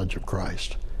the knowledge of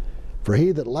Christ. For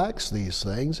he that lacks these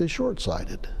things is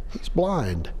short-sighted. He's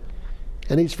blind,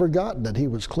 and he's forgotten that he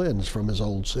was cleansed from his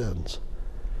old sins.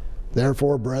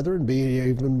 Therefore, brethren, be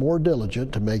even more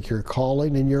diligent to make your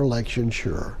calling and your election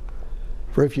sure.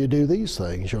 For if you do these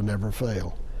things, you'll never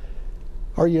fail.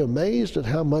 Are you amazed at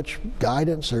how much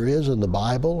guidance there is in the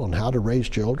Bible on how to raise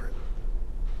children?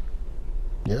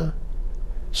 Yeah.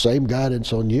 Same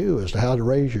guidance on you as to how to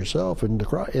raise yourself in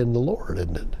the Lord,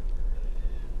 isn't it?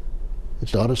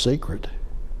 It's not a secret.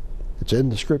 It's in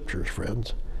the Scriptures,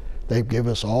 friends. They give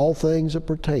us all things that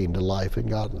pertain to life and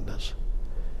godliness.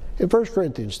 In 1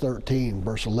 Corinthians 13,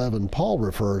 verse 11, Paul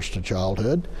refers to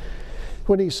childhood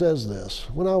when he says this,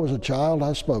 "When I was a child,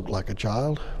 I spoke like a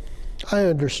child. I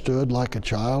understood like a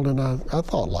child, and I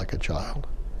thought like a child.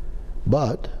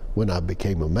 But when I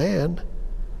became a man,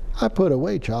 I put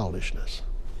away childishness."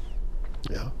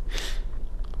 Yeah.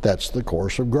 That's the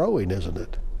course of growing, isn't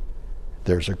it?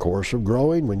 There's a course of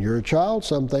growing. When you're a child,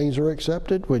 some things are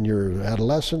accepted. When you're an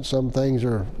adolescent, some things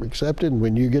are accepted. And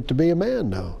when you get to be a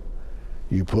man, no.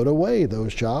 You put away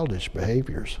those childish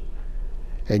behaviors.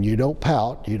 And you don't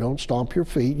pout, you don't stomp your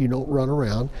feet, you don't run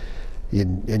around,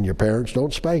 and your parents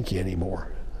don't spank you anymore.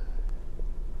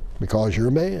 Because you're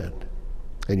a man,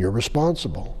 and you're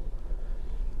responsible.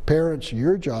 Parents,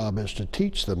 your job is to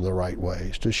teach them the right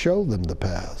ways, to show them the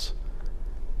paths.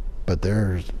 But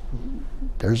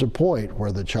there's a point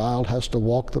where the child has to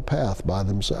walk the path by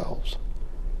themselves.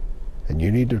 And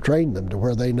you need to train them to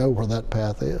where they know where that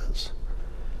path is.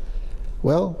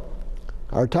 Well,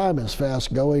 our time is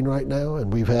fast going right now,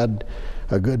 and we've had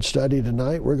a good study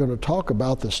tonight. We're going to talk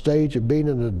about the stage of being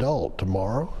an adult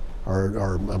tomorrow,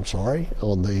 or I'm sorry,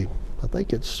 on the, I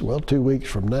think it's, well, 2 weeks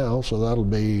from now, so that'll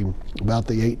be about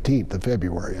the 18th of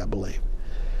February, I believe.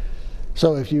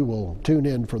 So if you will tune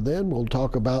in for then, we'll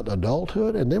talk about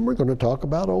adulthood, and then we're going to talk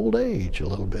about old age a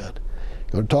little bit.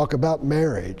 We're going to talk about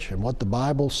marriage and what the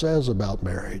Bible says about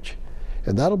marriage.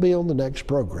 And that'll be on the next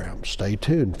program. Stay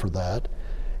tuned for that.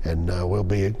 And we'll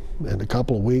be, in a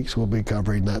couple of weeks, we'll be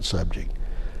covering that subject.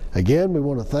 Again, we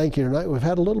want to thank you tonight. We've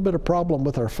had a little bit of problem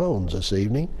with our phones this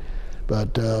evening,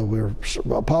 but we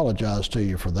apologize to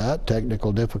you for that,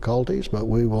 technical difficulties, but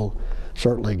we will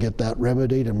certainly get that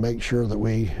remedied and make sure that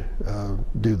we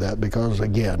do that, because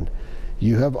again,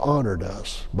 you have honored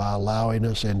us by allowing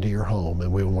us into your home,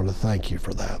 and we want to thank you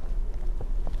for that.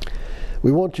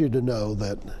 We want you to know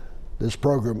that this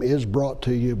program is brought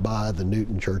to you by the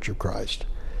Newton Church of Christ.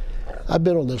 I've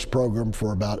been on this program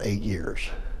for about 8 years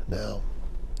now,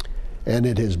 and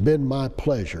it has been my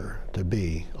pleasure to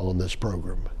be on this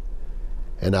program,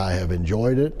 and I have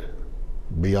enjoyed it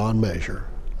beyond measure.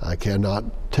 I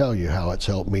cannot tell you how it's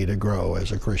helped me to grow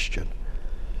as a Christian.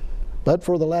 But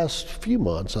for the last few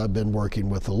months, I've been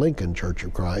working with the Lincoln Church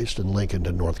of Christ in Lincoln,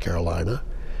 North Carolina,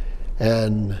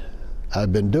 and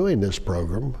I've been doing this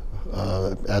program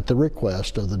at the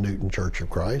request of the Newton Church of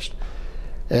Christ,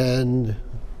 and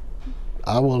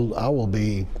I will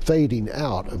be fading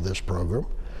out of this program.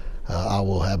 I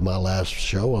will have my last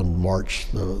show on March,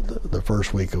 the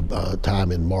first week of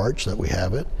time in March that we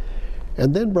have it.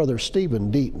 And then Brother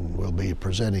Stephen Deaton will be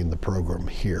presenting the program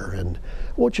here. And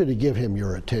I want you to give him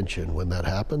your attention when that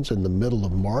happens. In the middle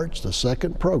of March, the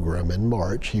second program in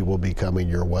March, he will be coming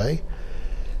your way.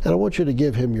 And I want you to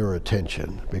give him your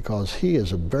attention, because he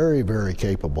is a very, very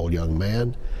capable young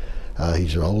man.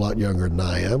 He's a whole lot younger than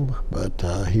I am,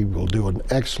 but he will do an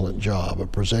excellent job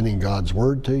of presenting God's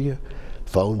Word to you.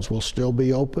 Phones will still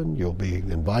be open. You'll be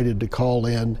invited to call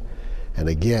in. And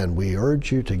again, we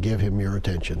urge you to give him your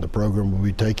attention. The program will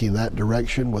be taking that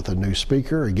direction with a new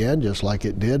speaker, again, just like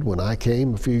it did when I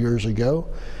came a few years ago,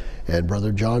 and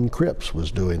Brother John Cripps was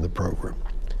doing the program.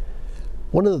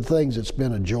 One of the things that's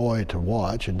been a joy to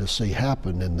watch and to see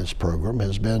happen in this program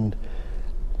has been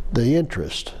the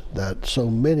interest that so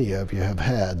many of you have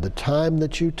had, the time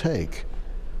that you take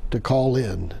to call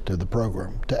in to the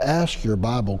program, to ask your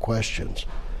Bible questions.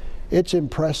 It's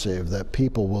impressive that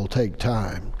people will take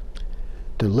time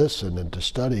to listen and to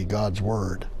study God's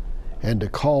Word and to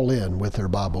call in with their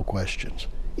Bible questions,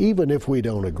 even if we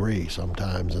don't agree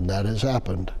sometimes, and that has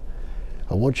happened.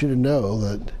 I want you to know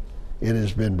that it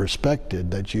has been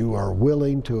respected that you are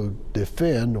willing to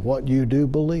defend what you do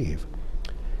believe.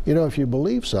 You know, if you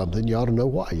believe something, you ought to know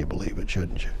why you believe it,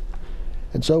 shouldn't you?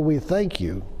 And so we thank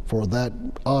you for that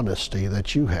honesty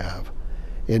that you have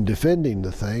in defending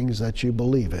the things that you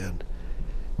believe in.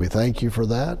 We thank you for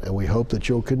that, and we hope that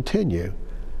you'll continue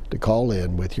to call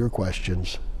in with your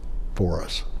questions for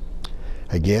us.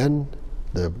 Again,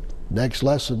 the next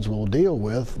lessons will deal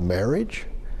with marriage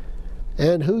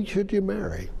and who should you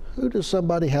marry. Who does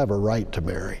somebody have a right to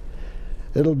marry?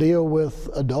 It'll deal with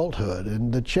adulthood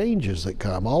and the changes that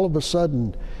come. All of a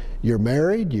sudden, you're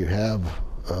married, you have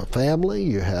a family,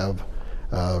 you have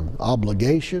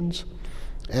obligations,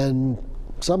 and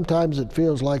sometimes it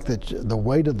feels like that the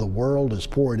weight of the world is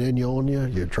pouring in on you.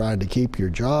 You're trying to keep your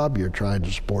job, you're trying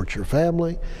to support your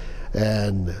family,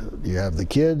 and you have the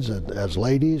kids. And as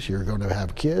ladies, you're going to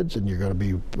have kids, and you're going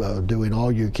to be doing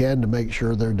all you can to make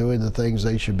sure they're doing the things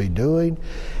they should be doing.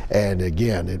 And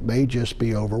again, it may just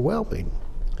be overwhelming.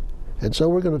 And so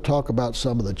we're going to talk about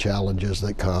some of the challenges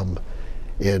that come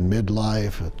in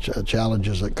midlife,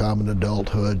 challenges that come in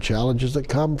adulthood, challenges that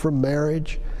come from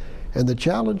marriage, and the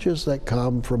challenges that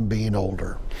come from being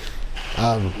older.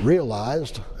 I've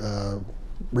realized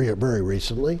very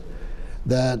recently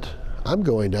that I'm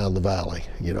going down the valley,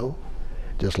 you know,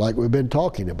 just like we've been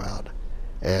talking about.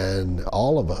 And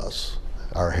all of us,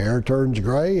 our hair turns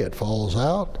gray, it falls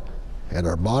out, and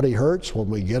our body hurts when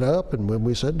we get up and when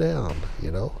we sit down,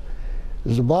 you know.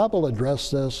 Does the Bible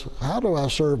address this? How do I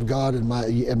serve God in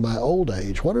my old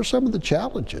age? What are some of the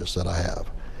challenges that I have?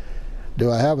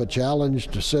 Do I have a challenge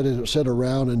to sit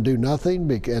around and do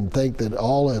nothing and think that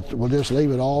we'll just leave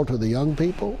it all to the young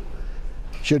people?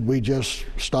 Should we just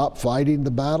stop fighting the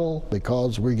battle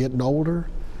because we're getting older?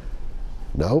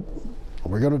 Nope.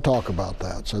 We're going to talk about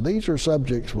that. So these are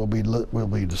subjects we'll be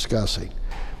discussing.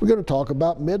 We're going to talk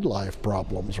about midlife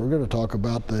problems. We're going to talk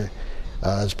about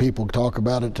as people talk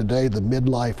about it today, the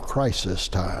midlife crisis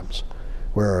times,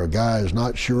 where a guy is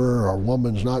not sure or a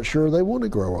woman's not sure they want to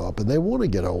grow up and they want to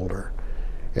get older,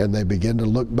 and they begin to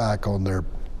look back on their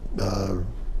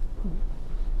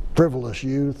frivolous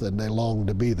youth and they long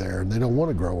to be there and they don't want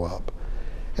to grow up.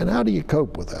 And how do you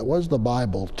cope with that? What does the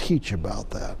Bible teach about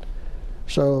that?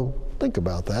 So think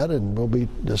about that, and we'll be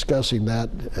discussing that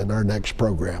in our next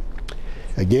program.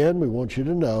 Again, we want you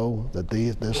to know that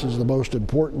this is the most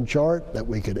important chart that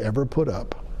we could ever put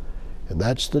up. And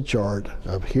that's the chart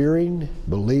of hearing,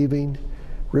 believing,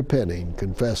 repenting,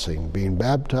 confessing, being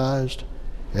baptized,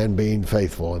 and being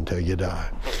faithful until you die.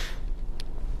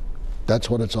 That's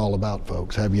what it's all about,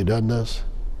 folks. Have you done this?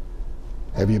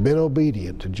 Have you been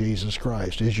obedient to Jesus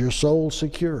Christ? Is your soul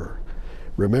secure?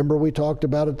 Remember, we talked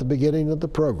about at the beginning of the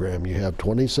program, you have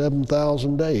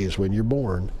 27,000 days when you're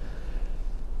born.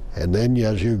 And then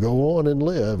as you go on and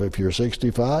live, if you're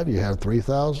 65, you have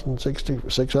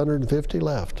 3,650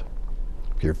 left.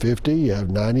 If you're 50, you have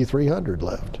 9,300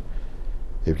 left.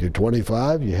 If you're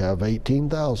 25, you have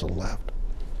 18,000 left.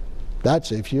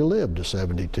 That's if you live to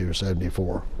 72,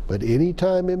 74. But any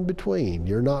time in between,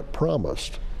 you're not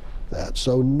promised that.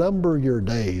 So number your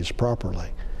days properly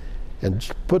and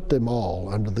put them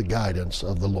all under the guidance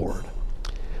of the Lord.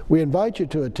 We invite you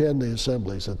to attend the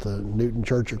assemblies at the Newton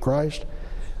Church of Christ.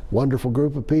 Wonderful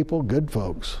group of people, good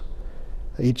folks.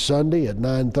 Each Sunday at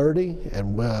 9:30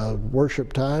 and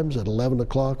worship times at 11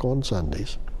 o'clock on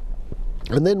Sundays.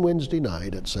 And then Wednesday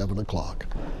night at 7 o'clock.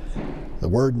 The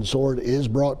Word and Sword is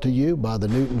brought to you by the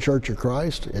Newton Church of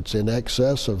Christ. It's in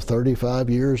excess of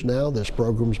 35 years now this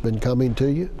program's been coming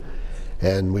to you.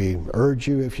 And we urge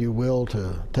you, if you will,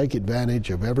 to take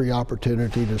advantage of every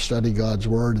opportunity to study God's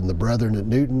Word. And the brethren at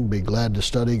Newton be glad to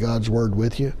study God's Word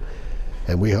with you.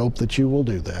 And we hope that you will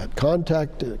do that.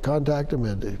 Contact them at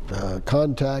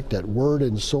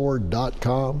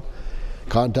contact@wordandsword.com.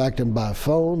 Contact them by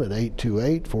phone at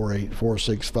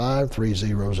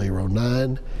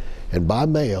 828-465-3009 and by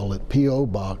mail at P.O.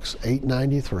 Box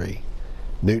 893,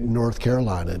 Newton, North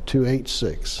Carolina,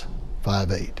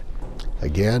 28658.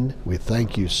 Again, we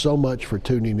thank you so much for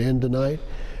tuning in tonight.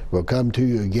 We'll come to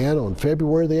you again on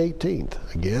February the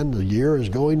 18th. Again, the year is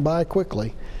going by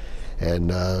quickly.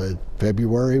 And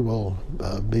February will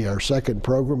be our second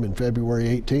program in February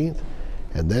 18th,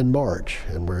 and then March,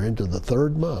 and we're into the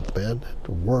third month, man.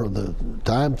 The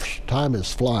time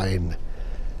is flying,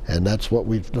 and that's what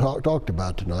we've talked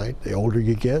about tonight. The older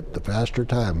you get, the faster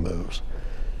time moves.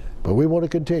 But we want to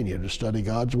continue to study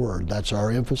God's Word. That's our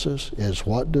emphasis, is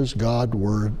what does God's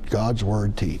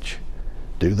Word teach?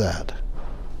 Do that.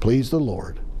 Please the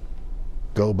Lord.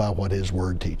 Go by what His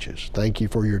Word teaches. Thank you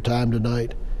for your time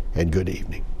tonight, and good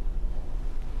evening.